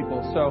praying for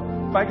people. So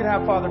if I could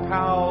have Father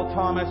Powell,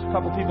 Thomas, a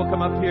couple people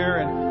come up here,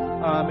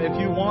 and if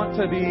you want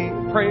to be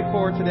prayed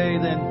for today,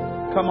 then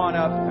come on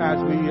up as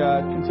we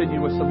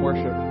continue with some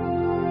worship.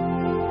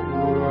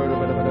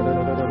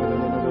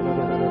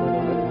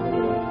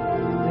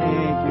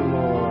 Thank you,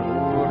 Lord.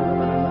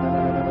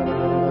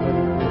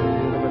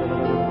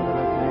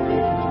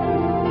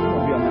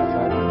 I'll be on that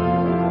side.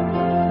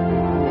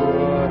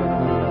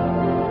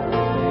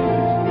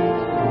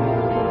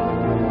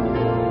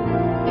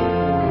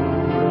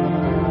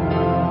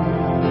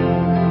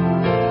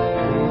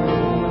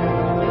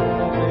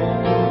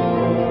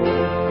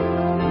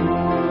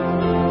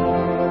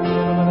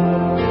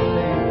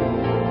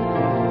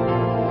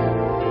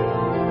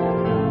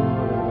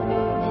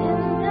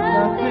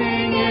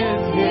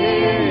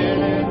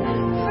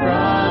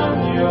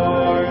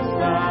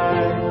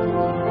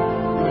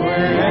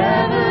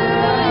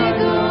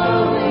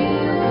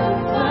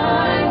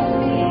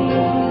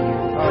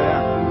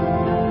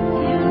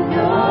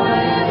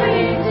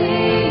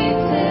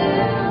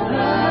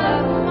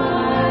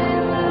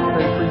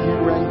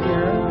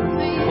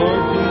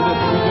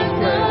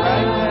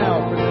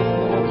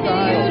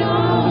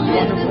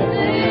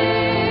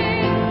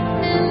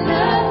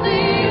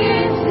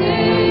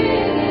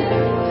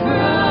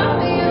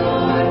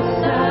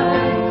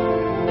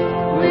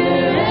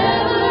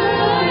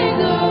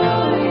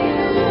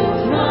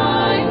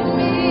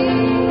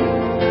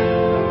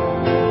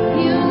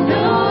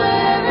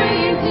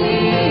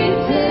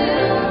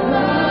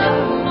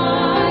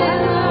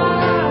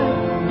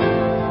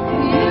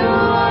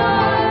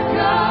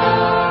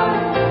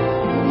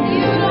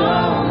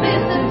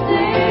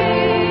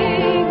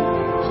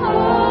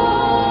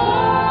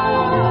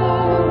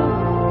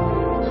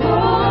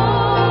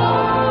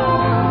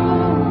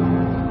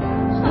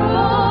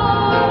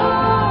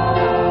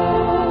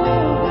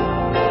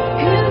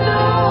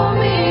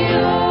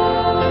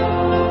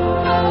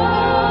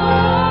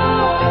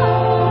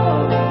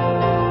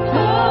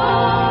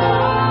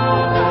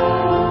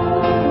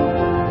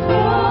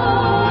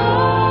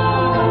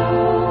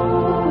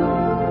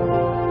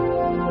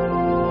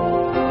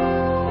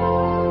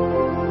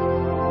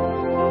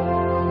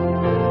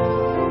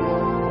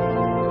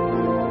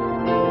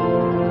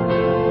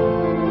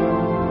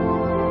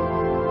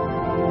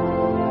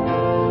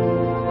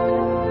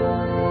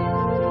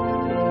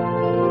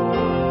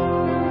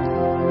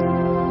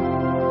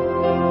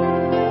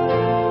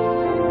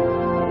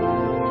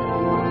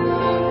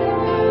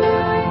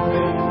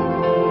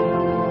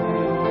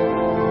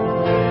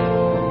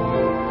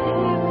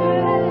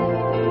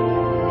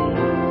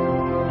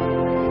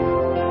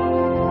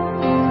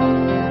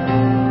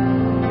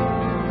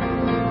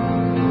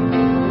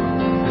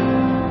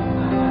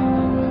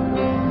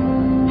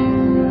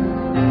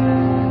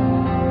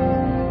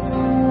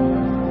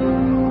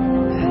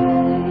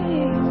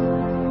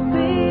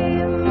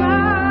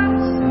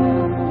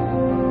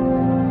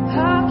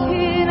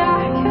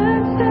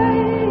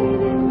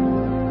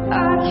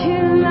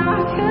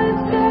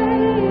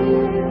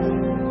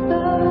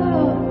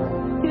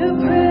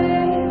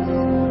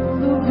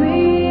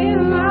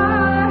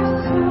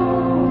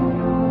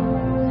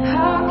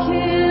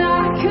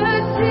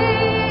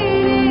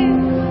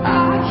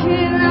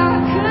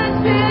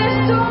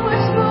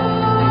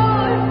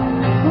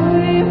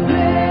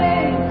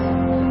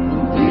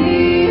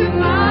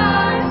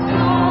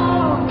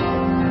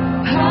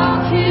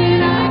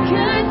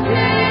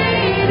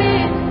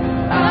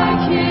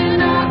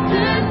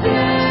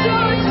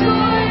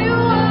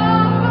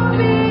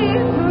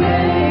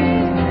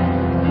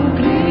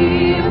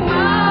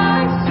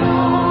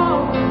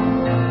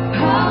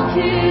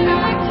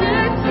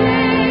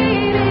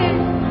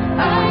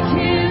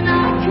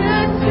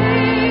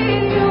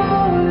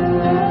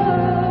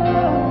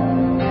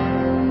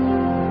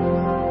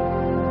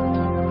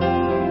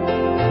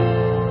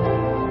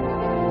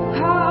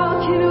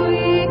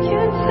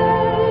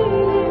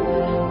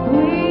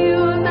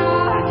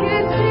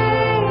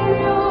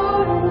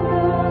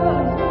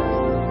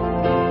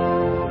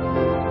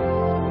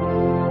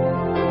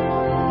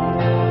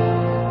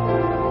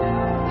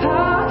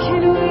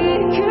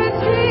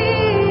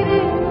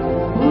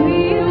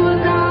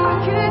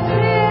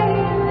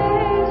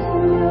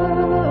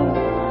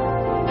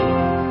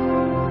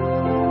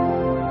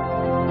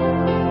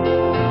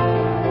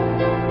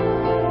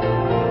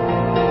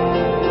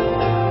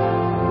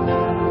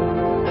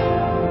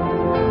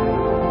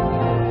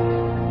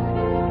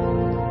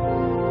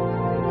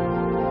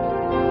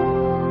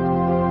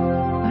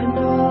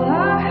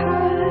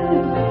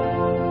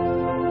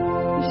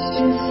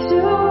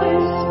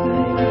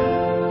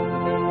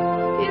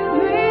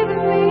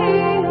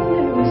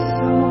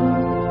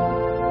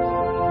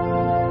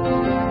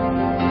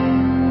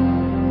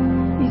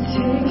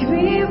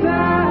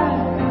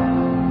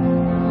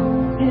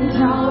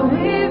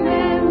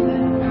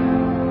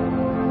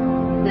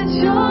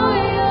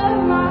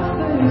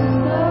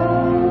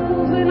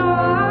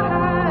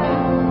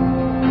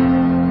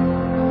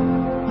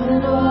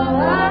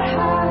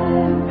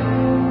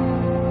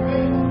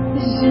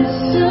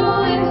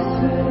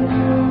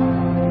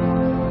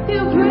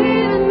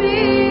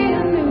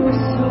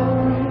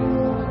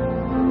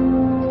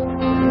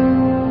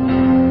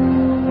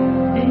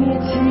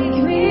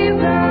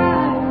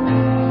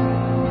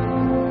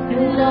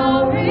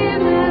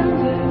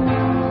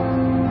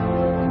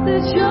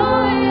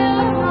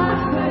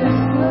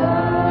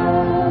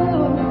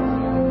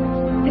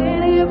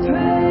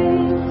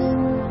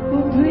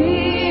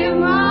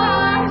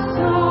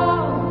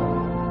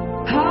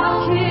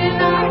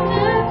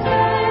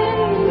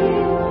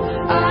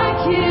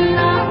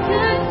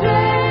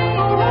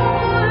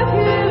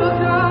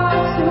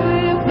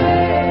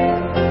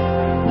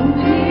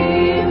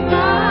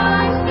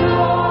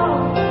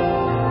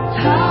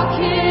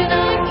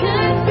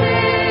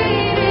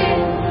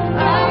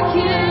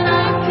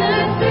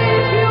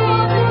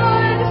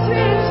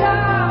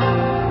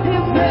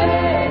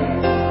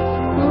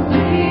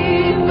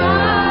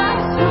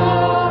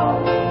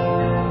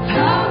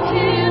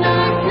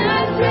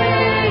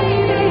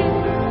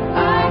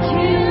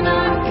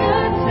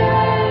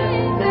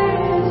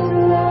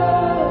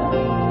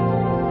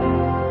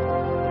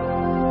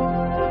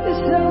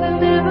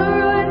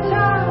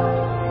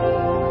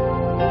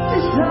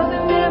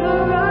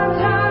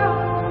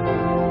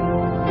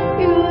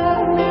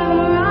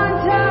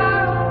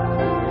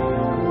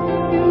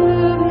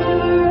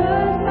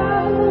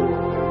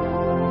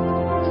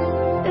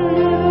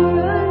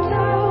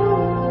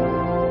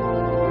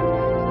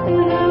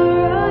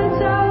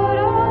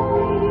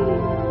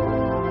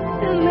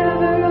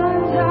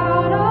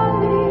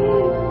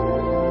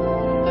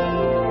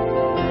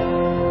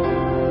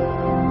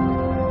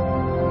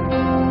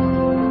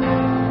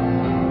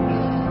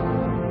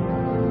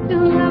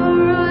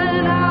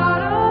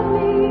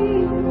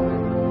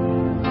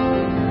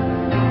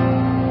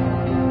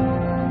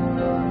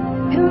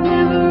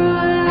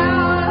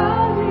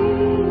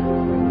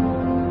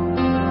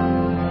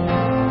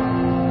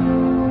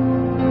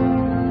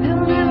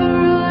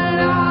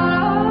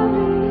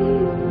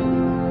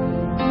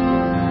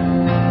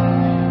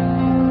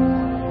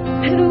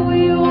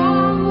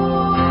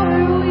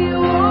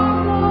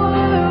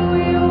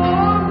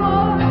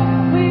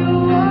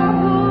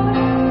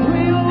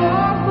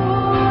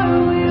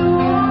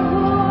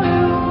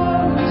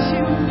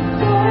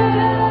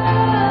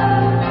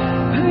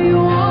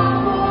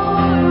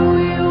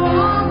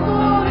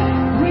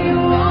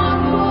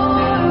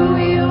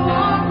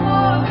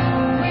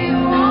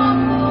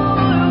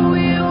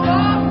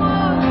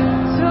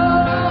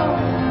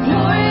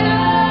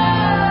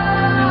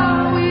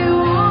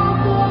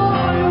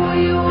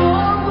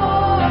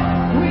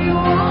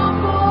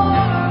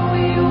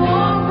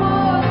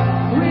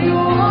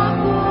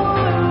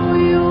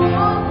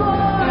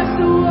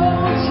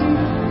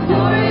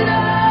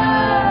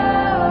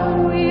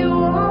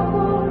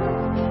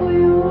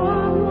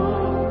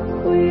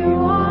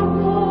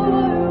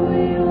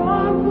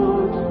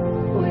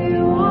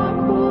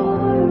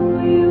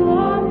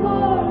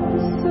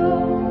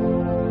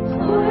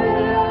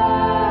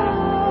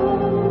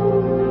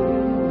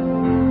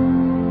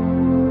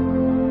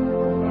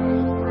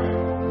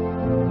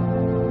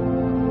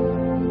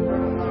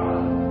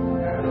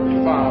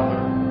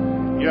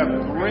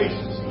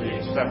 graciously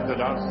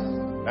accepted us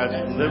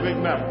as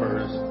living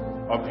members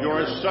of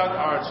your Son,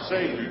 our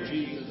Savior,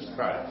 Jesus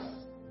Christ.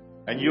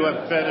 And you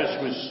have fed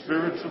us with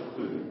spiritual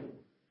food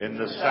in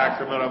the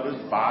sacrament of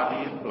his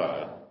body and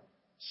blood.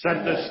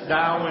 Send us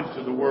now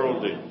into the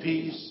world in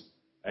peace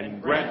and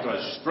grant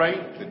us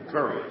strength and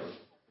courage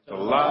to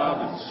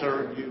love and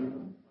serve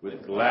you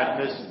with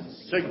gladness and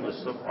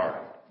singleness of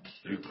heart.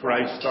 Through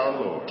Christ our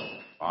Lord.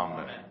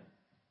 Amen.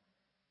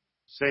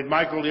 Saint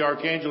Michael the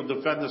Archangel,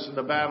 defend us in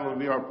the battle and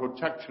be our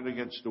protection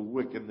against the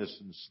wickedness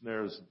and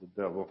snares of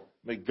the devil.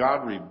 May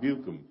God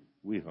rebuke him,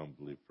 we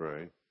humbly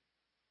pray.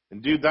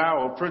 And do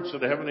thou, O Prince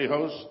of the heavenly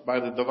host, by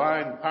the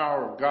divine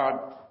power of God,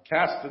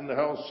 cast into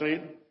hell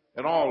Satan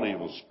and all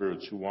evil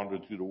spirits who wander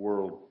through the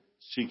world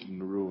seeking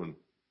the ruin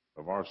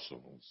of our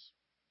souls.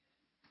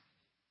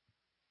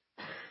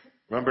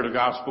 Remember the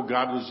gospel,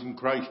 God was in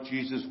Christ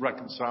Jesus,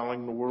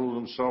 reconciling the world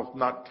with himself,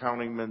 not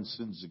counting men's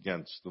sins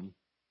against them.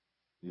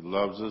 He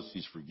loves us.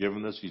 He's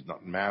forgiven us. He's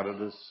not mad at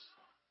us.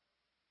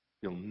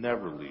 He'll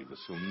never leave us.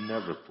 He'll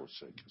never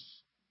forsake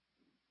us.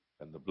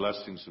 And the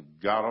blessings of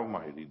God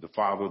Almighty, the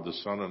Father, the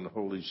Son, and the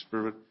Holy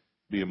Spirit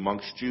be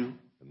amongst you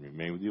and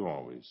remain with you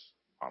always.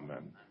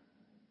 Amen.